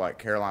met people like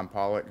Caroline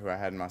Pollock, who I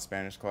had in my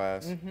Spanish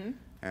class.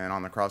 And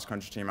on the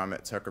cross-country team, I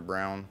met Tucker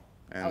Brown.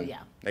 And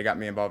they got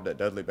me involved at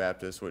Dudley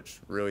Baptist, which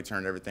really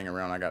turned everything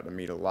around. I got to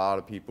meet a lot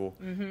of people,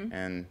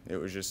 and it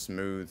was just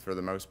smooth for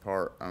the most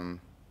part.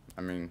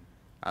 I mean,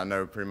 I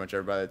know pretty much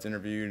everybody that's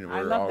interviewed, and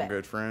we're all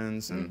good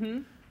friends.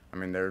 And I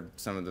mean, they're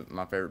some of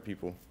my favorite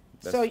people.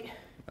 So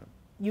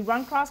you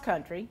run cross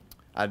country.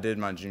 I did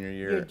my junior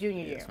year. Your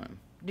junior year. Yes, ma'am.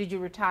 Did you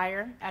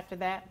retire after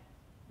that?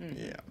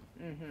 Yeah.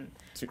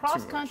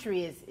 Cross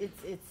country is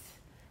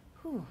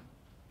whew,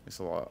 it's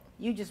a lot.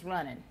 you just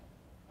running.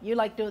 You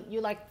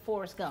like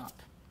Forrest Gump.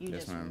 You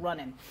Yes, just ma'am.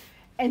 running.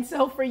 And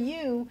so for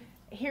you,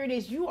 here it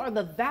is. You are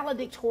the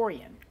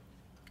valedictorian.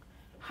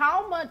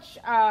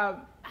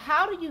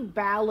 How do you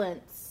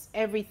balance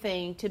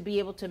everything to be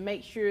able to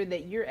make sure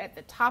that you're at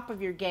the top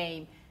of your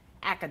game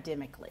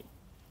academically?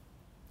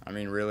 I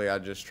mean, really, I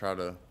just try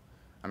to.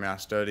 I mean, I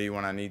study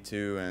when I need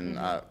to, and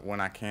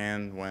when I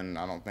can, when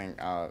I don't think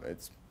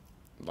it's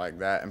like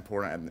that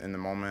important in the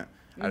moment,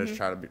 I just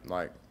try to be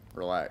like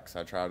relax.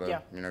 I try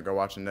to, go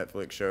watch a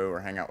Netflix show or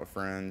hang out with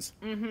friends.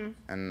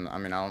 And I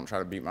mean, I don't try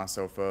to beat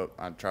myself up.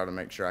 I try to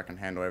make sure I can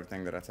handle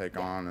everything that I take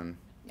on, and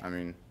I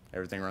mean,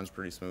 everything runs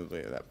pretty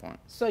smoothly at that point.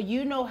 So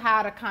you know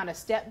how to kind of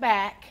step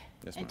back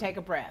Yes, and ma'am. take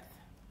a breath.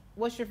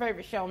 What's your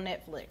favorite show on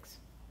Netflix?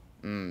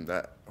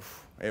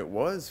 It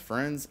was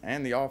Friends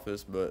and The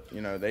Office, but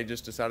they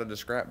just decided to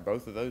scrap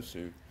both of those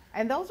two.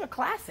 And those are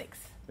classics.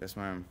 Yes,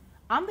 ma'am.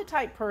 I'm the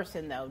type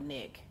person, though,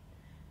 Nick,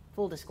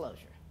 full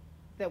disclosure,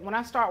 that when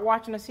I start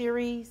watching a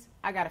series,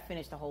 I got to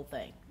finish the whole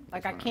thing.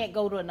 Like, I can't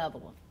go to another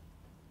one.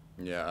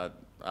 Yeah,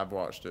 I've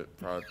watched it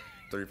probably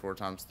 3-4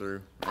 times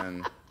through,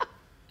 and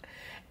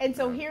And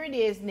so here it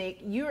is, Nick.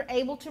 You're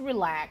able to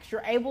relax.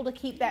 You're able to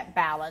keep that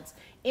balance.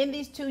 In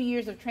these 2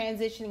 years of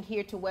transitioning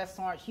here to West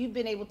Lawrence, you've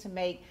been able to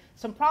make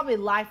some probably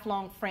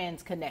lifelong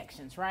friends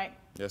connections, right?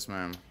 yes,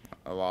 ma'am.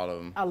 A lot of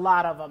them. A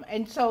lot of them.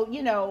 And so,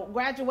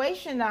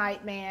 graduation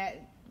night,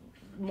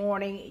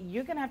 morning,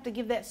 you're going to have to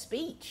give that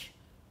speech.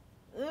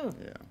 Ooh.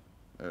 Yeah.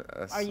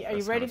 Are you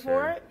that's ready kinda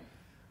for scary. it?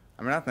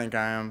 I mean, I think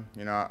I am.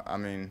 I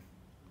mean,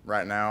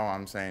 right now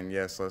I'm saying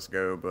yes, let's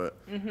go. But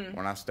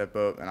when I step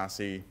up and I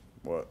see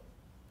what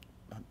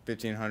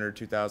 1,500,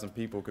 2,000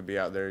 people could be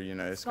out there,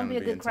 it's going to be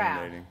a good crowd.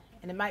 intimidating.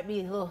 And it might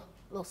be a little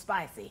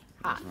spicy,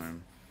 hot. Yes,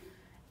 ma'am.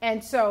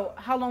 And so,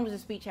 how long does the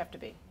speech have to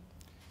be?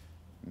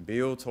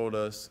 Bill told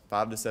us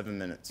 5 to 7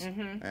 minutes,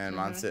 and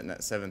mine's sitting at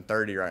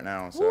 7:30 right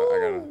now, so I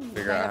gotta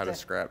figure out how to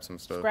scrap some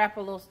stuff. Scrap a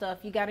little stuff.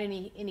 You got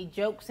any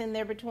jokes in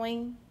there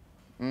between?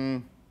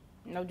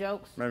 No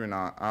jokes? Maybe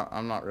not.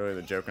 I'm not really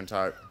the joking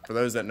type. For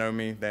those that know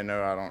me, they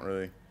know I don't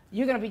really.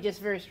 You're gonna be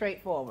just very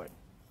straightforward.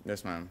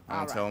 Yes, ma'am. All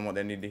I'll right. tell them what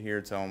they need to hear,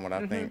 tell them what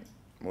I think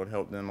would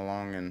help them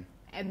along, and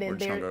then we're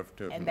just gonna go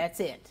to it. and that's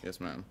it. Yes,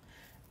 ma'am.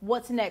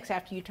 What's next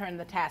after you turn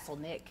the tassel,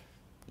 Nick?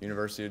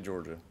 University of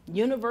Georgia.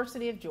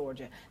 University of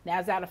Georgia.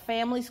 Now, is that a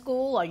family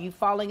school? Are you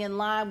falling in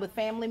line with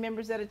family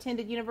members that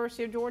attended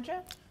University of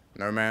Georgia?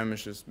 No, ma'am.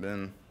 It's just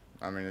been.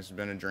 It's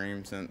been a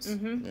dream since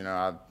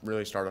I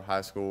really started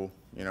high school.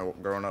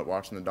 Growing up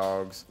watching the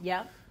dogs.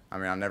 Yeah. I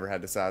mean, I never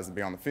had the size to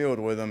be on the field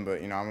with them,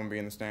 but I'm gonna be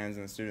in the stands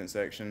in the student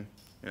section.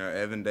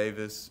 Evan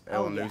Davis,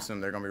 Ellen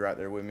Newsom, they're gonna be right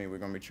there with me. We're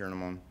gonna be cheering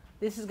them on.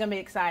 This is gonna be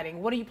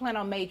exciting. What do you plan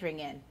on majoring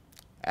in?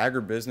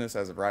 Agribusiness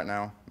as of right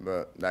now,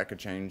 but that could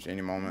change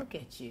any moment.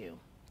 Look at you.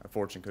 A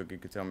fortune cookie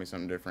could tell me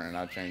something different, and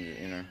I'd change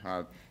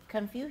it.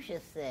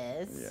 Confucius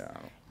says. Yeah.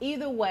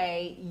 Either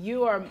way,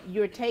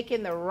 you're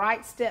taking the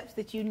right steps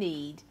that you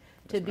need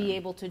to be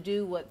able to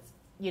do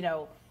you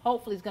know,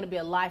 hopefully is going to be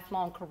a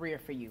lifelong career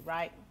for you,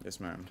 right? Yes,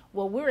 ma'am.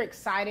 Well, we're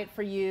excited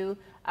for you.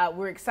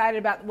 We're excited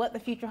about what the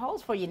future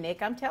holds for you,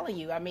 Nick. I'm telling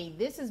you, I mean,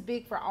 this is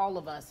big for all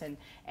of us,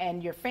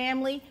 and your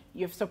family,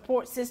 your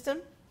support system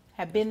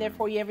have been there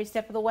for you every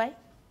step of the way.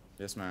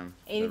 Yes, ma'am.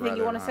 Anything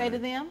you want to say to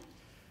them?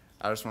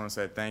 I just want to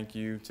say thank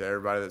you to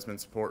everybody that's been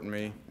supporting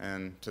me,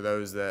 and to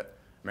those that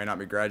may not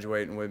be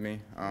graduating with me.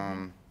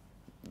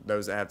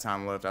 Those that have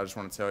time left, I just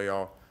want to tell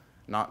y'all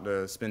not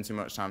to spend too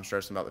much time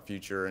stressing about the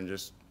future, and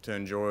just to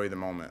enjoy the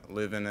moment,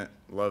 live in it,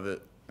 love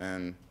it,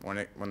 and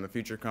when the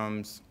future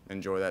comes,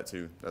 enjoy that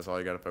too. That's all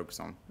you got to focus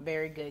on.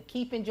 Very good.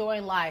 Keep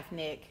enjoying life,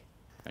 Nick.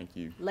 Thank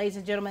you. Ladies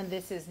and gentlemen,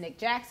 this is Nick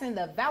Jackson,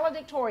 the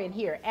valedictorian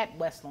here at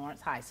West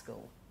Lawrence High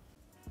School.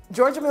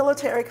 Georgia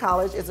Military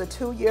College is a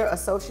 2-year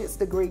associate's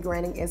degree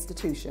granting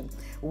institution.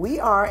 We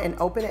are an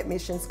open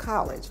admissions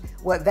college.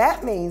 What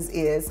that means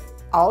is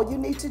all you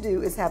need to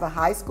do is have a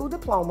high school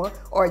diploma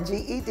or a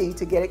GED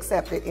to get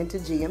accepted into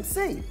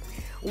GMC.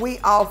 We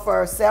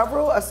offer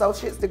several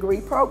associate's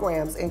degree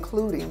programs,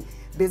 including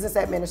business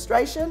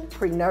administration,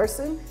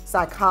 pre-nursing,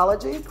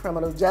 psychology,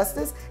 criminal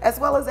justice, as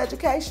well as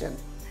education.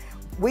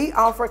 We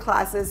offer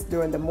classes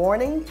during the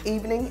morning,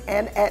 evening,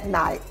 and at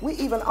night. We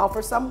even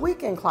offer some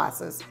weekend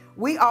classes.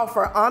 We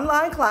offer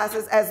online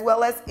classes as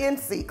well as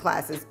in-seat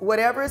classes,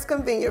 whatever is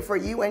convenient for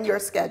you and your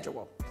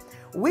schedule.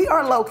 We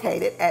are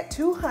located at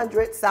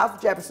 200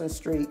 South Jefferson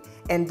Street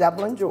in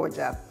Dublin,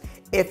 Georgia.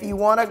 If you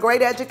want a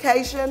great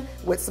education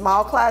with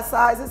small class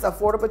sizes,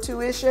 affordable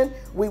tuition,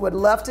 we would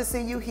love to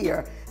see you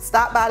here.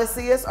 Stop by to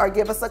see us or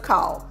give us a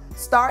call.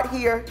 Start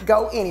here,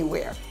 go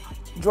anywhere.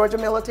 Georgia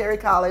Military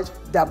College,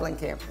 Dublin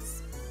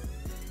campus.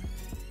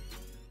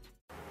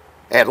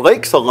 At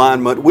Lakes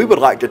Alignment, we would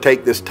like to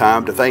take this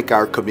time to thank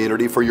our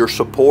community for your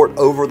support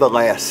over the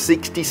last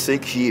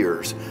 66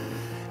 years,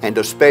 and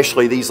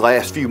especially these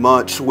last few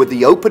months with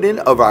the opening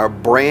of our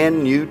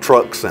brand new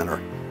truck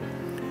center.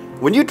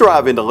 When you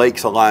drive into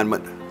Lakes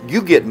Alignment,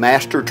 you get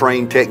master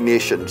trained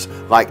technicians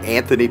like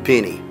Anthony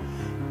Penny.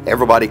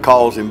 Everybody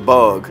calls him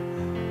Bug,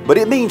 but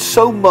it means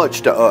so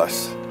much to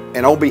us.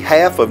 And on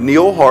behalf of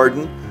Neil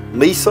Harden,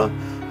 Lisa,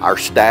 our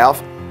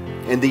staff,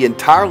 and the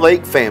entire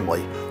Lake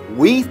family,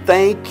 we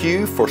thank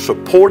you for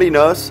supporting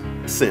us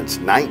since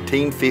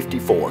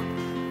 1954.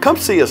 Come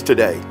see us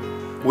today.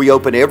 We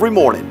open every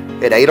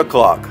morning at 8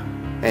 o'clock,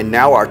 and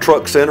now our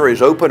truck center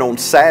is open on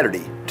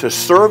Saturday to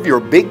serve your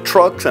big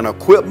trucks and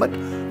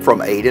equipment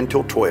from 8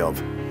 until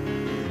 12.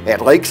 At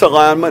Lakes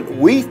Alignment,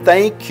 we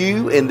thank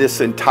you and this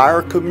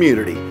entire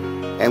community,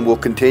 and will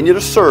continue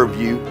to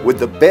serve you with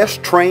the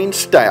best trained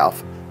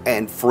staff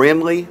and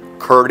friendly,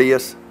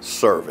 courteous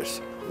service.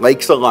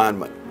 Lakes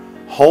Alignment.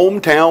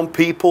 Hometown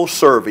people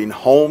serving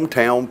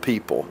hometown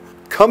people.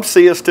 Come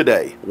see us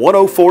today,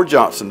 104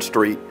 Johnson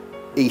Street,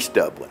 East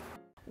Dublin.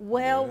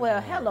 Well,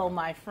 hello,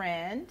 my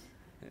friend.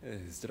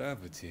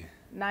 Здравствуйте.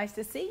 Nice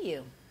to see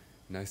you.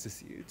 Nice to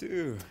see you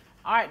too.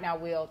 All right, now,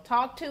 Will,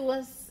 talk to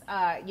us,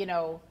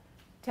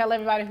 tell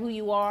everybody who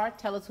you are,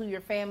 tell us who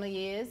your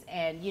family is,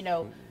 and,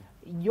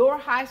 your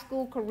high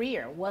school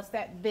career, what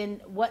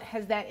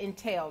has that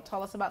entailed?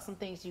 Tell us about some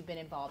things you've been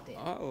involved in.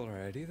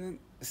 Alrighty then.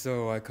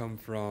 So I come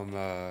from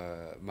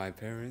my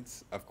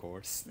parents, of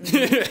course.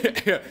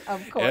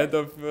 Of course. And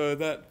of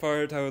that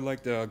part, I would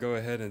like to go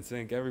ahead and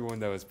thank everyone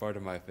that was part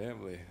of my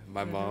family.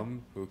 My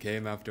mom, who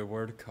came after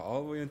work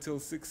all the way until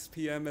 6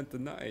 p.m. at the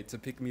night to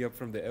pick me up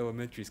from the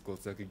elementary school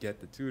so I could get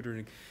the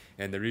tutoring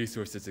and the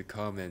resources to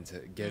come and to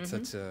get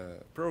such a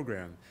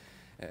program.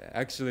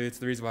 Actually, it's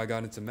the reason why I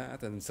got into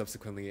math and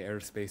subsequently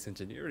aerospace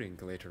engineering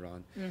later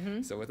on.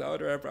 So without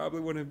her, I probably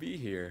wouldn't be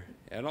here.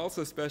 And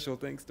also special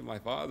thanks to my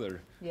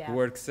father, who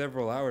worked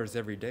several hours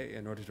every day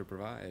in order to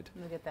provide.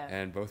 Look at that.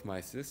 And both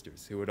my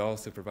sisters, who would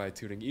also provide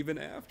tutoring even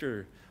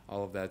after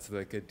all of that so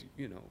they could,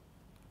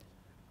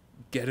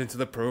 get into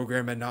the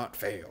program and not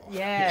fail.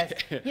 Yes.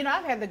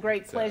 I've had the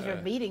great pleasure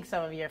of meeting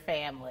some of your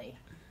family.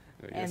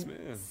 Yes, and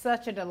ma'am.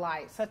 Such a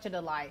delight, such a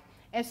delight.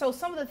 And so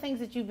some of the things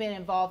that you've been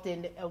involved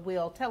in,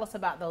 Will, tell us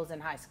about those in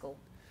high school.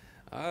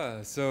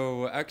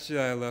 So actually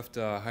I left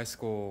high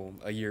school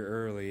a year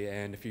early,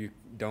 and if you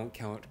don't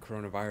count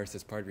coronavirus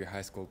as part of your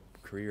high school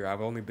career,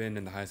 I've only been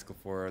in the high school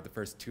for the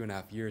first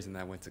 2.5 years, and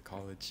then I went to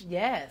college.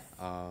 Yes.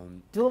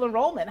 Dual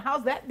enrollment,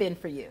 how's that been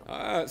for you?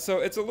 So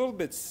it's a little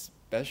bit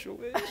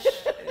special-ish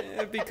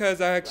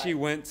because I actually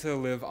went to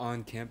live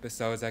on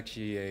campus. I was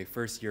actually a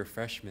first-year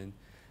freshman.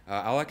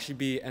 I'll actually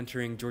be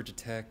entering Georgia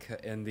Tech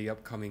in the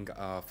upcoming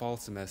fall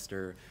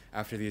semester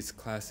after these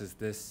classes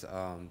this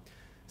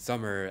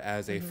summer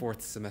as a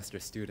fourth semester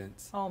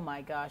student. Oh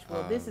my gosh!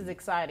 Well, this is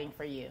exciting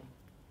for you.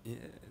 Yeah.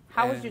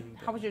 How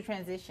was your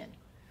transition?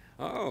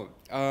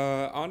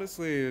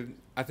 Honestly,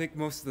 I think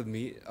most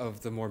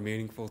of the more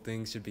meaningful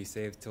things should be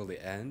saved till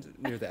the end,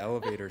 near the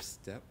elevator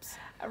steps.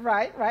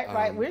 Right.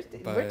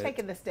 We're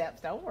taking the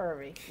steps. Don't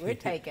worry, we're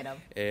taking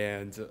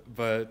them.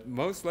 But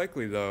most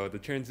likely though, the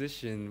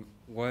transition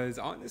was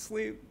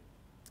honestly,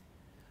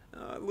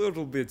 a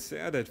little bit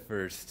sad at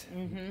 1st.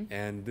 Mhm.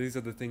 And these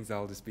are the things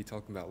I'll just be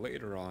talking about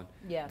later on.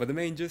 Yeah. But the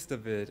main gist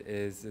of it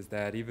is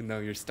that even though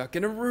you're stuck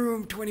in a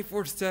room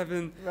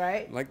 24/7,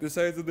 right, like the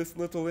size of this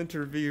little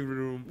interview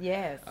room,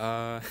 yes,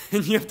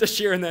 and you have to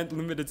share in that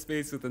limited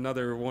space with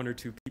another 1 or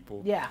 2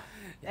 people. yeah,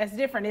 that's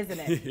different, isn't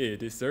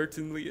it? It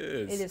certainly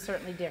is. It is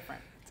certainly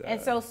different. And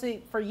so,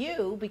 see, for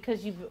you,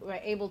 because you were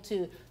able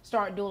to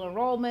start dual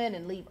enrollment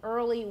and leave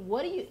early,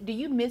 do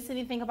you miss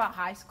anything about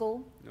high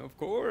school? Of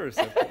course,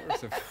 of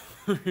course, of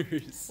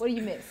course. What do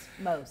you miss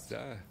most?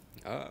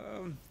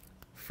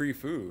 Free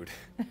food.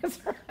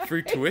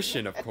 Free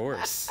tuition, of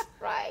course.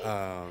 Right.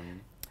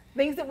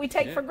 Things that we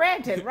take for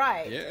granted,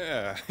 right?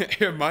 Yeah.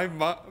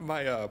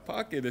 my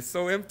pocket is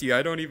so empty,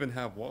 I don't even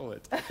have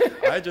wallet.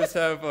 I just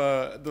have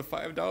the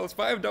 $5.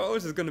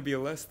 $5 is going to be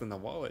less than the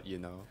wallet, you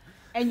know.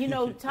 And, you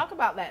know, talk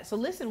about that. So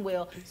listen,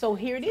 Will, so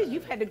here it is.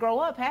 You've had to grow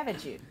up,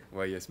 haven't you?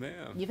 Well, yes,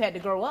 ma'am. You've had to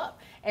grow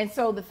up. And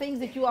so the things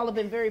that you all have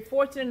been very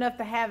fortunate enough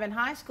to have in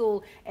high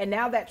school, and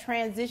now that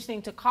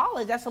transitioning to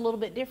college, that's a little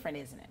bit different,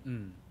 isn't it?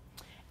 Mm.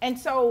 And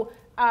so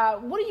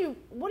what are you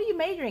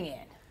majoring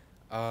in?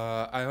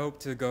 I hope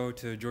to go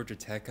to Georgia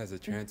Tech as a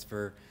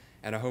transfer,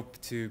 and I hope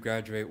to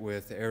graduate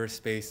with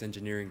aerospace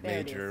engineering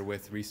major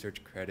with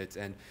research credits.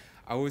 And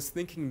I was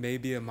thinking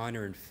maybe a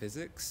minor in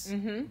physics,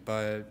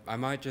 but I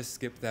might just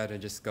skip that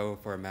and just go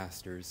for a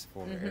master's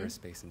for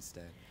aerospace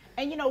instead.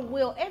 And you know,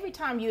 Will, every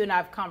time you and I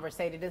have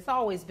conversated, it's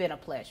always been a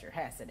pleasure,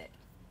 hasn't it?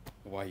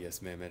 Why,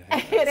 yes, ma'am, it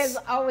has. It has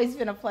always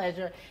been a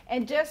pleasure.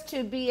 And just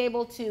to be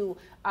able to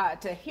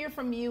hear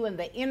from you and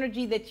the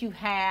energy that you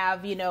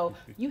have, you know,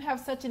 you have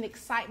such an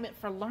excitement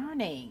for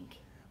learning.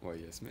 Well,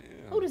 yes, ma'am.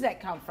 Who does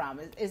that come from?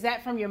 Is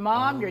that from your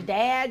mom, your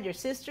dad, your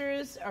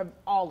sisters, or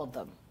all of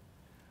them?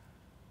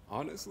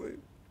 Honestly,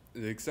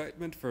 the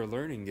excitement for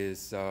learning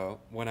is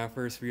when I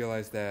first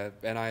realized that,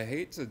 and I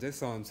hate to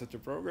diss on such a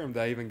program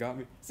that even got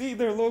me. See,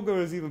 their logo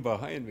is even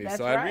behind me,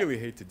 so I really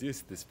hate to diss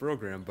this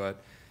program,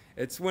 but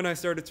it's when I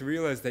started to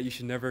realize that you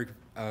should never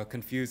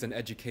confuse an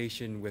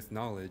education with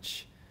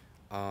knowledge.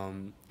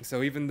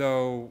 So even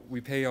though we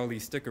pay all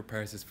these sticker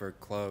prices for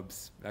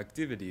clubs,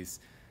 activities,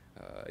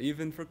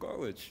 even for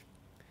college,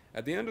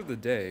 at the end of the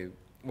day,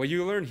 what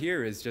you learn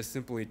here is just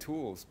simply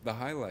tools, the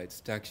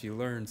highlights to actually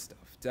learn stuff,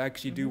 to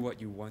actually do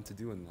what you want to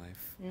do in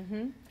life.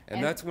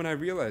 And that's when I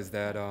realized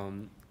that,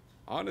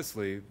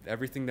 honestly,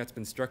 everything that's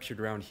been structured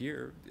around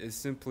here is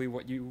simply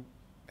what you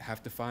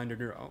have to find on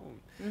your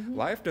own.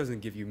 Life doesn't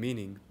give you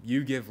meaning,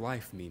 you give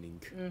life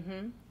meaning.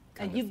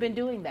 And you've been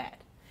doing that.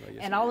 Well,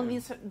 yes, and all of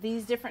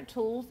these different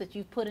tools that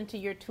you've put into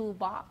your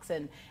toolbox,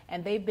 and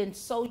they've been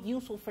so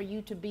useful for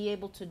you to be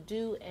able to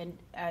do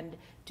and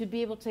to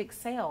be able to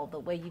excel the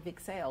way you've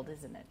excelled,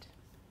 isn't it?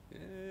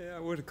 Yeah, I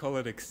wouldn't call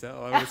it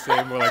excel. I would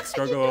say more like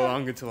struggle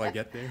along until I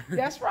get there.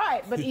 That's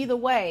right. But either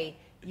way,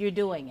 you're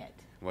doing it.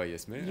 Well,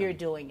 yes, ma'am. You're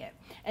doing it.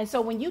 And so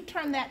when you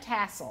turn that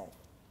tassel,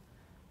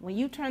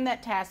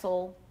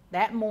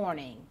 that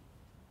morning,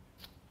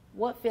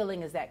 what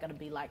feeling is that going to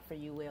be like for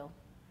you, Will?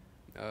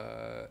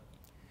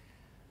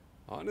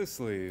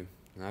 Honestly,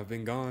 I've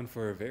been gone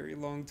for a very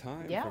long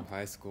time from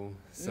high school,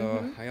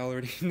 so I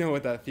already know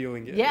what that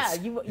feeling is. Yeah,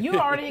 you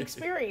already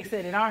experienced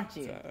it, aren't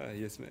you?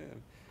 Yes,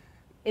 ma'am.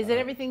 Is it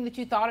everything that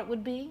you thought it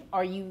would be?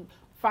 Are you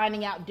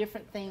finding out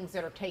different things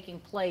that are taking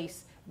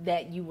place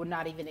that you were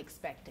not even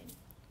expecting?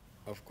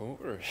 Of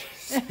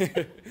course.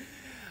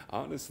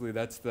 Honestly,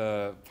 that's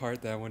the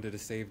part that I wanted to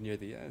save near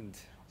the end.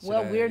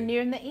 We're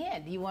nearing the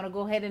end. Do you want to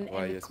go ahead and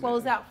Yes,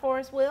 close out for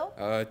us, Will?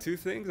 2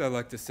 things I'd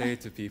like to say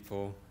to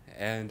people.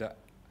 And,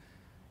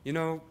 you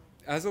know,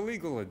 as a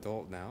legal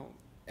adult now,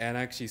 and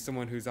actually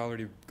someone who's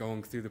already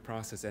going through the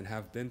process and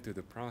have been through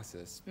the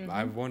process,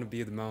 I want to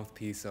be the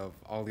mouthpiece of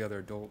all the other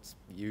adults,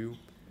 you,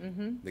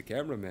 the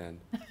cameraman,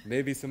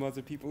 maybe some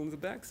other people in the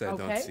backside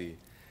don't see.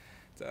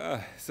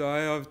 So I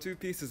have 2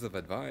 pieces of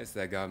advice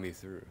that got me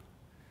through.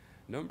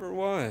 Number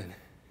 1,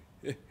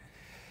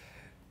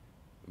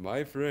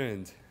 my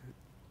friend,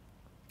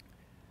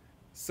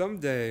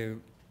 someday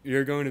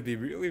you're going to be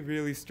really,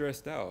 really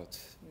stressed out.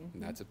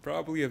 And that's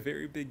probably a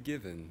very big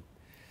given.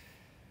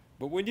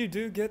 But when you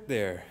do get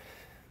there,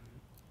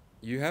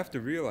 you have to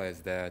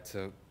realize that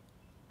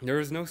there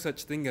is no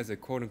such thing as a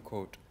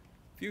quote-unquote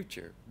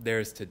future.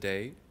 There's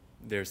today,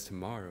 there's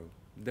tomorrow,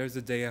 there's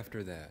a day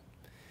after that.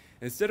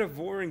 Instead of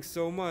worrying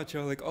so much,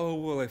 I'm like, oh,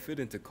 will I fit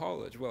into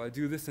college? Will I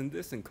do this and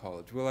this in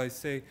college? Will I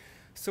say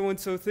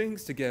so-and-so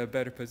things to get a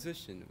better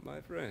position?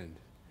 My friend,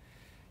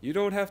 you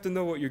don't have to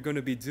know what you're going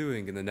to be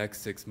doing in the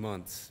next 6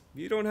 months.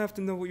 You don't have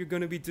to know what you're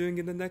going to be doing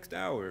in the next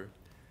hour.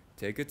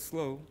 Take it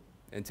slow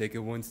and take it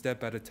 1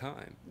 step at a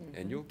time,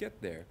 and you'll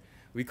get there.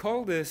 We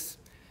call this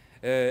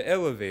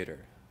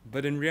elevator,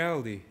 but in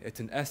reality,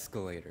 it's an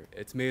escalator.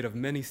 It's made of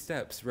many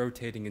steps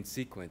rotating in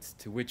sequence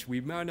to which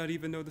we might not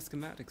even know the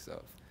schematics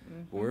of.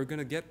 But we're going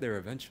to get there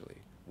eventually,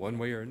 one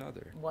way or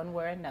another. One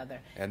way or another.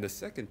 And the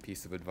second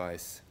piece of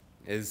advice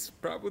is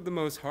probably the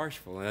most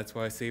harshful, and that's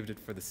why I saved it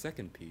for the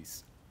second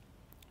piece.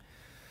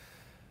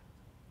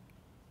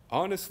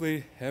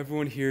 Honestly,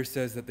 everyone here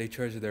says that they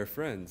treasure their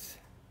friends.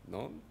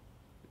 No?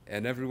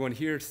 and everyone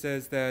here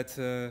says that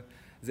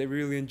they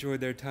really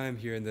enjoyed their time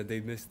here and that they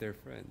miss their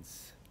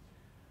friends.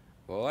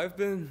 Well, I've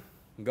been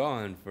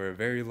gone for a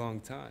very long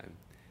time,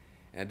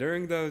 and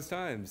during those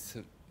times,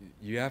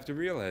 you have to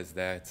realize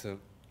that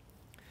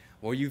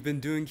what you've been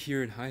doing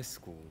here in high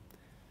school,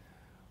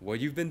 what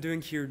you've been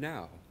doing here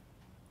now,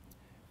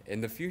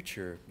 in the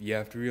future, you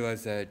have to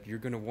realize that you're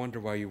going to wonder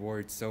why you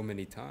worried so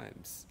many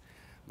times.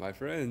 My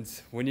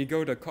friends, when you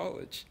go to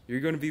college, you're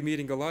going to be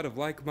meeting a lot of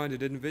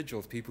like-minded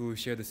individuals, people who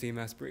share the same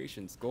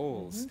aspirations,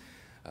 goals,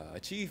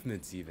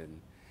 achievements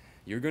even.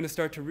 You're going to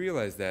start to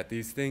realize that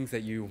these things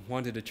that you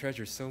wanted to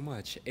treasure so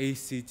much,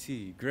 ACT,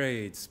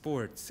 grades,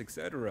 sports,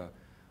 etc.,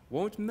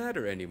 won't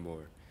matter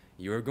anymore.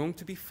 You're going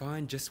to be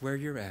fine just where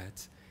you're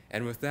at.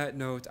 And with that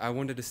note, I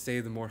wanted to say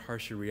the more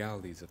harsher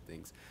realities of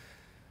things.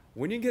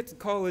 When you get to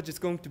college, it's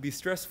going to be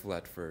stressful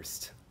at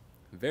first.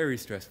 Very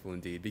stressful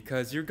indeed,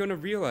 because you're going to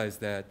realize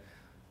that,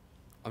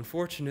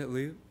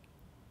 unfortunately,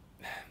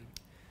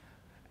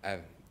 a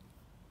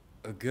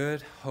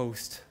good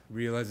host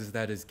realizes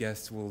that his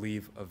guests will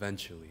leave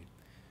eventually.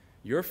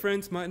 Your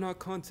friends might not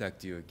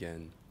contact you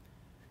again.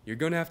 You're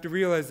going to have to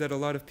realize that a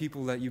lot of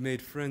people that you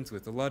made friends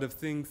with, a lot of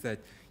things that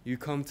you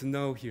come to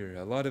know here,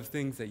 a lot of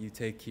things that you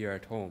take here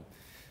at home,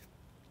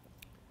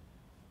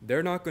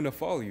 they're not going to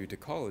follow you to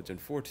college,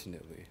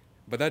 unfortunately.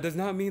 But that does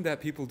not mean that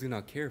people do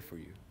not care for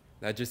you.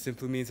 That just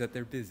simply means that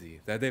they're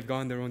busy, that they've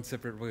gone their own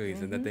separate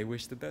ways, and that they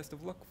wish the best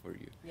of luck for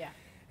you. Yeah.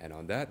 And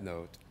on that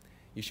note,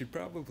 you should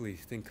probably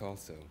think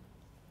also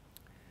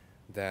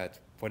that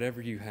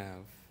whatever you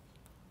have,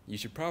 you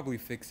should probably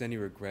fix any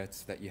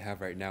regrets that you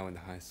have right now in the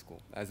high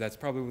school, as that's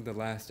probably one of the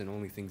last and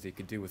only things you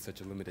could do with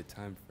such a limited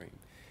time frame.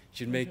 You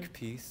should make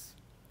peace.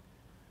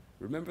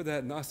 Remember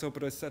that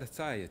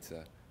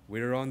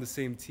we're on the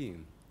same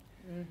team.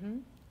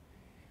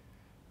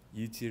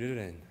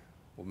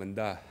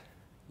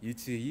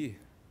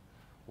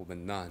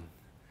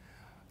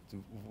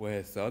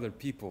 With other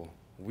people,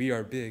 we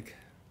are big.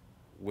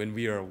 When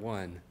we are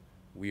one,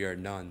 we are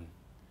none.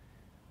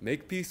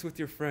 Make peace with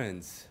your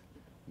friends.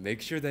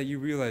 Make sure that you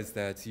realize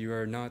that you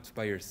are not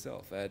by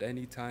yourself at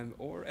any time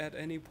or at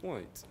any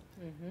point.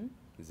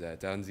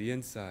 That on the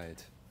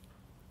inside,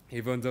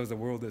 even though the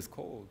world is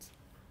cold,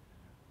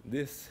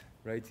 this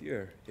right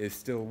here is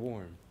still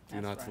warm. Do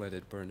not let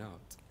it burn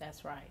out.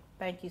 That's right.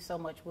 Thank you so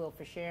much, Will,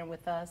 for sharing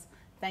with us.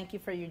 Thank you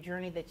for your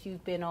journey that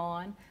you've been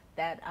on,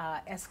 that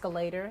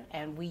escalator,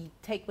 and we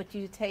take what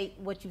you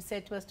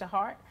said to us to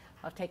heart,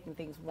 of taking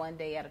things one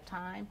day at a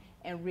time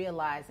and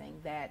realizing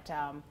that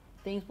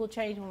things will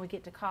change when we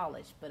get to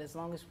college, but as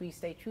long as we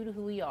stay true to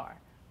who we are,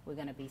 we're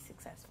going to be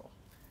successful.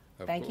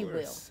 Thank you,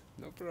 Will.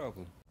 No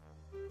problem.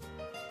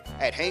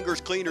 At Hangers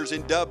Cleaners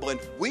in Dublin,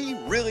 we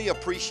really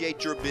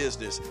appreciate your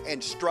business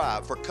and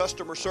strive for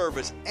customer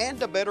service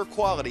and a better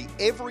quality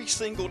every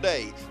single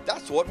day.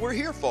 That's what we're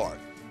here for.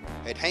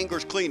 At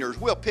Hangers Cleaners,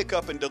 we'll pick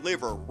up and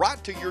deliver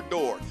right to your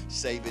door,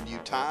 saving you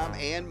time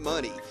and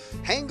money.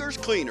 Hangers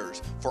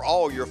Cleaners for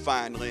all your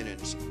fine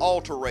linens,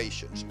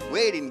 alterations,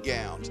 wedding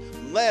gowns,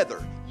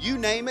 leather, you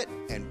name it,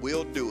 and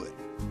we'll do it.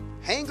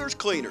 Hangers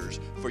Cleaners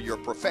for your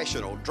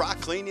professional dry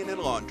cleaning and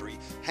laundry.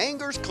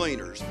 Hangers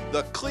Cleaners,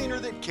 the cleaner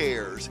that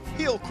cares.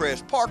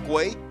 Hillcrest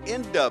Parkway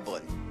in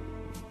Dublin.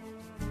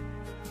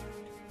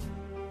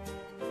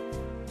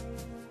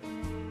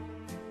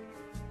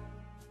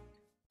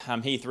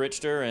 I'm Heath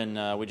Richter,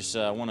 and we just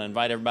want to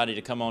invite everybody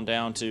to come on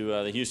down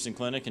to the Houston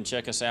Clinic and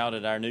check us out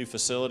at our new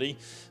facility.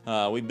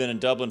 We've been in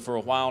Dublin for a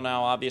while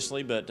now,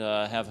 obviously, but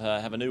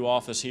have a new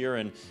office here,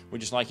 and we'd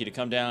just like you to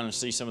come down and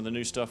see some of the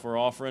new stuff we're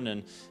offering.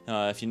 And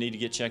if you need to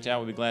get checked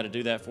out, we'd be glad to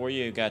do that for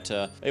you. We've got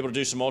able to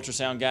do some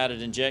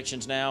ultrasound-guided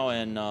injections now,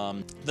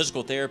 and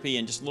physical therapy,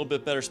 and just a little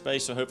bit better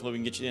space, so hopefully we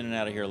can get you in and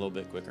out of here a little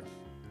bit quicker.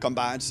 Come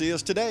by and see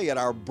us today at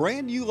our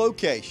brand new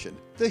location,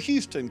 the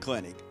Houston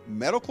Clinic,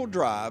 Medical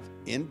Drive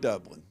in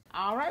Dublin.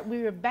 All right,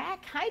 we are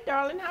back. Hi,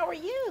 darling. How are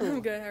you?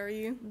 I'm good. How are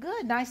you?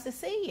 Good. Nice to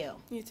see you.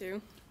 You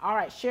too. All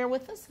right, share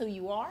with us who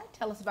you are.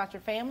 Tell us about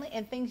your family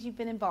and things you've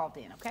been involved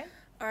in, okay?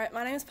 All right,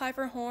 my name is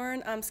Piper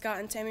Horn. I'm Scott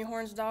and Tammy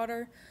Horn's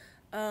daughter.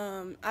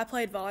 I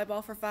played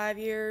volleyball for 5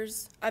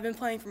 years. I've been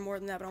playing for more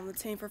than that, but I'm on the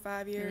team for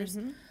 5 years.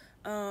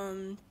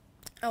 I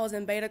was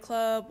in Beta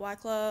Club, Y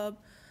Club.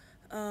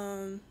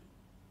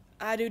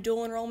 I do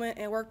dual enrollment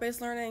and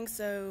work-based learning,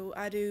 so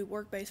I do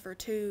work-based for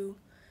 2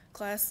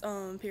 class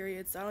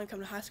periods. I don't even come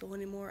to high school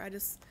anymore. I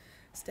just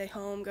stay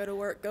home, go to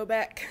work, go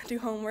back, do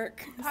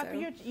homework. Piper,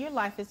 your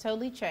life has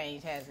totally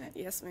changed, hasn't it?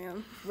 Yes,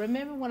 ma'am.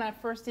 Remember when I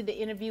first did the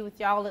interview with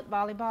y'all at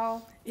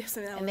volleyball? Yes,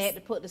 ma'am. And they had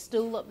to put the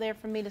stool up there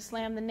for me to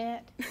slam the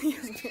net?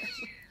 Yes,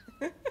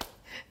 ma'am.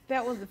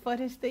 That was the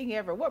funniest thing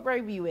ever. What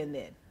grade were you in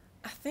then?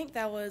 I think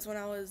that was when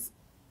I was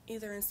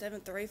either in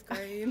 7th or 8th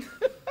grade.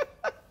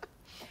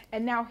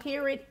 And now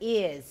here it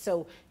is.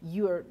 So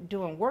you're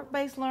doing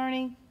work-based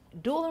learning,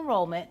 dual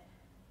enrollment.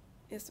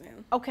 Yes,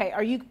 ma'am. Okay,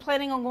 are you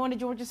planning on going to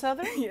Georgia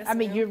Southern? Yes, I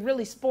mean, ma'am. you're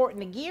really sporting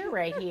the gear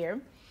right here.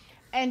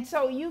 And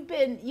so you've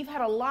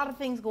had a lot of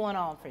things going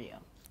on for you.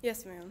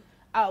 Yes, ma'am.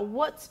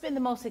 What's been the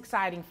most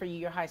exciting for you,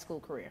 your high school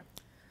career?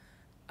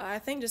 I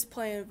think just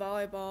playing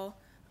volleyball.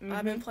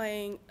 I've been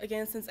playing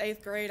again since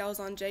 8th grade. I was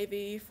on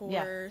JV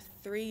for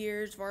 3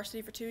 years,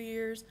 varsity for 2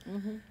 years.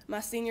 My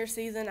senior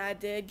season, I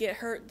did get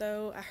hurt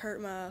though. I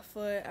hurt my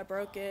foot. I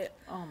broke it.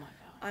 Oh my God.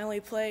 I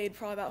only played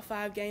probably about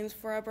 5 games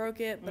before I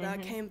broke it, but I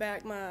came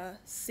back my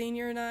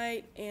senior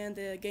night and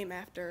the game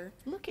after.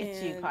 Look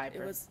at you,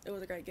 Piper. It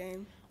was a great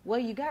game. Well,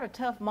 you got a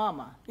tough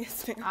mama.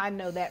 Yes, ma'am. I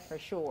know that for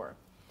sure.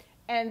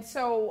 And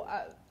so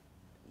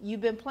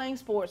you've been playing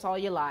sports all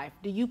your life.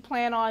 Do you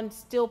plan on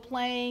still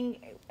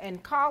playing in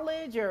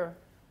college or?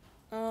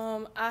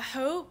 I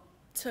hope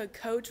to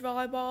coach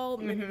volleyball,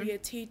 maybe be a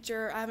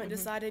teacher. I haven't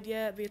decided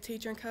yet, be a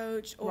teacher and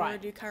coach, or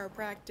do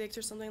chiropractics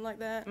or something like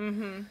that.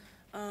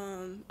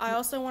 I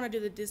also want to do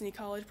the Disney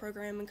college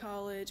program in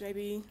college,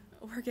 maybe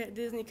work at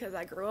Disney because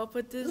I grew up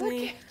with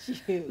Disney. Look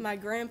at you. My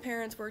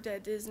grandparents worked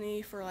at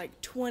Disney for like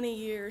 20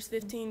 years,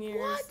 15 years.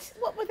 What?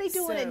 What were they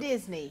doing at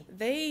Disney?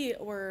 They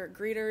were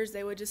greeters.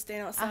 They would just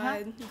stand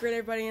outside, greet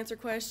everybody, answer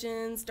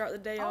questions, start the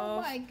day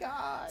off. Oh my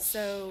gosh.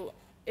 So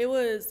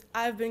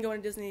I've been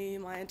going to Disney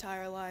my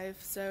entire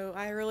life, so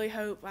I really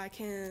hope I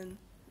can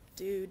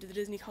do the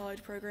Disney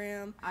college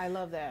program. I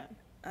love that.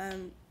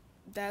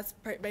 That's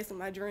basically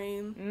my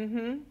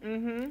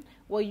dream.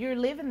 Well, you're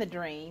living the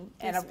dream,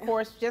 and of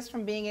course, just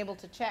from being able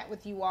to chat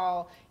with you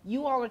all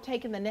are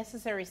taking the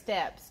necessary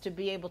steps to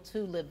be able to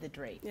live the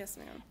dream. Yes,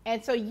 ma'am.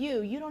 And so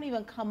you don't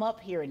even come up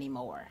here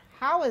anymore.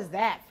 How is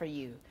that for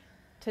you,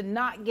 to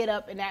not get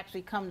up and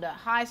actually come to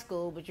high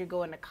school, but you're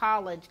going to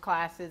college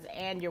classes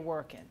and you're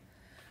working?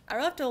 I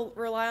really have to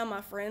rely on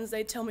my friends.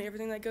 They tell me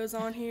everything that goes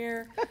on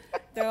here.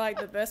 They're like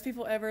the best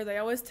people ever. They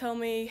always tell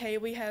me, hey,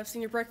 we have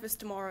senior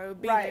breakfast tomorrow.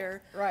 Be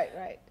there.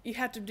 Right. You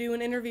have to do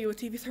an interview with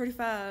TV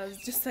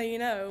 35s, just so you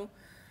know.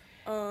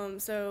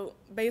 So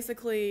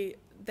basically,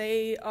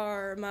 they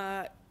are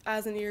my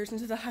eyes and ears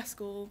into the high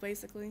school,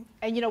 basically.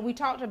 And, we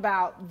talked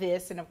about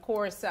this, and of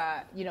course,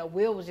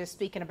 Will was just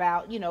speaking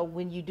about,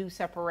 when you do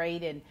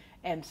separate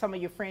and some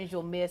of your friends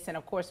you'll miss. And,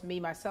 of course,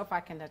 myself,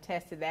 I can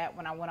attest to that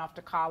when I went off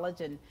to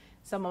college. And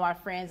some of my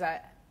friends,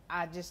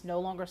 I just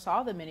no longer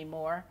saw them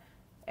anymore.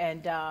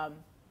 And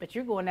but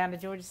you're going down to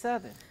Georgia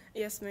Southern.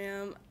 Yes,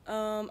 ma'am.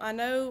 I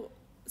know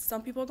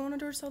some people are going to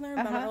Georgia Southern,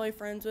 but I'm not really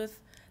friends with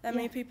that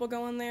many people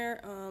going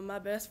there. My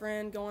best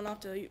friend going off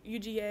to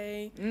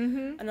UGA.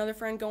 Another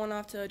friend going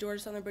off to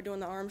Georgia Southern, but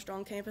doing the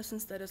Armstrong campus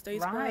instead of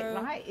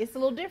Statesboro. Right. It's a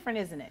little different,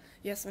 isn't it?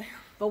 Yes, ma'am.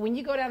 But when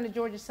you go down to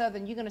Georgia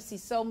Southern, you're going to see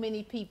so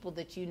many people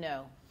that you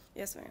know.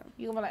 Yes, ma'am.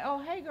 You're going to be like, oh,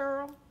 hey,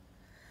 girl.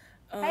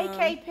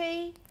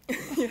 Hey,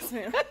 KP. Yes,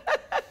 ma'am.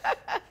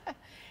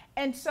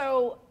 And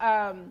so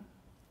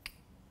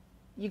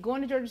you're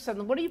going to Georgia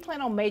Southern. What do you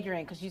plan on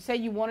majoring in? Because you say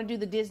you want to do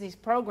the Disney's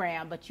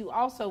program, but you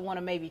also want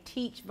to maybe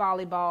teach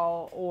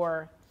volleyball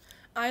or...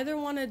 I either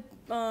want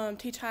to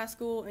teach high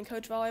school and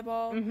coach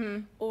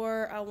volleyball,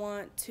 or I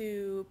want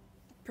to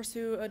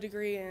pursue a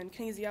degree in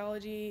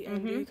kinesiology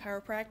and do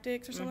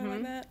chiropractics or something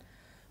like that.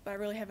 But I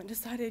really haven't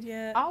decided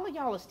yet. All of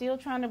y'all are still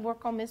trying to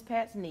work on Miss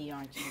Pat's knee,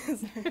 aren't you?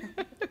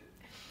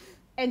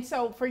 And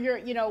so for your,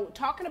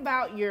 talking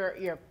about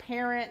your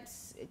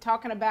parents,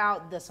 talking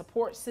about the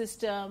support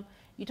system,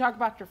 you talk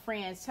about your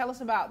friends. Tell us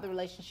about the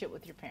relationship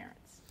with your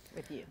parents,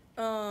 with you.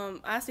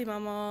 I see my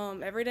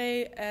mom every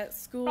day at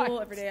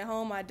school, every day at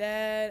home. My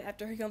dad,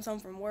 after he comes home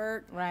from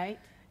work. Right.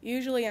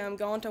 Usually I'm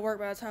gone to work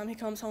by the time he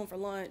comes home for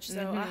lunch,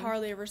 so I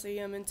hardly ever see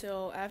him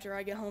until after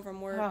I get home from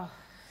work.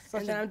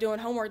 And then I'm doing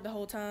homework the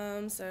whole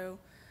time.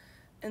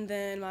 And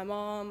then my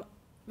mom,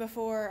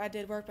 before I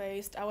did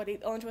work-based, I would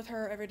eat lunch with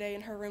her every day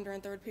in her room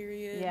during third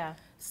period. Yeah.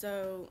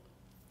 So,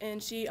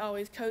 and she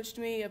always coached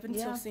me up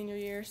until senior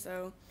year,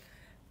 so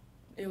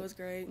it was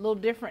great. A little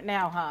different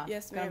now, huh?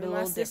 Yes, ma'am.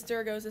 My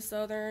sister goes to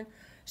Southern.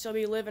 She'll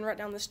be living right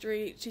down the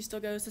street. She still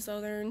goes to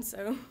Southern,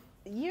 so.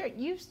 You're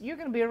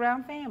going to be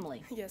around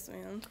family. Yes,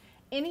 ma'am.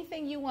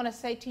 Anything you want to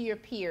say to your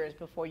peers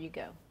before you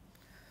go?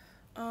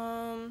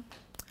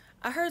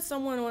 I heard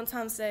someone one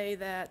time say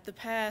that the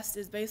past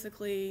is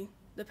basically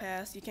the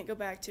past. You can't go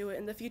back to it,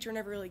 and the future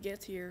never really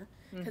gets here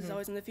because it's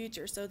always in the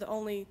future. So the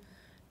only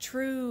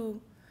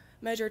true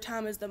measure of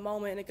time is the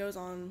moment, and it goes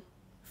on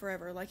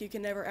forever. Like, you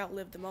can never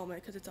outlive the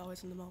moment because it's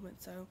always in the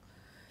moment. So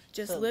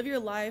just live your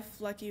life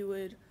like you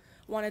would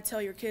want to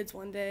tell your kids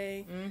one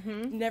day.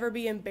 Never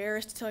be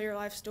embarrassed to tell your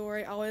life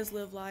story. Always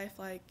live life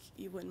like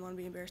you wouldn't want to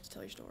be embarrassed to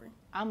tell your story.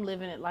 I'm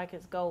living it like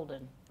it's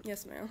golden.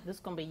 Yes, ma'am. This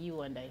is going to be you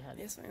one day,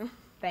 honey. Yes, ma'am.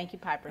 Thank you,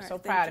 Piper. All right, so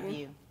proud of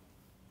you.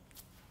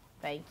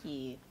 Thank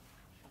you.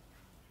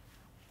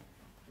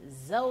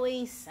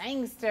 Zoe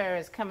Sangster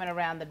is coming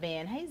around the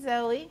bend. Hey,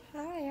 Zoe.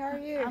 Hi, how are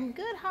you? I'm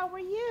good. How are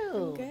you?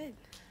 I'm good.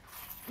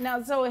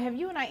 Now, Zoe, have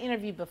you and I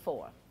interviewed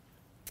before?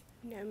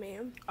 No,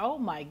 ma'am. Oh,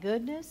 my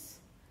goodness.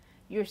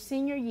 Your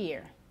senior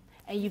year,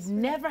 and you've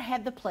never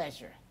had the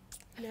pleasure.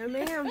 No,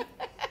 ma'am.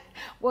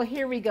 Well,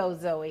 here we go,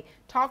 Zoe.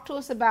 Talk to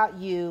us about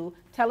you.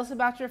 Tell us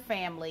about your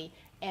family,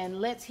 and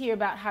let's hear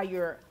about how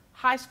your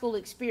high school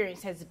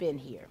experience has been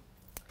here.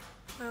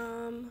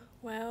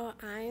 Well,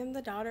 I am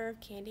the daughter of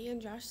Candy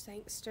and Josh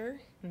Sangster,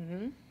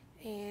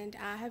 and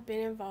I have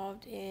been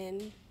involved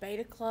in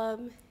Beta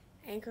Club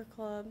Anchor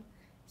Club,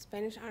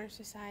 Spanish Honor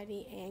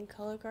Society, and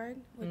Color Guard,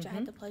 which I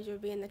had the pleasure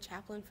of being the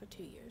chaplain for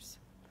 2 years.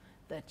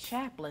 The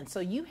chaplain. So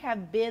you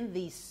have been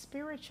the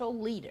spiritual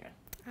leader.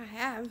 I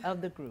have.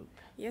 Of the group.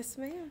 Yes,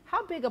 ma'am.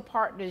 How big a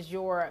part does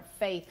your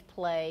faith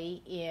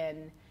play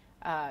in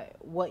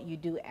what you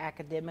do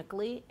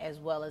academically as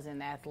well as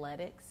in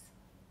athletics?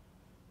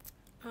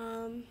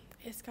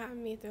 It's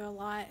gotten me through a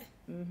lot.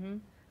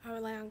 I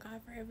rely on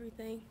God for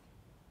everything.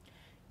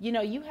 You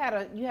know, you had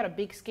a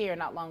big scare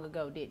not long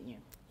ago, didn't you?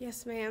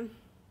 Yes, ma'am.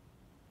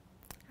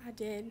 I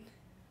did.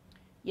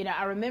 You know,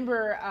 I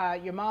remember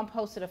your mom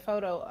posted a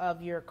photo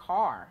of your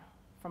car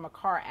from a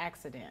car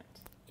accident.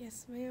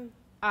 Yes, ma'am.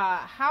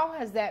 How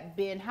has that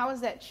been? How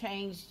has that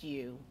changed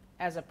you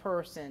as a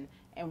person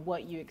and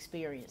what you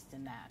experienced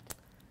in that?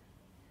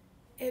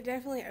 It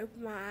definitely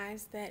opened my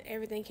eyes that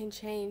everything can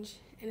change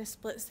in a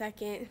split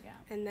second,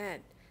 and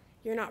that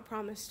you're not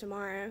promised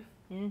tomorrow.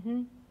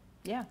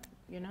 Yeah,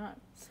 you're not.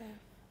 So.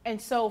 And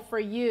so for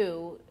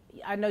you,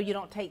 I know you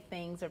don't take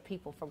things or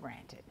people for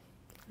granted.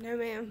 No,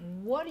 ma'am.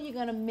 What are you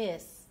going to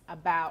miss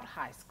about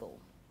high school?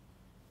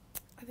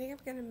 I think I'm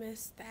going to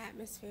miss the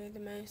atmosphere the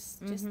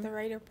most, just the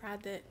Raider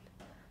pride that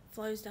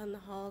flows down the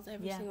halls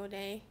every single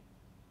day.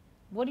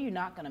 What are you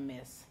not going to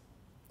miss?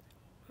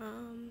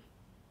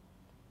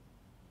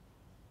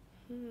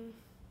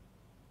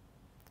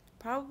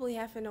 Probably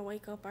having to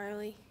wake up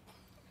early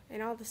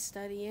and all the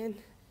studying.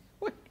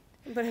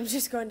 But I'm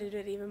just going to do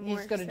it even more. You're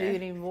just going to do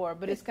it even more,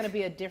 but it's going to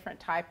be a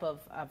different type of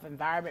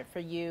environment for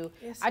you.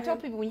 Yes, I tell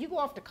people when you go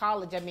off to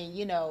college, I mean,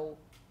 you know,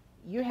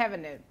 you're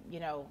having to,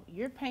 you know,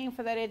 you're paying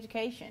for that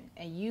education,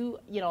 and you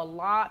know, a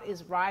lot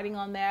is riding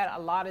on that.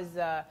 A lot is,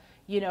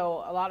 you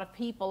know, a lot of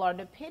people are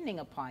depending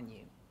upon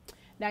you.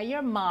 Now,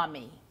 your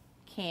mommy,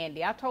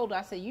 Candy, I told her,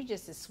 I said, you're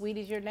just as sweet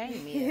as your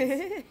name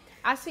is.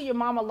 I see your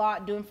mom a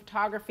lot doing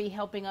photography,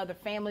 helping other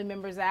family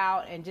members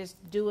out, and just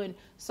doing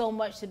so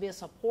much to be a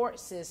support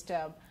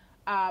system.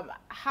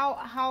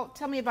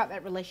 Tell me about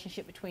that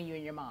relationship between you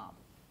and your mom.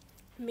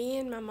 Me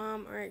and my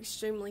mom are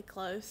extremely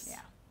close. Yeah.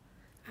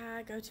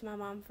 I go to my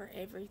mom for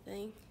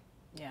everything.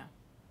 Yeah.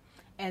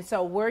 And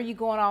so where are you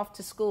going off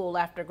to school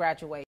after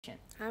graduation?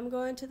 I'm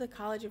going to the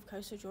College of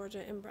Coastal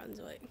Georgia in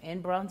Brunswick.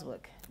 In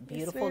Brunswick.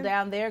 Beautiful Yes,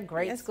 down there.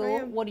 Great yes, school.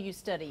 ma'am. What are you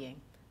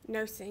studying?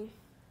 Nursing.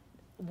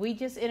 We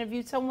just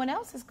interviewed someone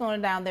else that's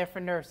going down there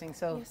for nursing.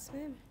 So Yes,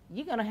 ma'am.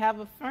 you're going to have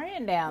a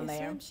friend down Yes,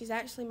 there. ma'am. She's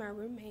actually my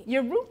roommate.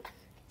 Your roommate?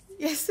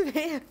 Yes,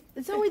 ma'am.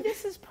 Zoe,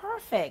 this is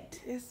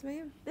perfect. Yes,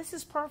 ma'am. This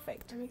is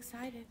perfect. I'm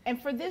excited. And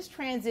for this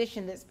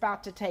transition that's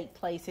about to take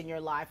place in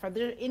your life, are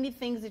there any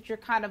things that you're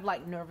kind of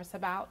like nervous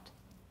about?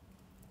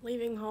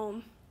 Leaving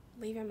home,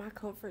 leaving my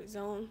comfort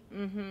zone.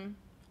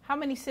 How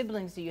many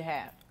siblings do you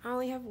have? I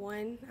only have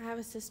one. I have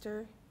a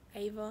sister,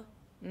 Ava.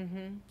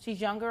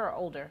 She's younger or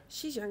older?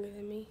 She's younger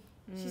than me.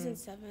 She's in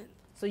 7th.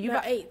 So you No,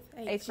 about eighth.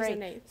 Eighth She's grade.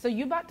 in 8th. So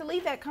you're about to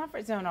leave that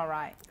comfort zone, all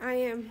right? I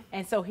am.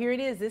 And so here it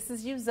is. This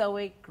is you,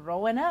 Zoe,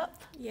 growing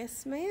up.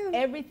 Yes, ma'am.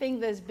 Everything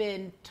that's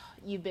been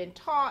you've been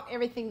taught,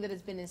 everything that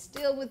has been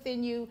instilled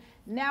within you.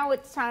 Now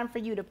it's time for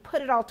you to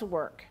put it all to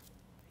work.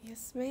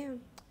 Yes, ma'am.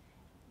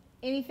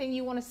 Anything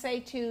you want to say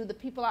to the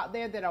people out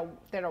there that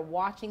are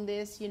watching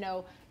this? You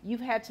know, you've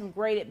had some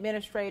great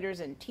administrators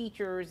and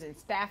teachers and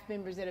staff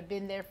members that have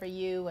been there for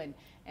you, and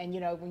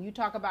you know, when you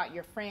talk about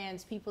your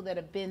friends, people that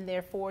have been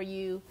there for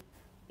you,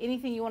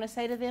 anything you want to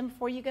say to them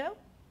before you go?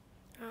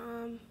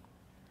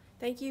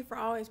 Thank you for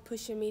always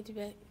pushing me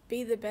to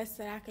be the best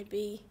that I could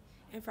be,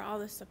 and for all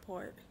the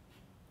support.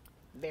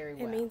 Very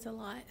well. It means a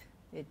lot.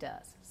 It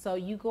does. So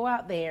you go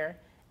out there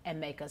and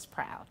make us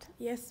proud.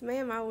 Yes,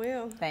 ma'am, I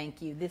will.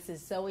 Thank you. This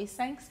is Zoe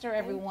Sangster,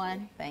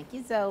 everyone. Thank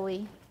you,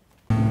 Zoe.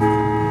 The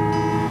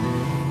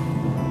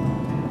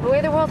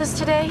way the world is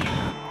today,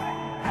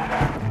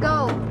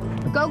 Go.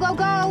 Go, go,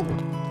 go.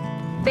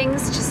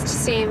 things just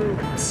seem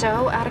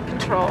so out of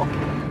control.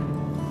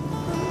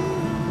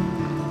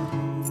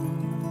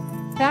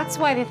 That's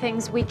why the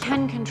things we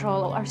can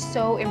control are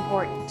so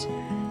important.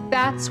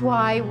 That's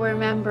why we're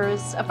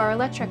members of our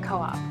electric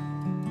co-op.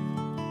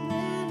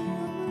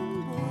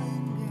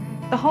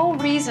 The whole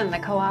reason the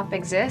co-op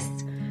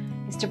exists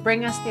is to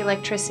bring us the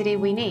electricity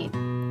we need.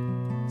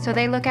 So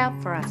they look out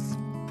for us.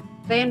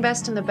 They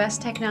invest in the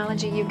best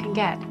technology you can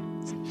get,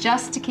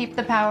 just to keep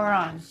the power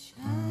on.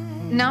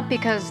 Not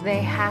because they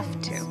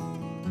have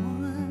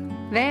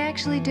to. They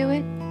actually do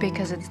it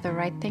because it's the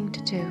right thing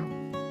to do.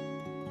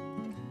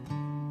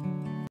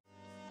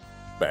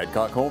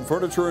 Badcock Home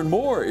Furniture and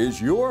More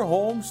is your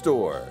home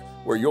store,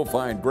 where you'll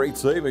find great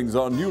savings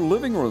on new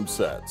living room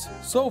sets,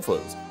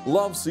 sofas,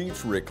 love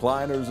seats,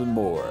 recliners, and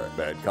more.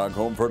 Badcock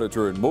Home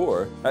Furniture and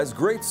More has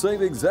great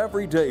savings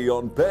every day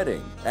on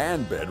bedding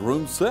and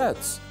bedroom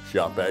sets.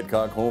 Shop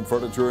Badcock Home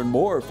Furniture and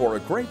More for a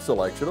great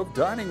selection of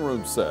dining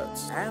room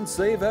sets. And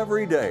save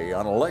every day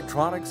on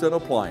electronics and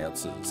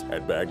appliances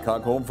at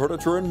Badcock Home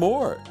Furniture and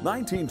More,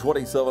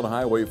 1927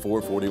 Highway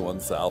 441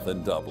 South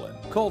in Dublin.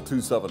 Call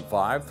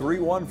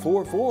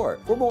 275-3144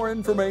 for more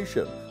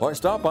information, or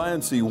stop by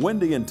and see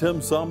Wendy and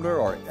Tim Sumner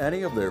or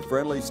any of their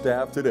friendly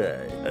staff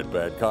today at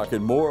Badcock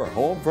and More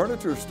Home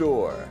Furniture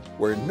Store,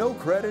 where no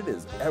credit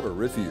is ever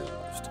refused.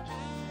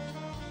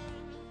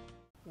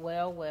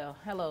 Well, well.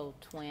 Hello,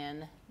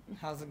 twin.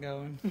 How's it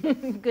going?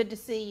 Good to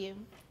see you.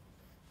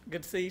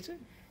 Good to see you too.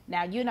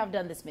 Now, you and I've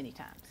done this many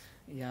times.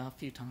 Yeah, a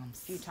few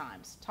times.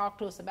 Talk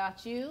to us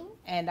about you,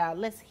 and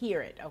let's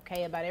hear it,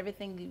 okay, about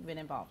everything you've been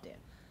involved in.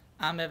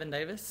 I'm Evan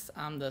Davis.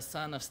 I'm the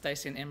son of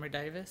Stacy and Emery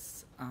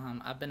Davis.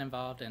 I've been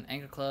involved in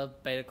Anchor Club,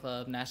 Beta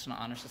Club, National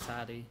Honor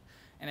Society,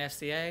 and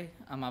FCA.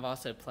 I've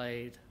also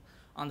played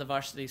on the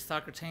varsity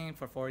soccer team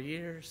for 4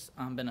 years.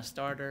 I've been a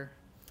starter,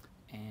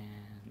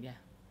 and yeah.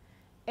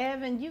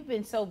 Evan, you've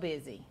been so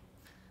busy.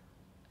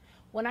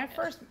 I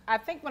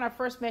think when I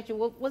first met you,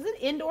 was it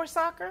indoor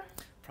soccer?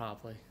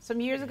 Probably.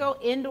 Some years ago,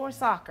 indoor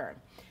soccer.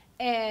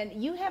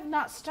 And you have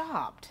not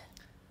stopped.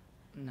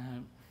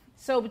 No.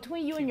 So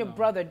between you and your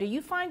brother, do you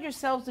find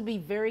yourselves to be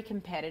very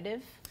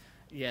competitive?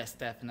 Yes,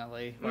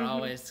 definitely. We're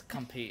always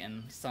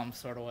competing some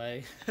sort of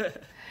way.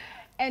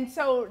 And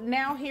so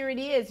now here it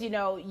is,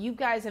 you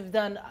guys have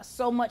done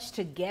so much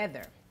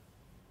together.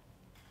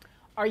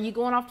 Are you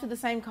going off to the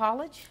same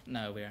college?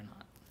 No, we are not.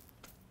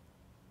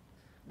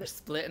 We're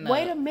splitting up.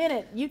 Wait a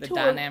minute. You the two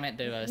dynamic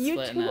duo is splitting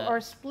up. You two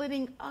are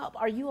splitting up.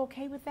 Are you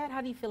okay with that?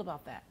 How do you feel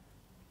about that?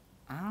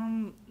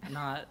 I'm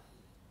not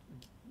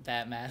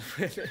that mad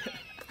with it.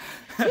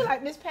 You're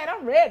like, Miss Pat,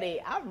 I'm ready.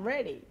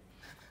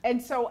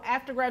 And so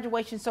after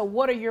graduation, so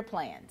what are your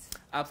plans?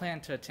 I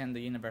plan to attend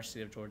the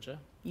University of Georgia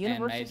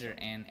and major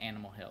in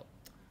animal health.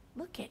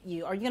 Look at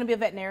you. Are you going to be a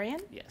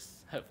veterinarian?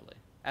 Yes, hopefully.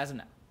 As of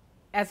now.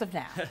 As of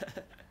now.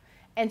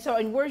 And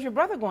where's your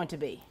brother going to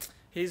be?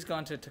 He's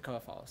going to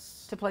Toccoa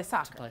Falls. To play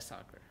soccer? To play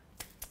soccer.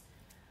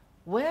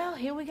 Well,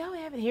 here we go,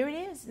 Evan. Here it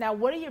is. Now,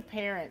 what are your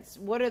parents?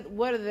 What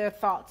are their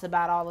thoughts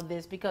about all of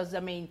this? Because,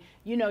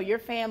 your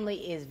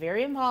family is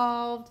very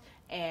involved,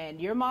 and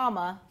your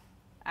mama,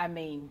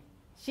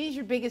 she's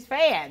your biggest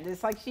fan.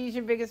 It's like she's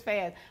your biggest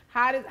fan.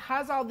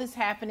 How's all this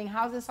happening?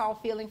 How's this all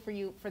feeling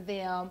for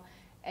them,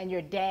 and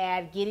your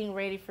dad getting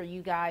ready for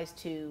you guys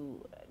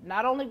to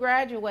not only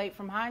graduate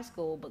from high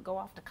school, but go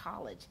off to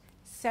college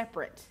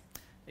separate?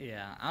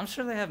 Yeah, I'm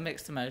sure they have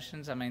mixed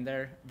emotions.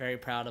 They're very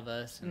proud of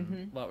us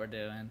and what we're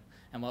doing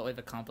and what we've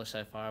accomplished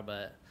so far,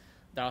 but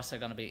they're also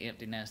going to be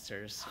empty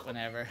nesters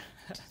whenever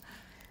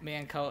me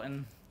and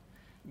Colton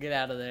get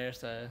out of there.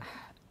 So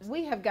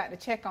we have got to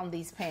check on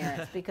these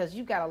parents because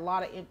you've got a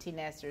lot of empty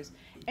nesters.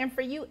 And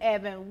for you,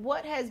 Evan,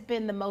 what has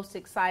been the most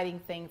exciting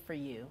thing for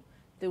you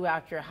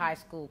throughout your high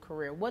school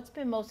career? What's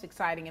been most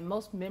exciting and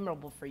most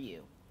memorable for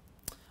you?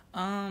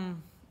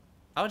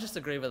 I would just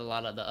agree with a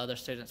lot of the other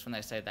students when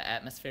they say the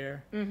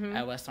atmosphere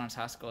at West Orange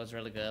High School is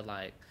really good.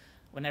 Like,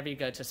 whenever you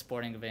go to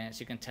sporting events,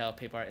 you can tell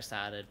people are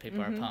excited,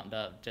 people are pumped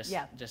up,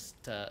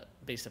 just to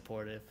be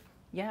supportive.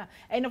 Yeah,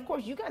 and of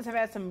course, you guys have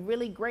had some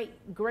really great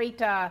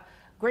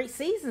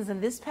seasons,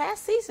 and this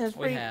past season is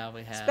pretty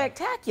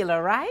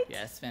spectacular, right?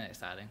 Yeah, it's been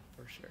exciting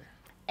for sure.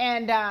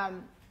 And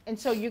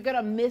so you're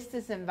gonna miss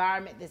this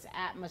environment, this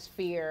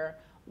atmosphere.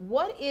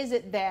 What is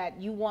it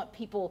that you want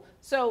people?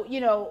 So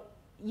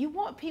you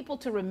want people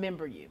to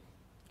remember you.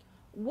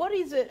 What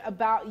is it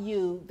about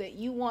you that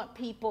you want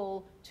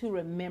people to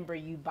remember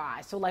you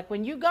by? So like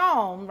when you're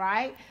gone,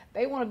 right,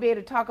 they want to be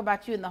able to talk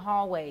about you in the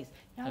hallways.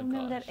 Y'all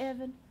remember that,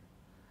 Evan?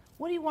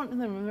 What do you want them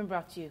to remember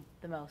about you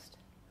the most?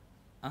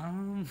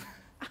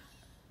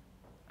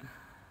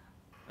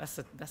 That's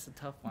a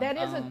tough one.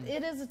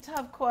 It is a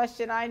tough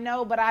question, I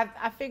know, but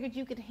I figured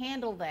you could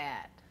handle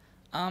that.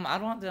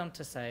 I'd want them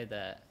to say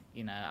that,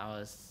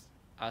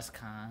 I was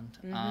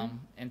kind.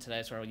 In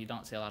today's world, you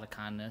don't see a lot of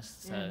kindness,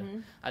 so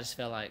I just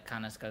feel like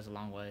kindness goes a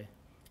long way.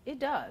 It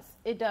does.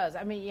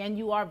 And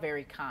you are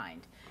very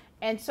kind.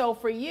 And so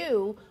for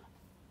you,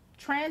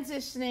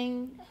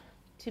 transitioning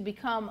to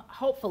become,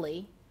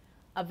 hopefully,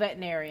 a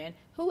veterinarian,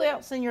 who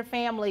else in your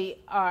family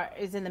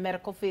is in the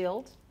medical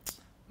field?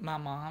 My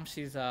mom,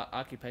 she's an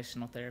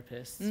occupational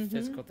therapist,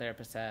 physical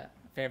therapist at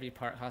Fairview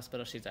Park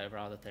Hospital. She's over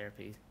all the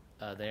therapy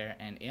there.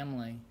 And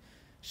Emily,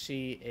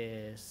 she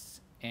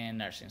is in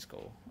nursing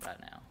school right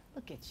now.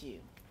 Look at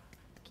you.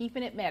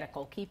 Keeping it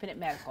medical.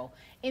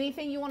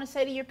 Anything you want to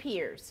say to your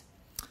peers?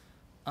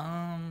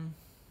 I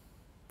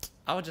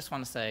would just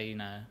want to say,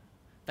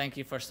 thank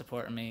you for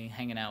supporting me,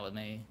 hanging out with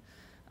me.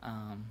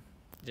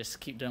 Just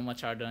keep doing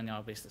what y'all are doing. Y'all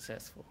will be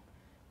successful.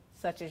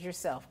 Such as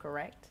yourself,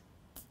 correct?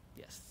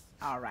 Yes.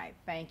 All right.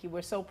 Thank you.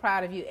 We're so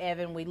proud of you,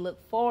 Evan. We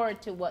look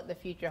forward to what the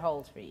future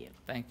holds for you.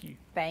 Thank you.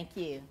 Thank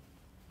you.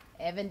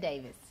 Evan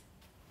Davis.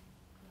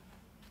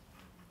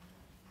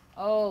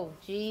 Oh,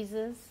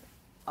 Jesus.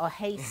 Oh,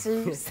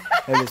 Jesus.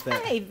 Hey, Miss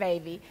Pat. Hey,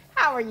 baby.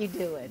 How are you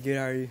doing? Good,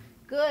 how are you?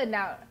 Good.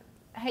 Now,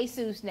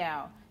 Jesus,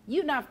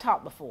 you and I've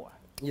talked before.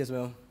 Yes,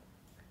 ma'am.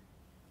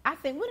 I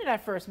think, when did I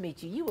first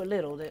meet you? You were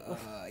little.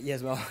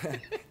 Yes, ma'am.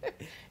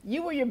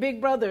 You were your big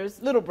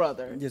brother's little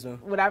brother. Yes, ma'am.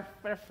 When I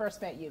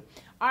first met you.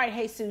 All right,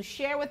 Jesus,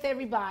 share with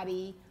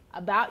everybody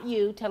about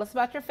you. Tell us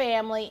about your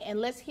family, and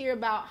let's hear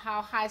about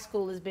how high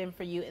school has been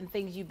for you and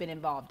things you've been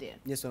involved in.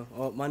 Yes, ma'am.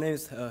 Well, my name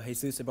is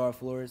Jesus Ibarra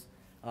Flores.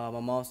 My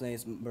mom's name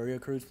is Maria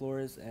Cruz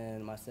Flores,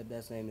 and my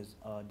stepdad's name is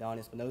Don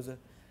Espinoza.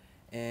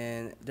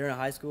 And during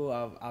high school,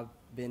 I've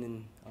been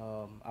in,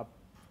 I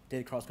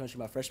did cross country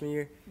my freshman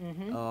year,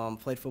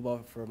 played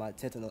football for my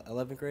 10th and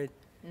 11th grade,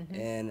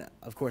 and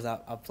of course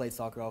I've played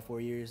soccer all 4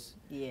 years.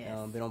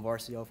 Yes. Been on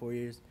varsity all 4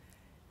 years.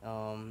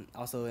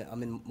 Also,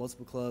 I'm in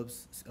multiple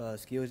clubs,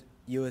 Skills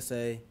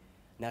USA,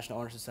 National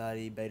Honor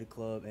Society, Beta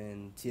Club,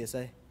 and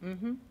TSA.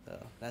 So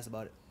that's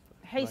about it.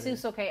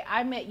 Jesus, okay,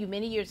 I met you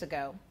many years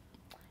ago,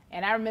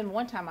 and I remember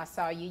one time I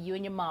saw you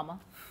and your mama.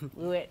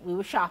 We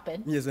were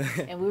shopping, Yes, ma'am.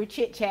 and we were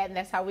chit-chatting.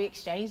 That's how we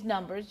exchanged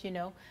numbers, you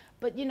know.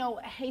 But, you know,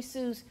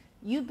 Jesus,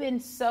 you've been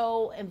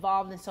so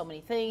involved in so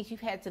many things.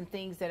 You've had some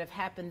things that have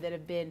happened that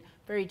have been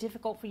very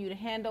difficult for you to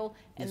handle,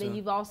 and Yes, then ma'am.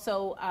 you've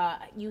also,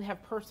 you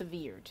have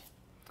persevered.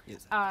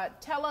 Yes.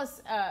 Tell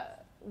us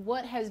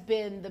what has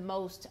been the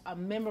most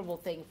memorable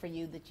thing for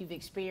you that you've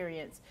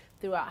experienced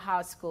throughout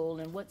high school,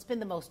 and what's been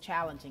the most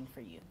challenging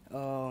for you?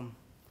 My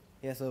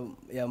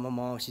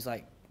mom, she's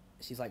like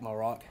my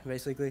rock,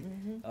 basically.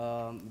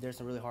 There's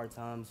some really hard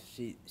times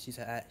she's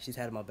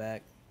had my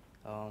back,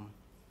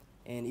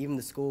 and even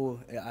the school,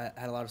 I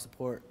had a lot of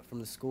support from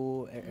the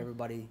school.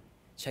 Everybody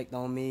checked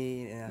on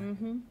me,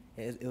 and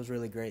it was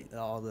really great.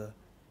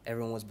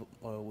 Everyone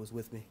was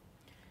with me.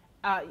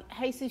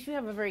 Jesus, you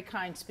have a very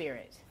kind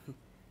spirit.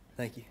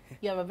 Thank you.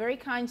 You have a very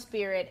kind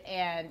spirit,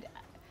 and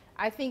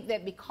I think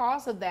that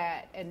because of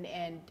that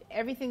and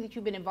everything that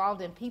you've been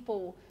involved in,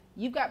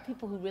 you've got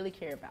people who really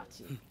care about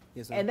you.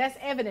 Yes, ma'am. And that's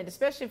evident,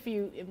 especially for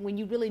you when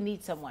you really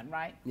need someone,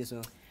 right? Yes,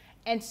 ma'am.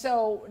 And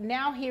so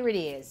now here it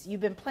is. You've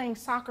been playing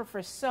soccer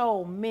for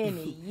so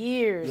many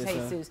years, Yes,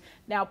 ma'am. Jesus.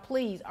 Now,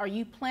 please, are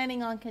you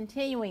planning on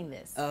continuing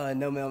this?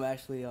 No, ma'am.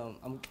 Actually,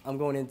 I'm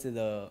going into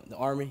the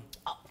Army,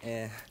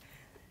 and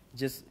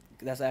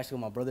that's actually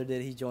what my brother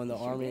did. He joined the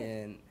Army, did.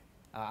 and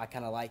I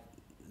kind of like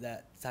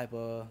that type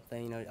of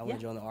thing. You know, I want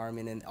to join the Army,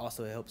 and then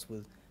also it helps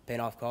with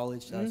paying off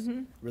college. That's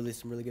really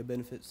some really good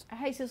benefits.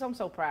 Jesus, I'm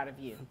so proud of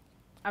you.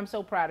 I'm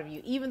so proud of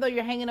you. Even though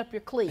you're hanging up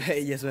your cleats,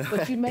 Yes, ma'am.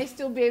 but you may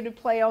still be able to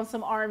play on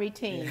some Army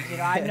teams. You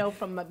know, I know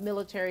from a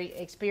military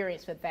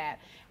experience with that.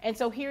 And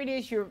so here it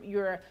is.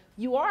 You're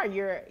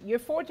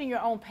forging your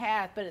own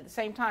path, but at the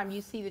same time,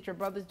 you see that your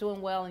brother's doing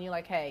well, and you're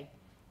like, hey,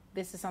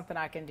 this is something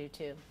I can do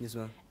too. Yes,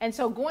 ma'am. And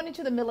so going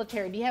into the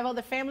military, do you have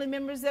other family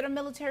members that are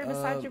military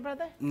besides your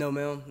brother? No,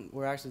 ma'am.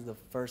 We're actually the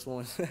first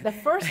ones. The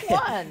first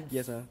ones?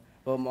 Yes, ma'am.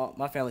 But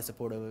my family's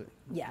supportive of it.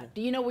 Yeah.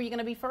 Do you know where you're going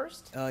to be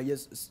first?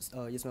 Yes,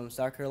 ma'am.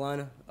 South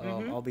Carolina.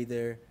 I'll be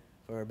there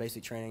for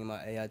basic training in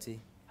my AIT.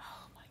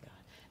 Oh my God!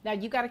 Now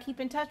you got to keep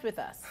in touch with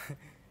us.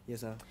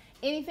 Yes, ma'am.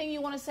 Anything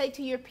you want to say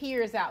to your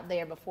peers out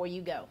there before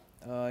you go?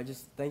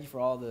 Just thank you for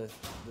all the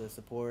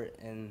support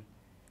and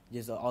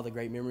just all the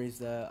great memories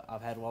that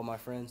I've had with all my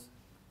friends.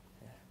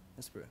 Yeah,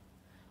 that's true.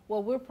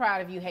 Well, we're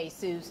proud of you,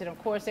 Jesus. And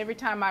of course, every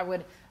time I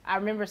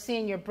remember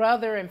seeing your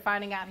brother and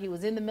finding out he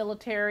was in the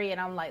military, and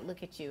I'm like,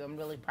 look at you. I'm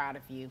really proud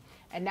of you.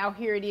 And now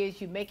here it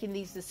is. You're making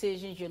these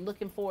decisions. You're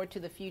looking forward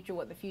to the future,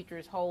 what the future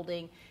is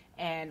holding.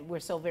 And we're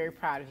so very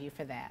proud of you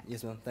for that.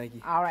 Yes, ma'am. Thank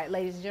you. All right,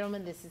 ladies and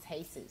gentlemen, this is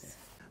Jesus.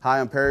 Hi,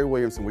 I'm Perry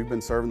Williamson. We've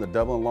been serving the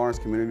Dublin Lawrence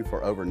community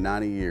for over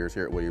 90 years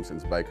here at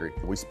Williamson's Bakery.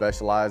 We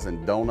specialize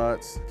in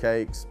donuts,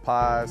 cakes,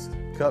 pies,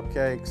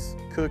 cupcakes,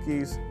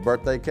 cookies,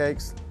 birthday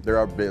cakes. They're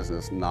our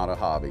business, not a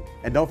hobby.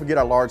 And don't forget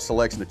our large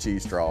selection of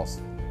cheese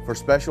straws. For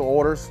special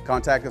orders,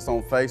 contact us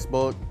on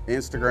Facebook,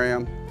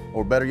 Instagram,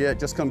 or better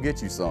yet, just come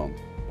get you some.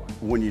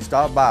 When you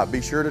stop by,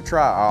 be sure to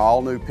try our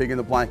all-new Pig in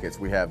the Blankets.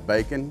 We have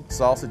bacon,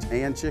 sausage,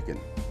 and chicken.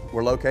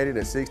 We're located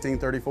at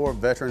 1634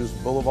 Veterans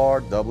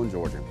Boulevard, Dublin,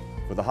 Georgia.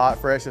 For the hot,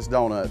 freshest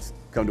donuts,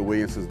 come to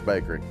Williamson's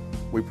Bakery.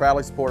 We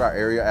proudly support our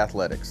area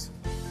athletics.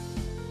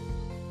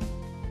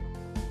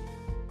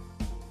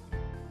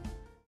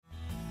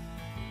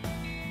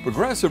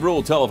 Progressive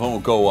Rural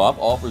Telephone Co-op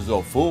offers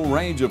a full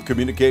range of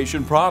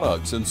communication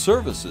products and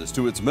services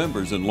to its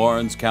members in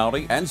Lawrence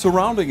County and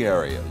surrounding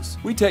areas.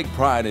 We take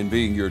pride in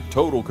being your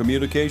total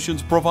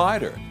communications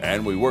provider,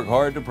 and we work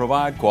hard to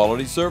provide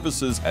quality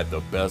services at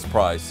the best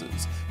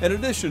prices. In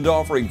addition to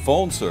offering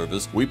phone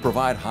service, we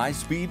provide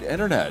high-speed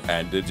internet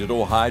and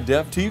digital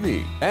high-def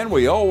TV. And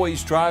we always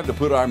strive to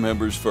put our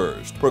members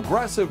first.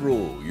 Progressive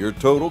Rural, your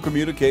total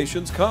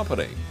communications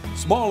company.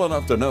 Small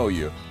enough to know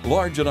you,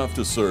 large enough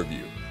to serve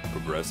you.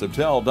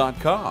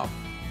 ProgressiveTel.com.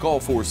 Call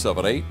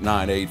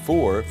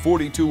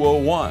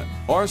 478-984-4201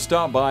 or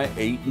stop by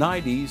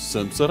 890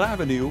 Simpson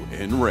Avenue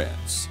in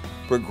Rennes.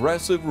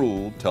 Progressive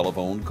Rural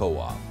Telephone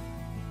Co-op.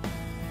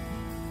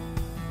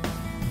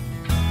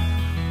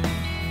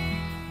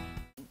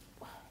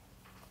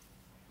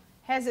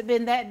 Has it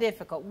been that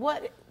difficult?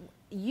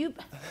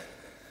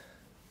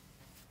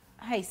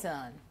 Hey,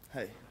 son.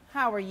 Hey.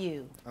 How are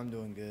you? I'm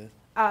doing good.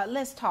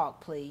 Let's talk,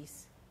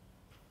 please.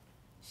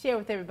 Share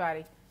with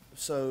everybody.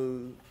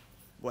 So,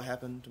 what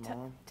happened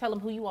tomorrow? Tell them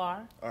who you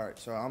are. All right,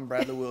 so I'm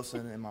Bradley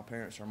Wilson, and my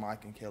parents are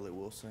Mike and Kelly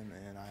Wilson,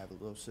 and I have a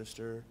little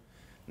sister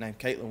named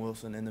Caitlin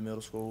Wilson in the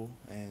middle school,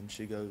 and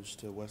she goes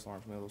to West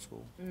Lawrence Middle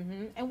School.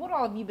 And what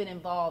all have you been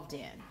involved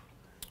in?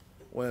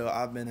 Well,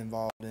 I've been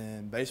involved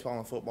in baseball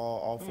and football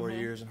all 4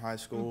 years in high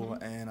school,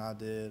 and I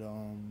did,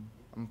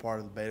 I'm part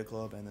of the Beta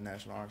Club and the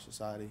National Honor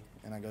Society,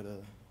 and I go to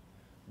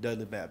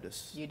Dudley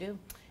Baptist. You do.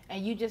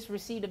 And you just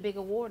received a big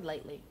award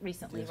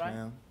recently, Yes, right?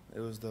 ma'am.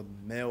 It was the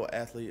Male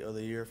Athlete of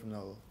the Year from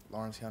the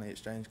Lawrence County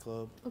Exchange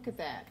Club. Look at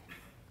that.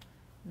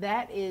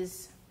 That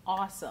is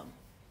awesome.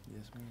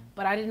 Yes, ma'am.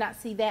 But I did not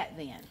see that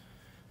then.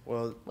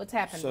 Well, What's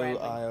happened, so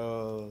Bradley?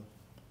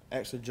 I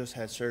actually just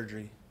had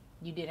surgery.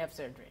 You did have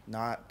surgery.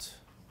 Not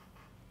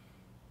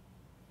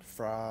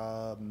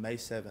from May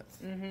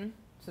 7th.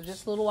 So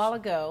just a little while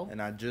ago.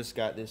 And I just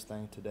got this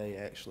thing today,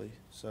 actually.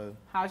 So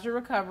How's your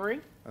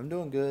recovery? I'm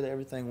doing good.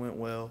 Everything went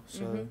well.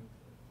 So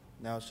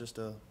now it's just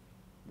a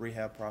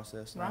rehab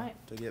process now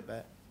to get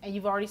back. And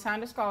you've already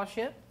signed a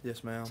scholarship.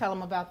 Yes, ma'am. Tell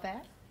them about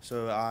that.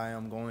 So I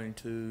am going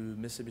to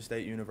Mississippi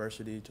State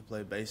University to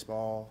play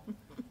baseball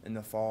in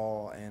the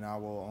fall, and I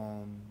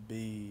will I'm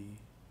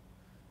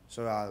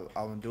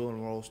a dual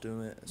enrolled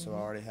student, so I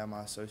already have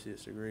my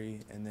associate's degree,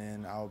 and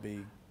then I'll be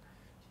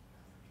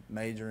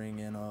majoring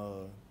in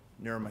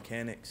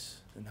neuromechanics,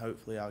 and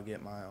hopefully I'll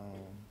get my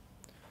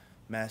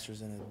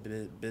master's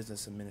in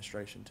business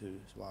administration too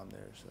while I'm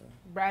there. So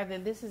Bradley,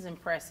 this is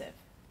impressive.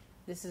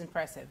 This is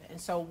impressive. And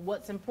so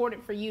what's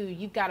important for you,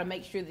 you've got to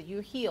make sure that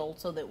you're healed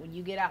so that when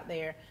you get out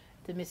there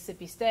to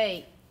Mississippi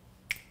State,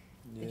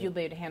 that you'll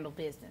be able to handle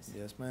business.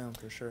 Yes, ma'am,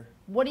 for sure.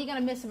 What are you going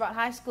to miss about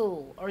high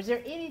school? Or is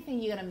there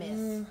anything you're going to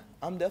miss?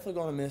 I'm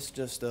definitely going to miss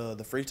just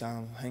the free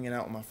time, hanging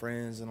out with my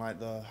friends and like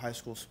the high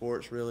school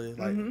sports really,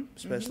 like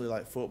especially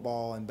like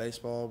football and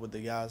baseball with the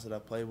guys that I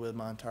played with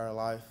my entire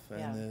life.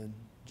 And then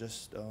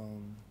just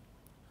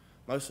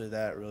mostly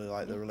that really,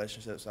 like the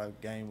relationships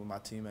I've gained with my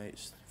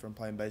teammates from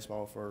playing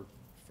baseball for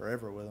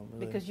forever with them.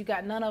 Really. Because you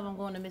got none of them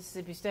going to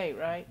Mississippi State,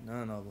 right?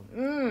 None of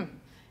them.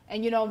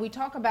 And, we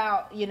talk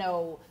about,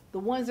 the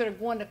ones that are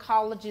going to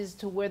colleges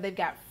to where they've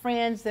got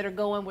friends that are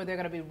going, where they're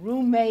going to be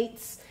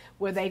roommates,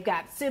 where they've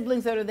got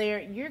siblings that are there.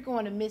 You're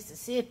going to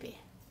Mississippi.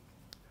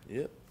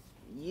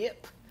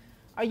 Yep.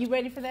 Are you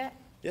ready for that?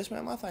 Yes,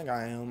 ma'am, I think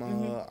I am.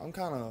 I'm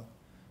kind of,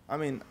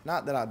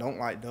 not that I don't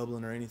like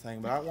Dublin or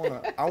anything, but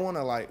I want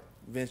to like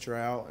venture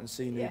out and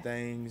see new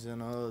things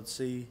and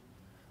see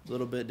a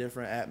little bit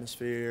different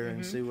atmosphere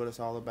and see what it's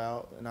all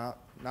about. And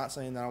not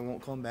saying that I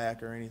won't come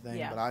back or anything,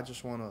 but I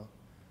just want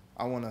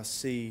to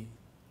see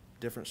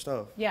different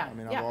stuff.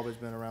 I've always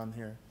been around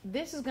here.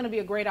 This is going to be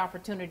a great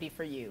opportunity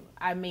for you.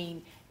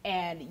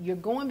 And you're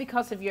going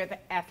because of your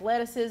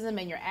athleticism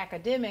and your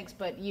academics,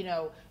 but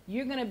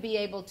you're going to be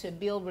able to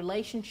build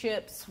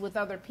relationships with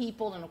other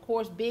people. And of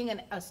course, being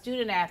a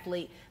student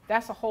athlete,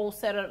 that's a whole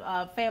set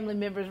of family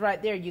members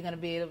right there you're going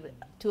to be able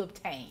to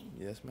obtain.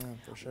 Yes, ma'am,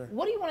 for sure.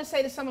 What do you want to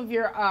say to some of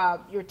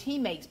your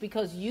teammates?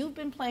 Because you've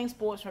been playing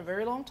sports for a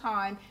very long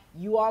time.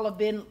 You all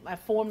have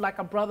formed like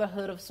a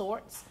brotherhood of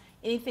sorts.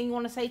 Anything you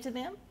want to say to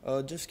them?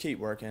 Just keep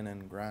working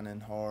and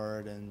grinding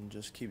hard and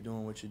just keep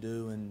doing what you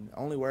do and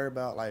only worry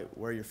about like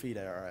where your feet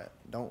are at.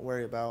 Don't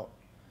worry about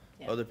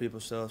other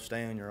people's stuff.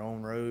 Stay on your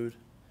own road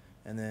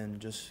and then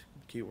just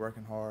keep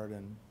working hard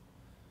and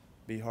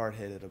be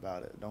hard-headed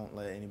about it. Don't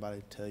let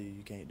anybody tell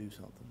you can't do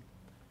something.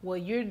 Well,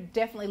 you're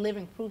definitely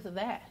living proof of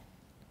that.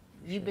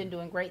 You've been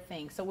doing great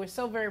things. So we're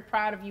so very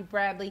proud of you,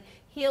 Bradley.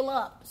 Heal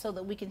up so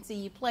that we can see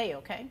you play,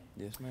 okay?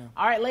 Yes, ma'am.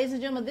 All right, ladies and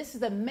gentlemen, this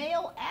is the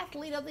Male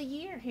Athlete of the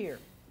Year here,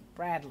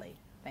 Bradley.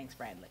 Thanks,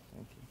 Bradley.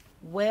 Thank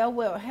you.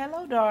 Well,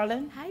 hello,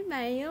 darling. Hey,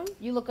 ma'am.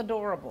 You look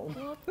adorable.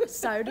 Well,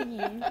 so do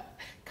you.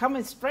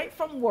 Coming straight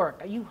from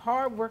work. Are you a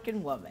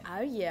hard-working woman?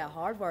 Oh, yeah,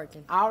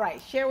 hard-working. All right,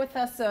 share with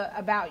us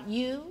about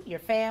you, your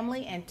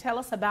family, and tell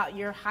us about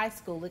your high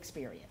school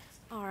experience.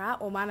 All right,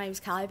 well, my name's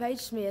Kylie Paige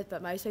Smith,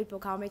 but most people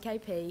call me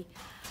KP.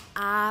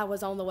 I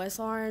was on the West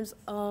Lawrence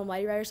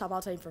Lady Raider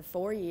softball team for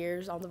 4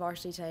 years on the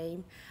varsity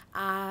team.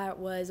 I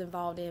was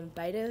involved in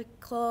Beta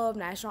Club,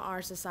 National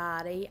Honor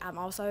Society. I'm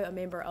also a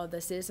member of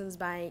the Citizens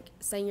Bank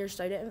Senior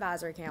Student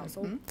Advisory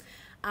Council.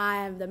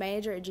 I am the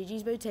manager at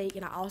Gigi's Boutique,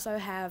 and I also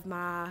have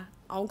my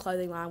own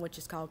clothing line, which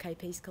is called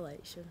KP's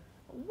Collection.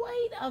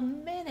 Wait a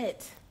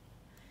minute.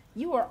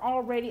 You are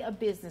already a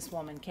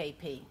businesswoman,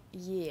 KP.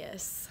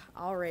 Yes,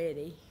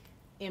 already.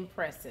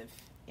 Impressive,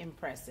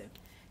 impressive.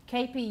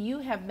 KP, you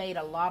have made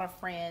a lot of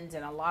friends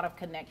and a lot of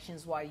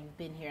connections while you've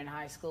been here in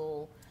high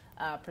school,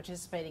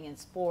 participating in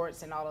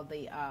sports and all of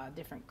the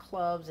different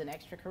clubs and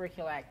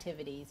extracurricular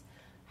activities.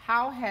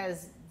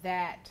 How's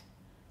that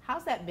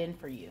been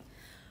for you?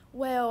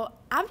 Well,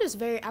 I'm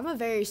a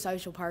very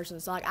social person.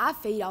 So, like, I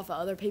feed off of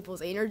other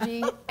people's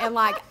energy. And,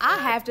 like, I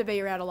have to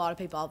be around a lot of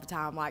people all the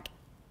time. Like,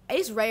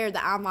 it's rare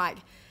that I'm, like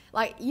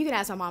like, you can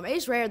ask my mom,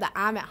 it's rare that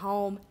I'm at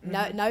home,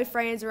 no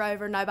friends are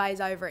over, nobody's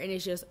over, and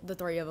it's just the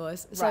three of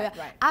us. So Right.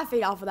 I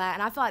feed off of that,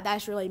 and I feel like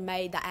that's really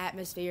made the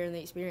atmosphere and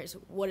the experience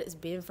what it's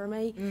been for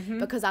me,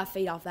 because I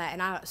feed off that,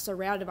 and I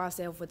surrounded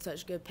myself with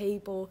such good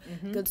people,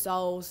 good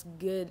souls,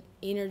 good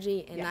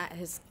energy, and that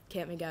has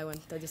kept me going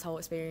through this whole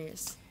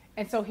experience.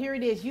 And so here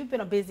it is. You've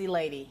been a busy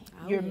lady.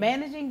 You're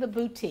managing the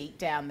boutique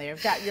down there.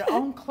 You've got your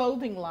own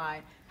clothing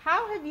line.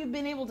 How have you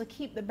been able to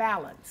keep the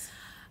balance?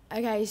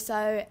 Okay,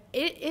 so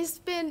it's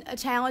been a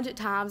challenge at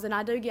times, and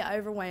I do get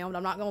overwhelmed.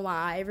 I'm not going to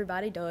lie.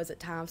 Everybody does at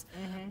times.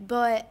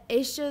 But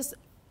it's just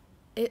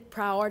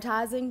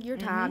prioritizing your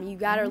time. You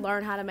got to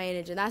learn how to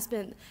manage, and that's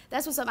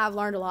what something I've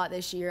learned a lot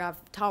this year.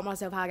 I've taught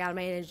myself how I got to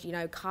manage,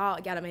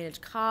 got to manage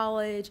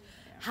college,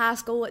 high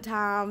school at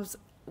times.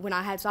 When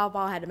I had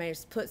softball, I had to manage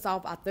I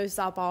threw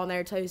softball in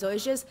there too. So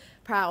it's just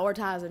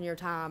prioritizing your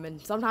time,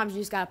 and sometimes you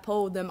just got to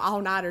pull them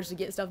all-nighters to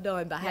get stuff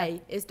done. But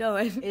hey, it's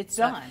done. It's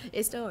done.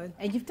 It's done.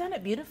 And you've done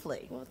it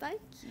beautifully. Well, thank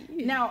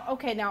you. Now,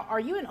 are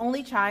you an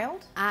only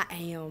child? I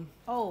am.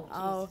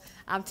 Oh,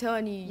 I'm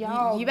telling you,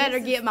 Y'all, you better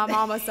get my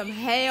mama some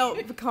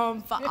help.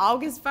 Come for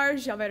August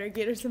 1st, y'all better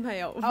get her some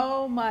help.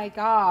 Oh my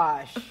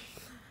gosh.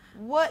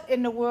 What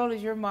in the world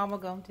is your mama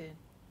going to do?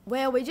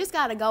 Well, we just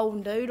got a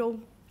golden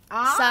doodle.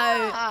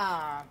 So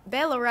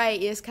Bella Ray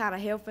is kind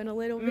of helping a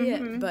little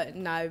bit, but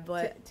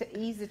to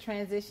ease the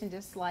transition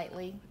just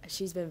slightly.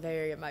 She's been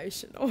very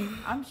emotional.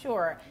 I'm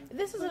sure.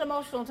 This is an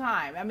emotional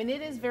time. I mean,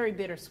 it is very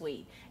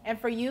bittersweet. And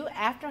for you,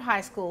 after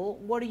high school,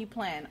 what do you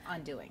plan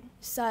on doing?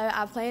 So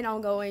I plan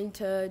on going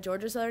to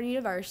Georgia Southern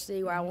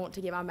University, where I want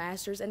to get my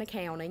master's in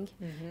accounting,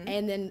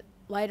 and then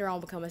later on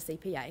become a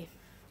CPA.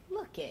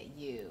 Look at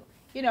you.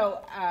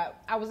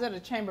 I was at a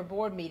chamber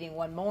board meeting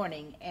one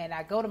morning, and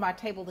I go to my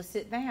table to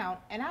sit down,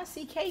 and I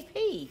see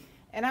KP,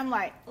 and I'm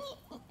like,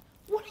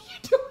 what are you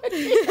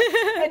doing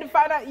here? And to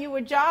find out you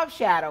were job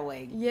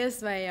shadowing.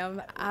 Yes,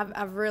 ma'am.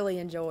 I've really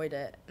enjoyed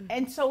it.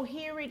 And so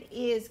here it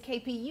is,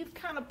 KP. You've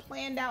kind of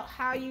planned out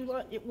how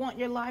you want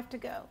your life to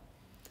go.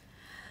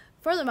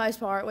 For the most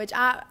part, which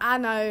I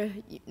know,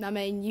 I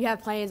mean, you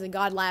have plans and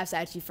God laughs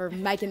at you for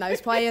making those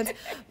plans.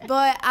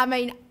 But, I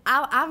mean,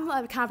 I'm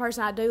the kind of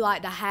person I do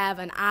like to have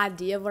an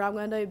idea of what I'm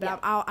going to do, but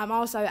I'm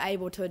also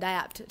able to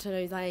adapt to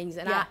new things.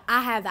 And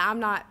I have that. I'm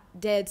not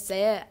dead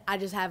set. I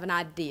just have an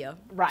idea.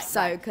 Right.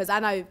 So, because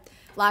I know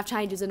life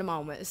changes in a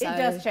moment. So. It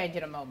does change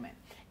in a moment.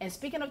 And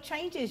speaking of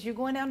changes, you're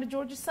going down to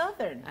Georgia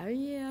Southern. Oh,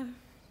 yeah.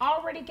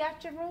 Already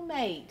got your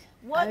roommate.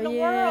 What in the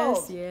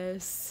world?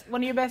 Yes.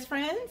 One of your best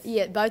friends?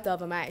 Yeah, both of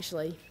them,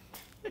 actually.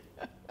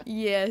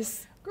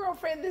 Yes.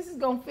 Girlfriend, this is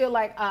going to feel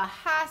like a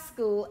high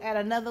school at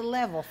another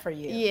level for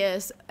you.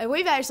 Yes. And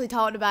we've actually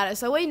talked about it.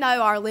 So we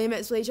know our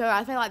limits with each other.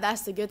 I feel like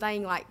that's the good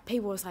thing. Like,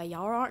 people will say,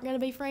 y'all aren't going to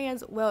be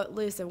friends. Well,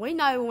 listen, we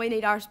know when we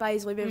need our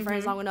space. We've been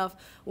friends long enough.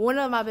 One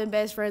of them I've been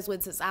best friends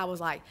with since I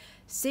was like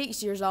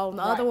 6 years old. And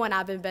the other one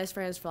I've been best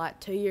friends for like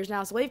 2 years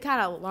now. So we've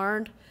kind of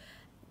learned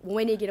when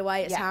we need to get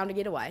away, it's time to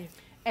get away.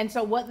 And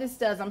so what this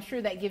does, I'm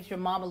sure that gives your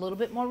mom a little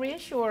bit more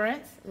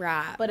reassurance.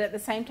 Right. But at the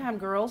same time,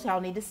 girls,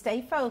 y'all need to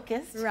stay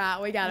focused. Right.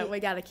 We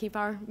got to keep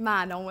our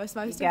mind on what's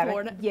most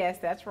important. Yes,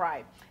 that's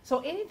right. So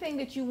anything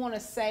that you want to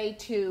say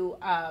to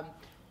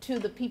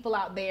the people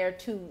out there,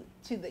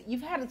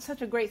 you've had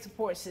such a great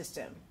support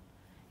system.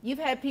 You've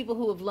had people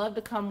who have loved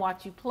to come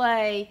watch you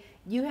play.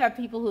 You have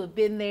people who have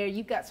been there.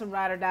 You've got some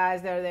ride or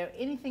dies that are there.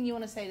 Anything you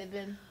want to say to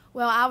them?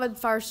 Well, I would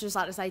first just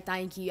like to say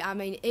thank you. I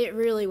mean, it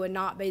really would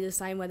not be the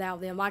same without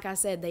them. Like I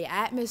said, the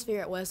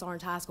atmosphere at West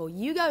Orange High School,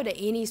 you go to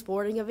any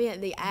sporting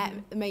event, I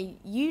mean,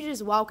 you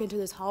just walk into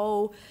this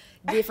whole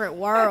different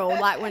world.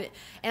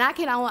 And I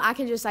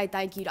can just say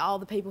thank you to all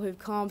the people who've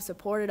come,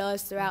 supported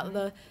us throughout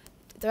the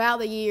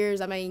years.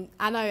 I mean,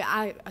 I know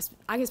I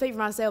can speak for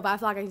myself, but I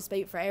feel like I can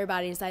speak for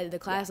everybody and say that the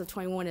class of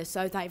 21 is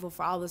so thankful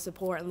for all the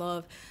support and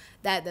love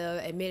that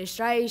the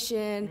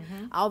administration,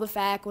 all the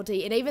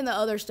faculty, and even the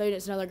other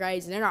students in other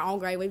grades and in our own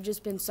grade, we've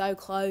just been so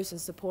close and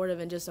supportive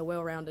and just a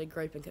well-rounded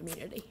group and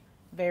community.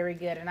 Very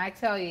good. And I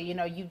tell you, you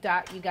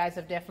guys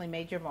have definitely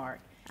made your mark.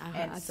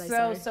 And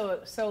so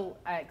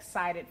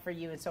excited for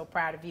you and so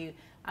proud of you.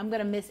 I'm going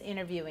to miss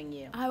interviewing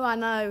you. Oh, I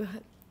know.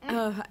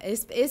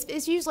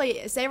 It's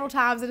usually several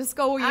times in a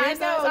school year. I know,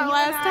 so it's our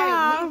last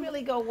time. We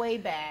really go way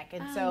back.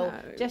 And so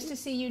just to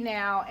see you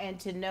now and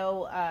to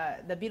know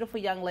the beautiful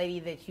young lady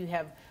that you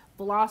have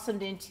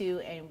blossomed into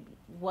and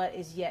what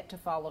is yet to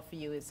follow for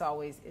you, it's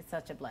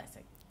such a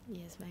blessing.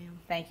 Yes, ma'am.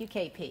 Thank you,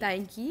 KP.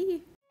 Thank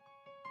you.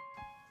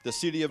 The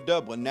City of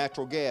Dublin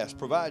Natural Gas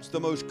provides the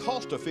most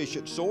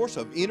cost-efficient source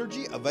of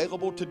energy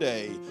available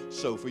today.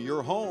 So for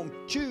your home,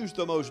 choose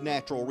the most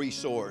natural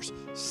resource.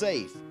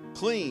 Safe,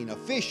 clean,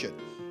 efficient.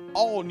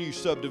 All new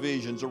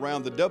subdivisions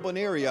around the Dublin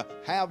area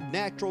have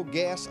natural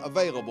gas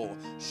available.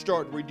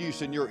 Start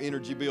reducing your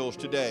energy bills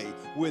today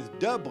with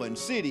Dublin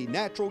City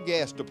Natural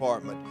Gas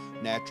Department.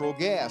 Natural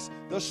gas,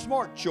 the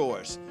smart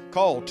choice.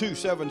 Call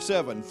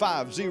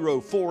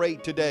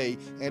 277-5048 today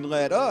and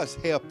let us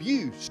help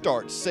you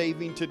start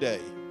saving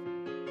today.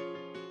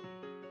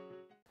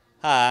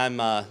 Hi, I'm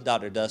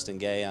Dr. Dustin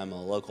Gay. I'm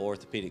a local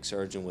orthopedic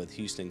surgeon with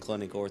Houston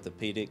Clinic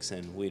Orthopedics,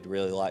 and we'd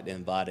really like to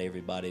invite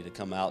everybody to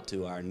come out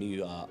to our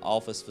new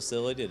office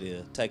facility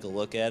to take a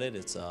look at it.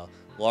 It's a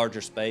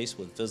larger space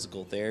with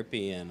physical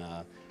therapy, and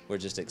we're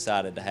just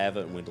excited to have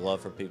it, and we'd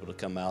love for people to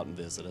come out and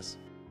visit us.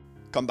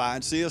 Come by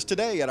and see us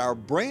today at our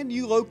brand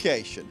new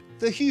location,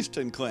 the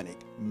Houston Clinic,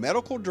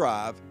 Medical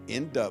Drive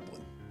in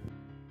Dublin.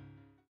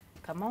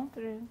 Come on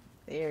through.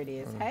 There it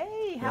is.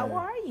 Hey, how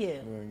are you?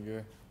 Doing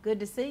good. Good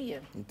to see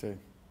you. You too.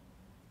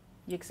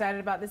 You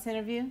excited about this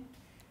interview?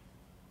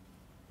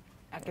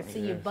 I can see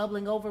you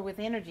bubbling over with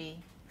energy.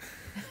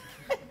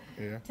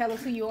 Yeah. Tell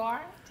us who you are,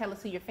 tell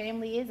us who your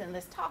family is, and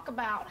let's talk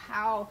about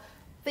how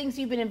things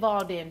you've been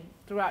involved in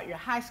throughout your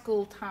high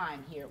school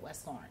time here at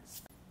West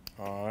Lawrence.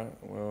 All right.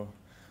 Well,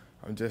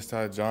 I'm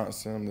Josiah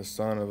Johnson. I'm the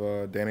son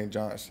of Danny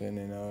Johnson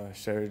and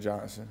Sherry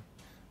Johnson.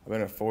 I've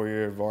been a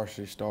 4-year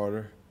varsity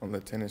starter on the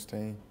tennis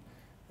team,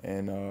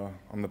 and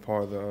I'm the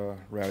part of the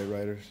Rowdy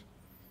Raiders.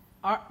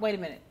 Wait a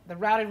minute. The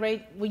Rowdy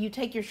Raiders, will you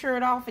take your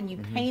shirt off and you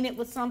paint it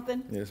with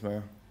something? Yes,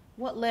 ma'am.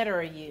 What letter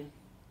are you?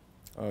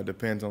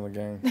 Depends on the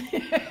game.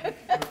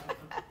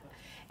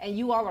 And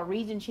you all are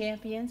region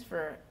champions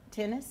for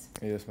tennis?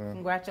 Yes, ma'am.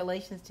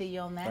 Congratulations to you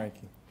on that. Thank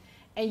you.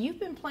 And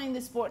you've been playing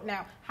this sport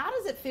now. How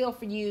does it feel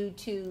for you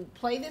to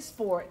play this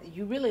sport that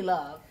you really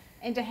love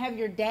and to have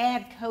your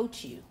dad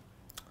coach you?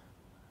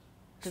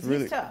 Because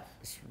he's tough.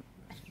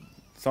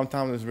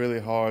 Sometimes it's really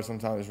hard,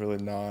 sometimes it's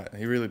really not.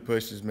 He really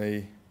pushes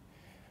me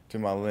to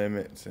my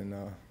limits, and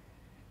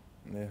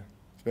yeah,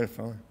 it's been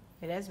fun.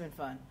 It has been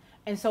fun.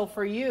 And so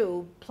for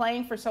you,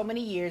 playing for so many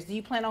years, do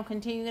you plan on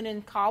continuing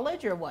in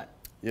college or what?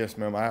 Yes,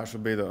 ma'am. I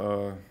actually be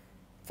the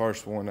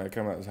first one that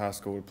come out of high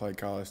school to play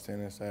college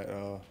tennis at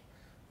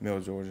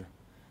Mill, Georgia.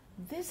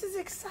 This is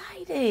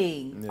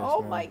exciting. Yes, Oh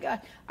ma'am. my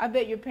God. I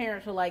bet your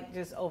parents were like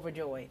just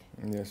overjoyed.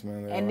 Yes,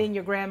 ma'am. And then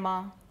your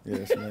grandma?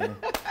 Yes, ma'am.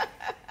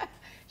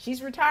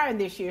 She's retiring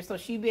this year, so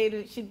she'd be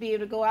able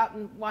to go out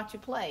and watch you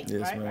play.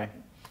 Yes, right? ma'am. Right.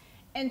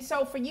 And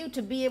so for you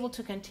to be able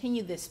to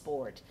continue this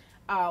sport,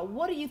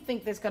 what do you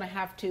think that you're going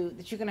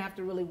to have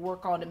to really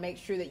work on to make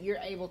sure that you're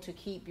able to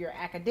keep your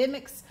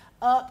academics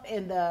up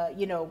in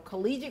the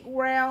collegiate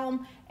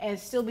realm and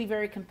still be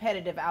very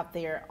competitive out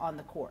there on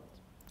the court?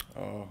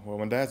 Well,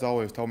 my dad's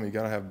always told me you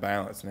got to have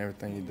balance in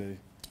everything you do.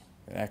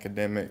 In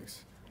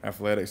academics,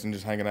 athletics, and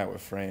just hanging out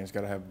with friends.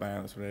 Got to have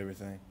balance with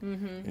everything.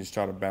 You just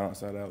try to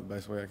balance that out the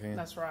best way I can.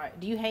 That's right.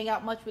 Do you hang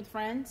out much with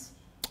friends?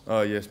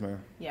 Yes,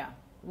 ma'am. Yeah.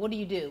 What do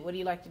you do? What do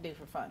you like to do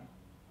for fun?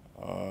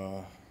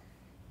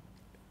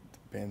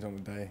 Depends on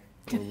the day.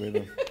 We're with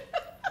them.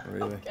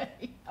 Really.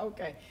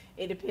 Okay.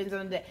 It depends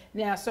on the day.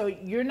 Now, so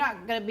you're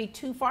not going to be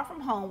too far from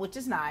home, which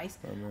is nice.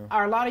 ma'am.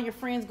 Are a lot of your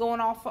friends going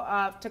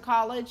off to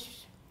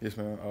college? Yes,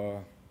 ma'am.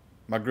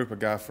 My group of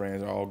guy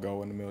friends are all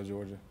going to Mill,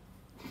 Georgia.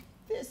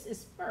 This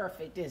is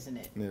perfect, isn't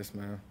it? Yes,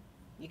 ma'am.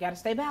 You got to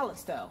stay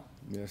balanced, though.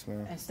 Yes,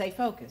 ma'am. And stay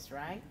focused,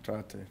 right?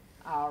 Try to.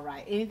 All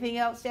right. Anything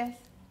else, Jess?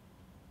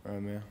 All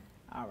right, ma'am.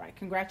 All right.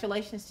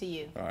 Congratulations to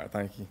you. All right,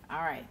 thank you.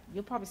 All right.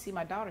 You'll probably see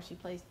my daughter. She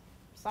plays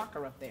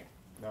soccer up there.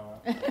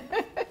 All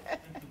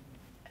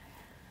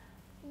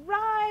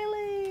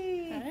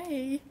Riley.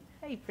 Hey.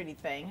 Hey, pretty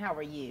thing. How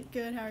are you?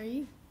 Good. How are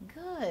you?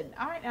 Good.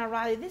 All right, now,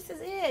 Riley, this is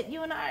it.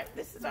 You and I,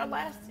 this is our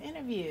last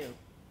interview.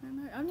 I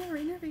know. I've never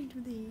interviewed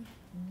with you.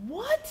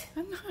 What?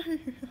 I know.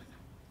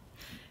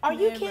 Are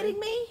you Never. kidding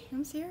me?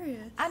 I'm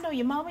serious. I know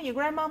your mama, your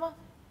grandmama,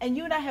 and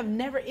you and I have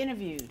never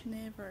interviewed.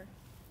 Never.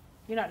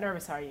 You're not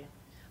nervous, are you?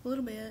 A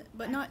little bit,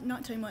 but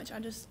not too much. I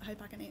just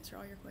hope I can answer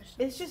all your questions.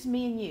 It's just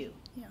me and you.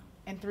 Yeah.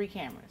 And 3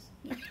 cameras.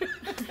 Yeah.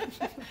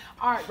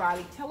 All right,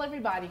 Riley, tell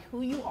everybody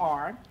who you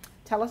are.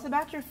 Tell us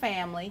about your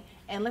family,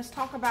 and let's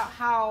talk about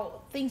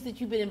how things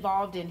that you've been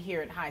involved in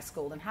here at high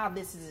school and how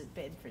this has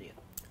been for you.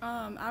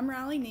 I'm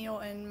Riley Neal,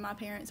 and my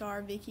parents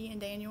are Vicky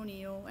and Daniel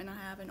Neal, and I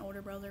have an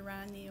older brother,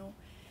 Ryan Neal.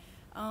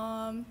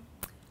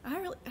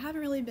 I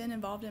haven't really been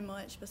involved in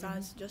much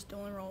besides just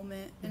dual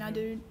enrollment, and I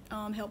do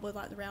help with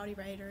like the Rowdy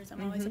Raiders.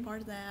 I'm always a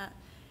part of that,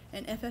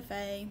 and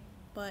FFA,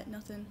 but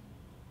nothing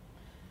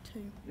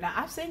too. Now,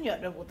 I've seen you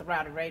up there with the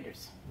Rowdy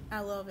Raiders. I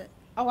love it.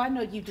 Oh, I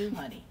know you do,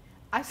 honey.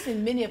 I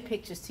send many of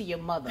pictures to your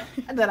mother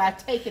that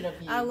I've taken of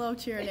you. I love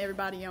cheering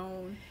everybody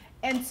on.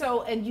 And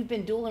you've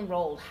been dual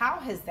enrolled. How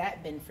has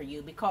that been for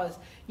you? Because,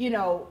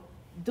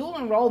 dual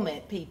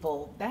enrollment,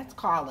 people, that's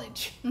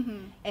college.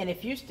 And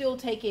if you're still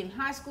taking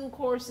high school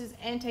courses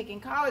and taking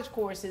college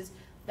courses,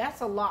 that's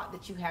a lot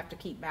that you have to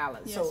keep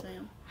balanced. Yes, so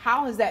ma'am.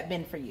 How has that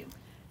been for you?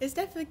 It's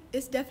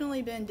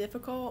definitely been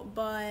difficult,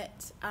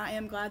 but I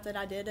am glad that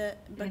I did it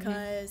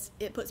because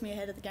it puts me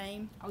ahead of the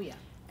game. Oh, yeah.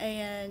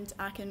 And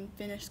I can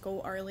finish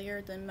school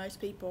earlier than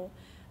most people.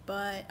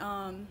 But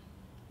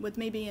with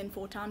me being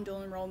full-time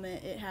dual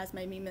enrollment, it has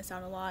made me miss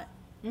out a lot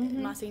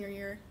in my senior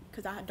year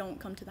because I don't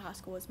come to the high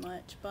school as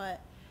much. But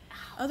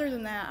other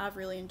than that, I've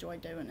really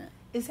enjoyed doing it.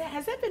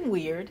 Has that been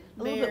weird?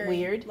 A little bit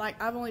weird?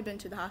 Like, I've only been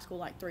to the high school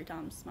like 3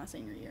 times my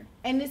senior year.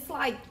 And it's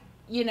like,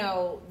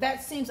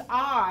 that seems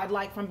odd.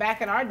 Like from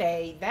back in our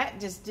day, that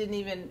just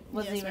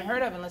wasn't even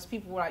heard of unless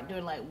people were like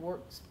doing like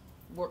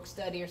work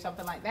study or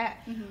something like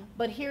that.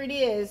 But here it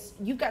is,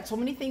 you've got so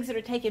many things that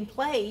are taking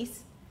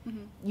place.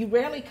 You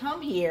rarely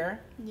come here.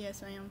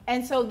 Yes, ma'am.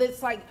 And so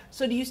that's like,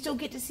 so do you still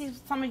get to see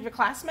some of your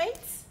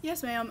classmates?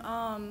 Yes, ma'am.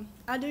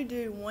 I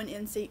do one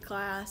in-seat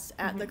class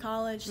at the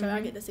college, so I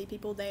get to see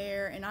people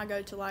there, and I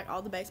go to like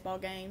all the baseball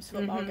games,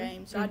 football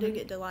games, so I do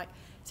get to like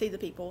see the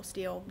people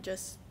still,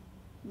 just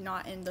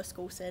not in the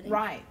school setting.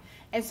 Right.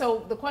 And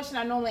so the question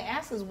I normally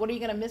ask is, what are you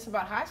going to miss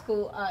about high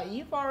school?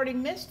 You've already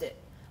missed it.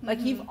 Like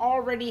you've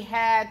already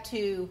had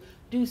to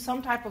do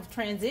some type of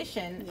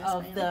transition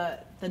of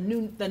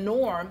the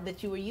norm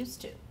that you were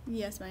used to.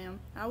 Yes, ma'am.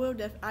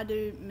 I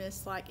do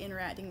miss like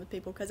interacting with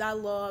people, because I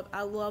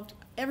loved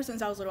ever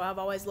since I was little. I've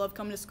always loved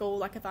coming to school.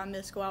 Like if I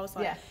missed school, I was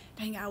like,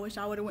 dang, I wish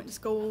I would have went to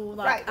school.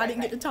 Like I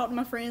didn't get to talk to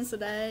my friends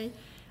today.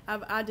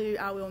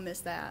 I will miss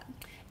that.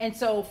 And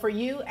so for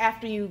you,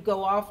 after you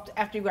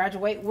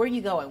graduate, where are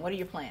you going? What are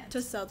your plans?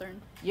 To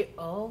Southern.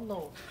 Oh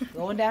Lord,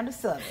 going down to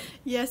Southern.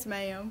 Yes,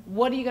 ma'am.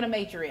 What are you going to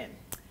major in?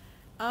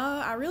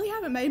 I really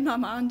haven't made my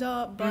mind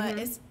up, but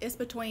it's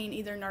between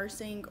either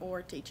nursing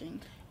or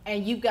teaching.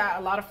 And you've got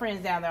a lot of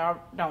friends down there,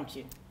 don't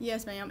you?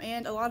 Yes, ma'am.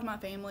 And a lot of my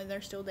family,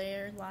 they're still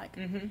there. Like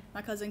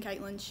my cousin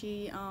Caitlin,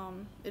 she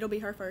it'll be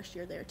her first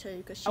year there too,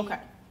 because she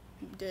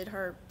did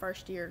her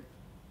first year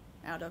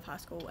out of high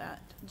school at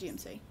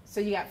GMC. So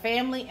you got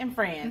family and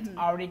friends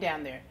already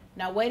down there.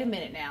 Now wait a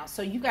minute now.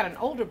 So you got an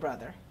older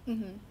brother.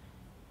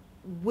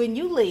 When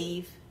you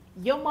leave,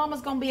 your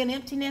mama's gonna be an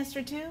empty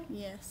nester too?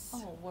 Yes.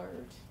 Oh,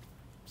 word.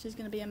 She's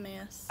gonna be a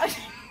mess.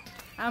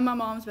 I'm my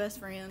mom's best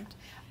friend.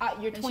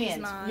 You're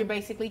twins. You're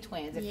basically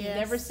twins. If you've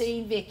never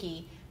seen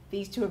Vicky,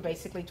 these two are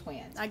basically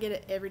twins. I get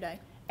it every day.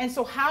 And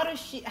so how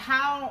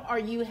are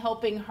you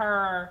helping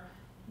her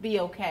be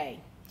okay?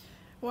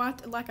 Well,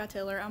 like I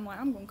tell her, I'm like,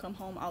 I'm going to come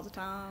home all the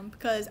time,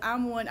 because I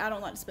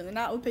don't like to spend the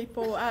night with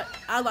people.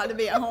 I like to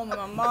be at home with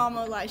my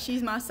mama. Like,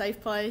 she's my safe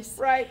place.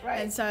 Right.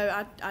 And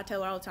so I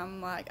tell her all the time,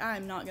 I'm like, I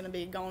am not going to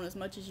be gone as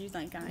much as you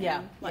think I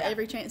am. Like,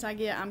 every chance I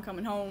get, I'm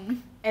coming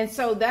home. And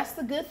so that's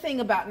the good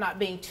thing about not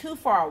being too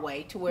far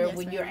away, to where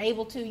when you're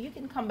able to, you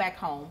can come back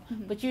home.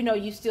 But,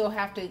 you still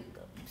have to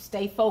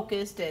stay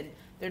focused, and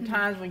there are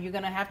times when you're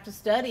going to have to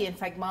study. And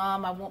it's like,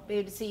 Mom, I won't be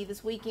able to see you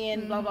this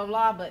weekend, blah, blah,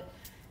 blah. But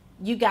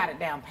you got it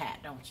down pat,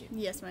 don't you?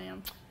 Yes,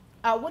 ma'am.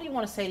 What do you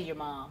want to say to your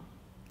mom?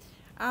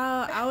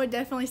 I would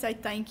definitely say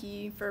thank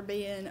you for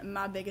being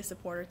my biggest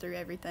supporter through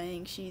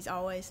everything. She's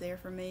always there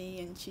for me,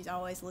 and she's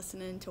always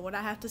listening to what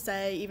I have to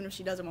say, even if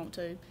she doesn't want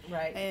to.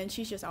 Right. And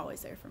she's just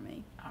always there for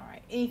me. All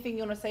right. Anything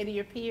you want to say to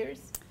your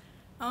peers?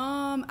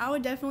 I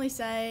would definitely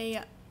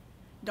say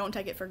don't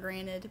take it for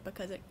granted,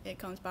 because it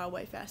comes by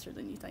way faster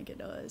than you think it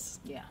does.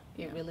 Yeah,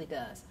 it really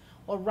does.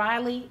 Well,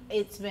 Riley,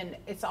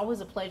 it's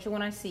always a pleasure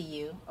when I see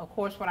you. Of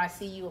course, when I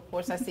see you, of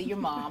course, I see your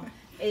mom.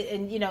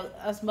 And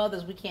us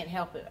mothers, we can't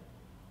help it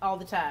all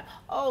the time.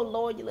 Oh,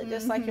 Lord, you look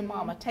just like your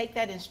mama. Take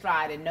that in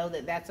stride and know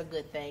that that's a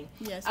good thing.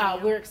 Yes,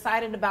 ma'am. We're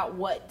excited about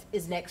what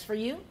is next for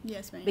you.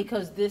 Yes, ma'am.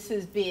 Because this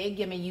is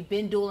big. I mean, you've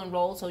been dual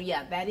enrolled, so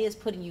yeah, that is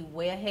putting you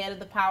way ahead of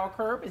the power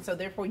curve. And so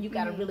therefore, you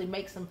got to really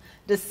make some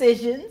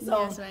decisions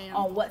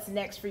on what's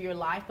next for your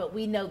life. But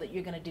we know that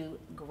you're going to do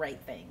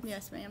great things.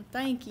 Yes, ma'am.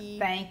 Thank you.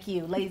 Thank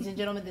you. Ladies and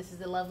gentlemen, this is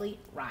the lovely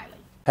Riley.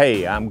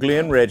 Hey, I'm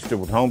Glenn Register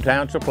with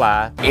Hometown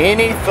Supply.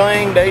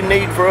 Anything they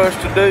need for us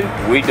to do,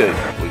 we do.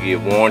 We get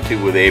warranty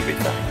with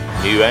everything,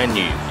 new and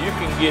used. You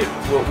can get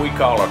what we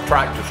call a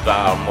tractor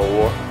style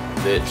mower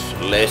that's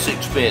less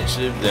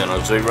expensive than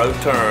a zero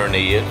turn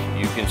is.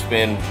 You can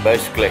spend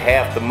basically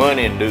half the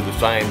money and do the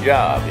same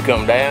job. You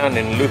come down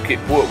and look at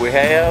what we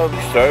have,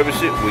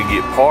 service it, we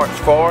get parts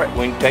for it.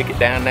 We can take it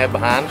down there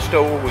behind the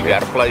store. We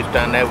got a place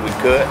down there we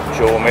cut,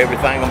 show them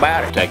everything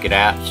about it. Take it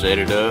out, set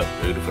it up,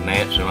 do the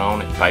financing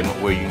on it,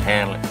 payment where you can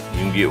handle it.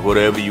 You can get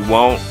whatever you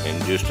want and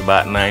just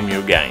about name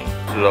your game.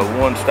 This is a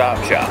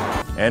one-stop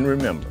shop. And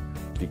remember,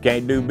 if you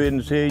can't do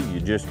business here, you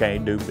just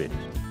can't do business.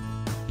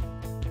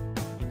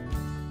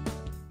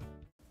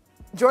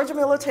 Georgia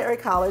Military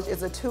College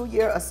is a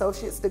 2-year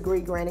associate's degree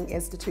granting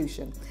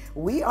institution.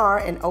 We are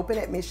an open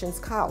admissions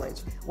college.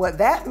 What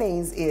that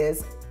means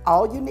is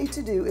all you need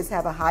to do is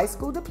have a high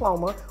school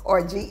diploma or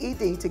a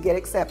GED to get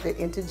accepted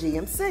into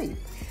GMC.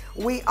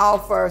 We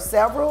offer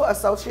several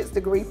associate's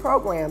degree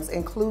programs,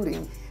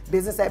 including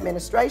business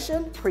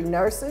administration,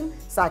 pre-nursing,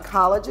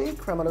 psychology,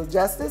 criminal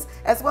justice,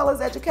 as well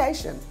as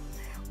education.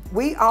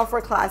 We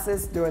offer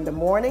classes during the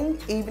morning,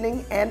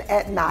 evening, and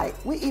at night.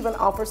 We even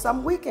offer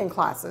some weekend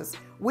classes.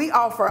 We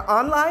offer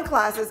online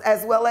classes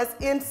as well as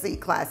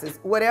in-seat classes,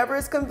 whatever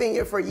is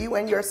convenient for you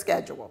and your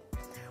schedule.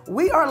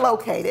 We are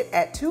located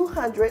at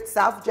 200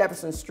 South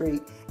Jefferson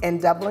Street in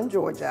Dublin,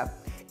 Georgia.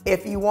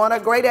 If you want a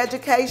great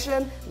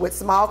education with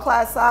small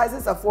class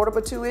sizes,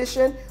 affordable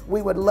tuition,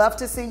 we would love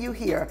to see you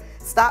here.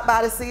 Stop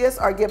by to see us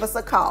or give us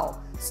a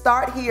call.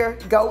 Start here,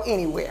 go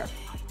anywhere.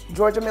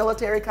 Georgia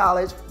Military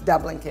College,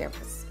 Dublin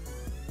campus.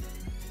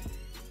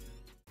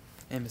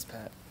 And Miss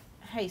Pat.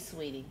 Hey,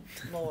 sweetie.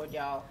 Lord,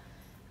 y'all.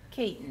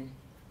 Keaton.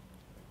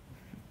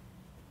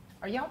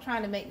 Are y'all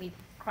trying to make me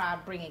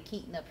cried bringing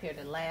Keaton up here,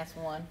 the last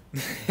one.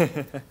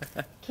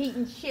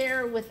 Keaton,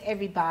 share with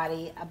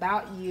everybody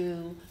about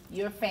you,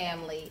 your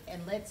family,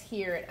 and let's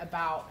hear it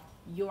about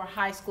your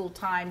high school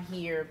time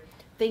here,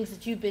 things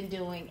that you've been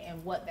doing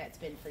and what that's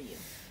been for you.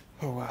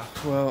 Oh, wow.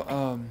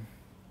 Well,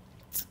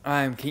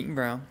 I'm Keaton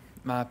Brown.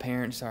 My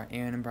parents are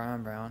Aaron and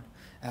Brian Brown.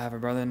 I have a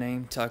brother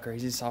named Tucker.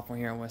 He's a sophomore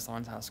here at West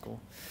Lawrence High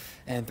School.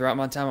 And throughout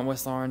my time at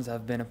West Lawrence,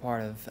 I've been a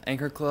part of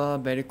Anchor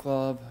Club, Beta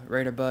Club,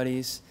 Raider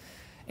Buddies,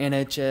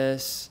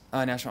 NHS,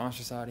 National Honor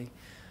Society.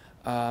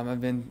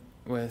 I've been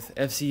with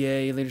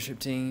FCA, leadership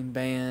team,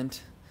 band.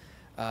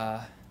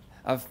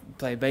 I've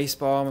played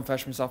baseball my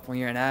freshman, sophomore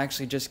year, and I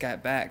actually just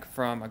got back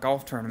from a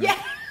golf tournament.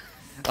 Yeah.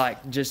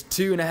 Like just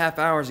 2.5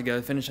 hours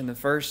ago, finishing the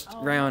first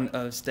round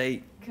of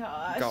state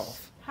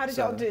golf. How did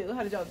y'all do?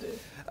 How did y'all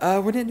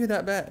do? We didn't do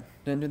that bad.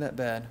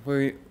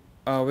 We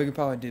could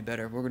probably do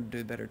better. We're going to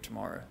do better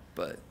tomorrow.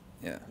 But,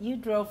 yeah. You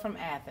drove from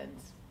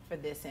Athens for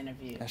this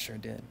interview. I sure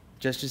did.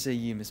 Just to see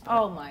you, Miss Pat.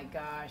 Oh, my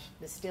gosh.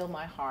 It's still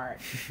my heart.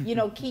 You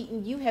know,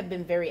 Keaton, you have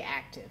been very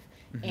active.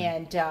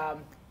 And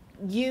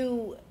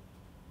you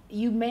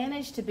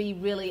managed to be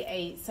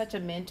really such a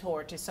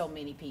mentor to so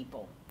many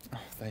people. Oh,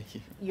 thank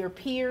you. Your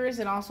peers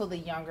and also the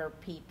younger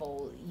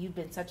people, you've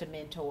been such a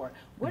mentor.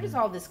 Where does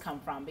all this come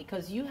from?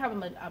 Because you have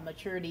a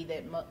maturity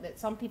that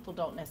some people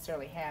don't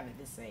necessarily have at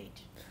this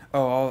age.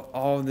 Oh,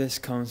 all of this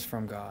comes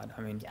from God.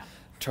 I mean,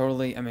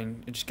 totally, I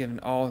mean, just giving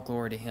all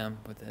glory to Him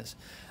with this.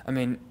 I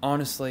mean,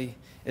 honestly,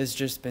 it's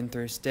just been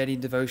through steady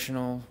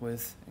devotional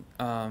with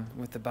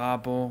the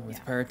Bible,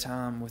 with prayer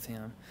time with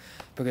Him.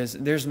 Because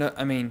there's no,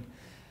 I mean,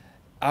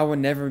 I would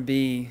never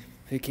be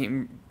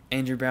who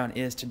Andrew Brown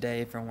is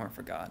today if it weren't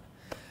for God.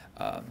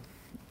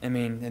 I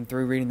mean, and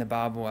through reading the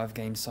Bible, I've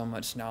gained so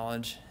much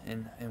knowledge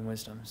and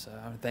wisdom. So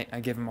I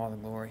give Him all the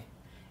glory.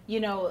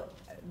 You know,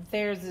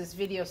 there's this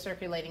video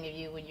circulating of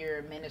you when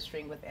you're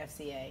ministering with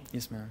FCA.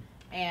 Yes, ma'am.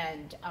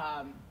 And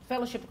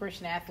Fellowship of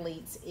Christian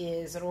Athletes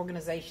is an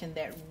organization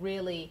that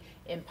really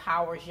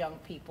empowers young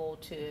people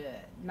to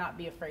not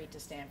be afraid to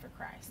stand for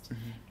Christ,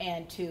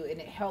 and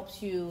it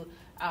helps you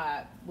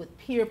with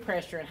peer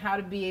pressure and how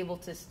to be able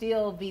to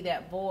still be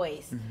that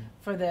voice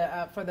for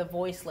the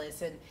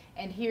voiceless.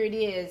 And here it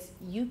is.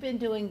 You've been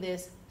doing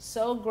this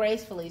so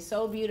gracefully,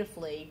 so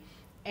beautifully,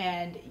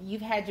 and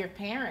you've had your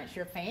parents,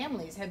 your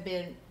families have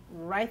been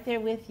right there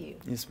with you.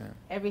 Yes, ma'am.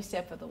 Every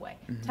step of the way.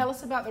 Tell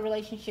us about the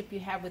relationship you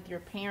have with your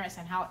parents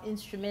and how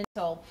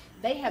instrumental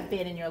they have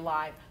been in your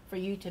life for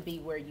you to be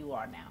where you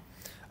are now.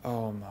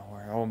 Oh, my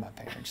word. Oh, my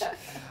parents.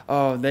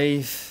 Oh,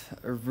 they've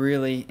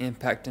really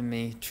impacted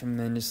me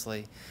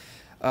tremendously.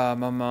 My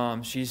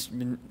mom, she is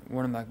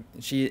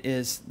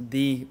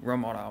the role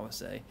model, I would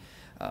say.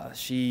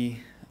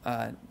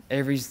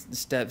 Every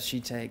step she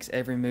takes,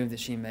 every move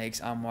that she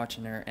makes, I'm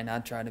watching her, and I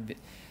try to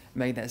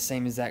make that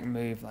same exact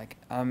move. Like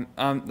I'm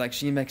like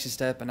she makes a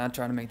step, and I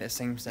try to make that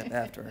same step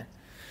after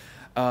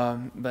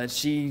her. But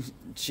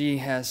she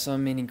has so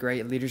many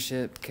great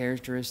leadership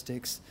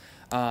characteristics.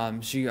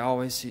 She's one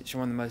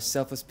of the most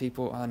selfless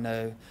people I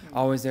know.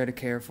 Always there to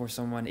care for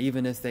someone,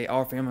 even if they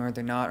are family or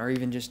they're not, or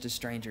even just a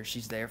stranger.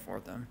 She's there for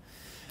them.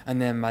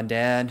 And then my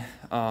dad.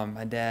 Oh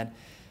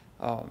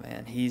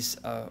man, he's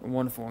a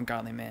wonderful and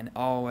godly man.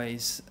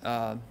 Always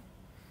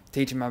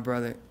teaching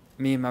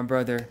me and my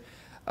brother,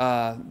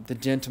 the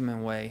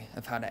gentleman way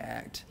of how to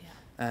act,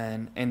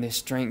 and the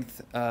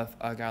strength of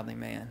a godly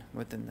man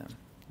within them.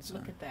 So,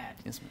 look at that.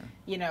 Yes, ma'am.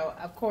 You know,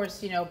 of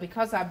course,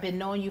 because I've been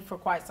knowing you for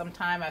quite some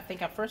time. I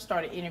think I first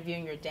started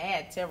interviewing your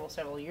dad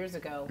several years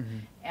ago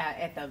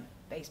at the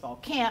baseball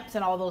camps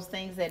and all those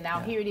things. And now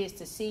here it is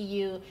to see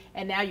you,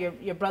 and now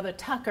your brother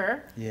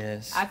Tucker.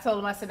 Yes. I told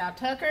him, I said, now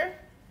Tucker,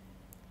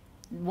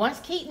 once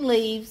Keaton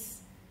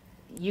leaves,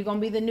 you're gonna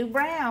be the new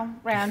Brown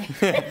around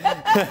here.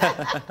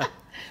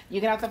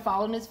 You're gonna have to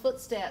follow in his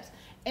footsteps.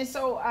 And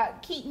so,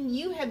 Keaton,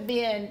 you have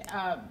been.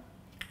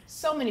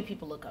 So many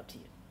people look up to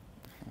you.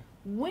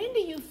 When do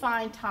you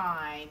find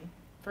time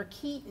for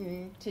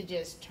Keaton to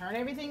just turn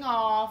everything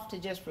off, to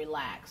just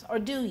relax, or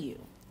do you?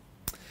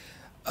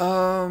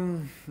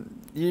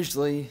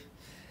 Usually,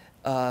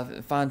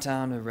 find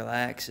time to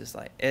relax is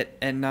like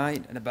at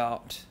night at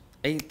about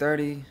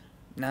 8:30,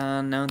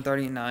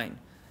 9:30 at night,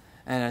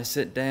 and I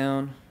sit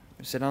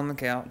on the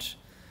couch,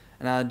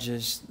 and I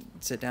just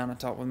sit down and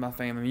talk with my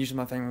family. Usually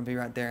my family will be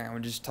right there, and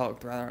we just talk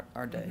throughout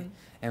our day,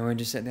 and we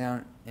just sit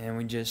down and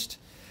we just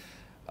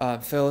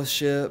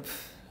fellowship.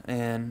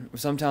 And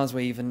sometimes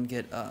we even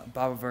get a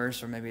Bible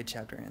verse or maybe a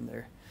chapter in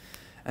there.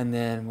 And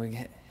then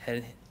we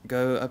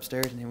go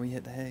upstairs and then we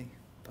hit the hay.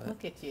 But,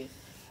 look at you.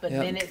 But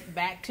then it's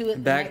back to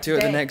it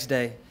the next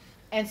day.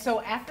 And so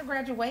after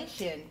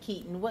graduation,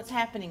 Keaton, what's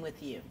happening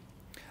with you?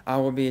 I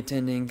will be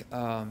attending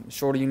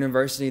Shorter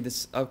University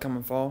this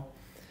upcoming fall.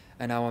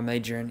 And I will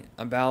major in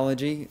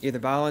biology, either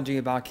biology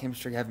or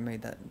biochemistry. I haven't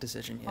made that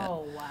decision yet.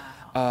 Oh,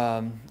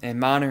 wow. And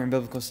minor in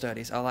biblical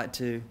studies. I like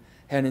to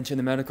head into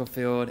the medical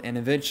field and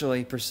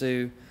eventually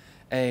pursue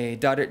a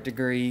doctorate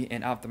degree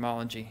in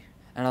ophthalmology.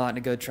 And I like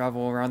to go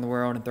travel around the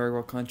world in third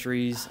world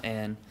countries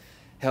and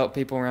help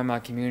people around my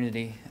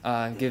community,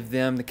 give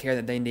them the care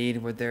that they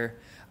need with their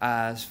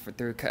eyes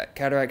through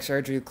cataract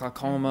surgery,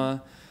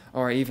 glaucoma,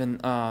 or even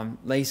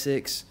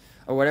LASIK,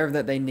 or whatever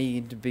that they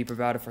need to be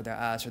provided for their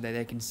eyes so that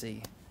they can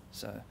see.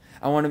 So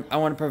I want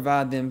to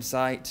provide them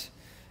sight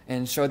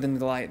and show them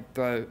the light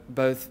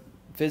both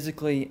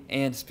physically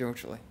and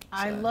spiritually.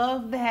 I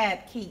love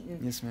that, Keaton.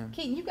 Yes, ma'am.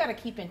 Keaton, you got to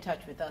keep in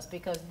touch with us,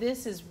 because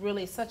this is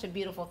really such a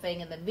beautiful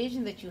thing, and the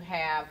vision that you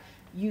have,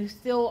 you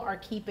still are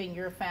keeping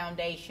your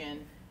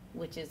foundation,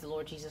 which is the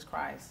Lord Jesus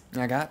Christ.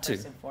 I got to.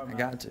 First and foremost. I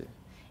got to.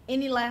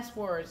 Any last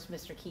words,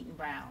 Mr. Keaton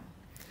Brown?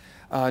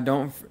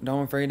 Don't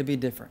afraid to be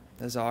different.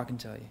 That's all I can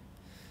tell you.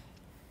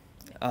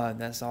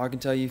 That's all I can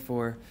tell you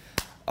for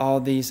all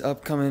these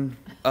upcoming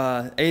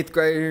 8th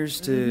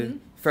graders to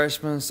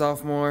freshmen,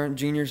 sophomore,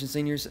 juniors, and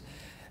seniors.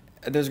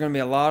 There's going to be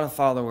a lot of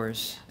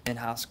followers in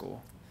high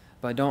school,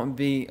 but don't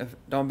be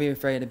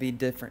afraid to be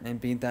different and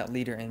be that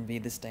leader and be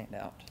the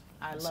standout.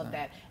 I love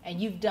that. And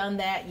you've done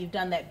that. You've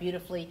done that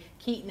beautifully.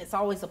 Keaton, it's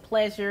always a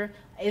pleasure.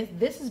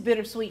 This is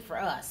bittersweet for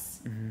us.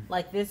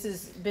 Like, this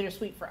is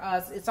bittersweet for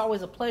us. It's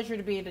always a pleasure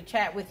to be able to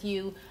chat with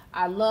you.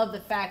 I love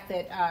the fact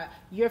that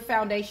your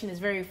foundation is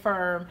very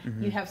firm.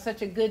 You have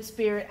such a good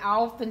spirit. I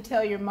often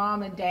tell your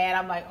mom and dad,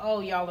 I'm like, oh,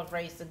 y'all have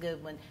raised a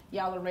good one.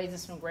 Y'all are raising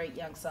some great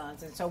young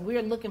sons. And so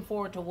we're looking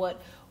forward to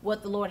what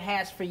the Lord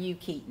has for you,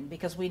 Keaton,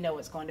 because we know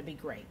it's going to be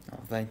great. Oh,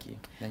 thank you.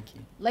 Thank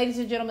you. Ladies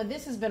and gentlemen,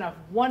 this has been a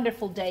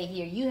wonderful day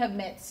here. You have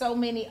met so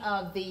many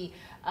of the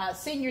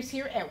seniors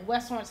here at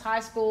West Lawrence High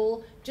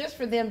School, just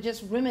for them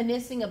just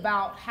reminiscing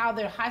about how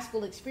their high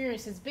school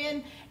experience has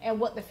been and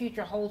what the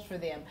future holds for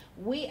them.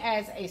 We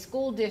as a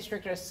school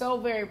district are so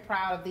very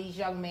proud of these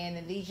young men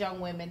and these young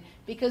women,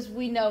 because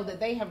we know that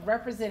they have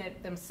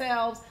represented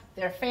themselves,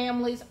 their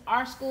families,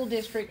 our school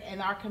district,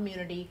 and our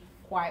community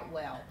quite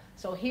well.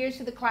 So here's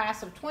to the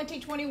class of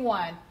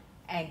 2021,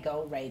 and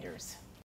go Raiders.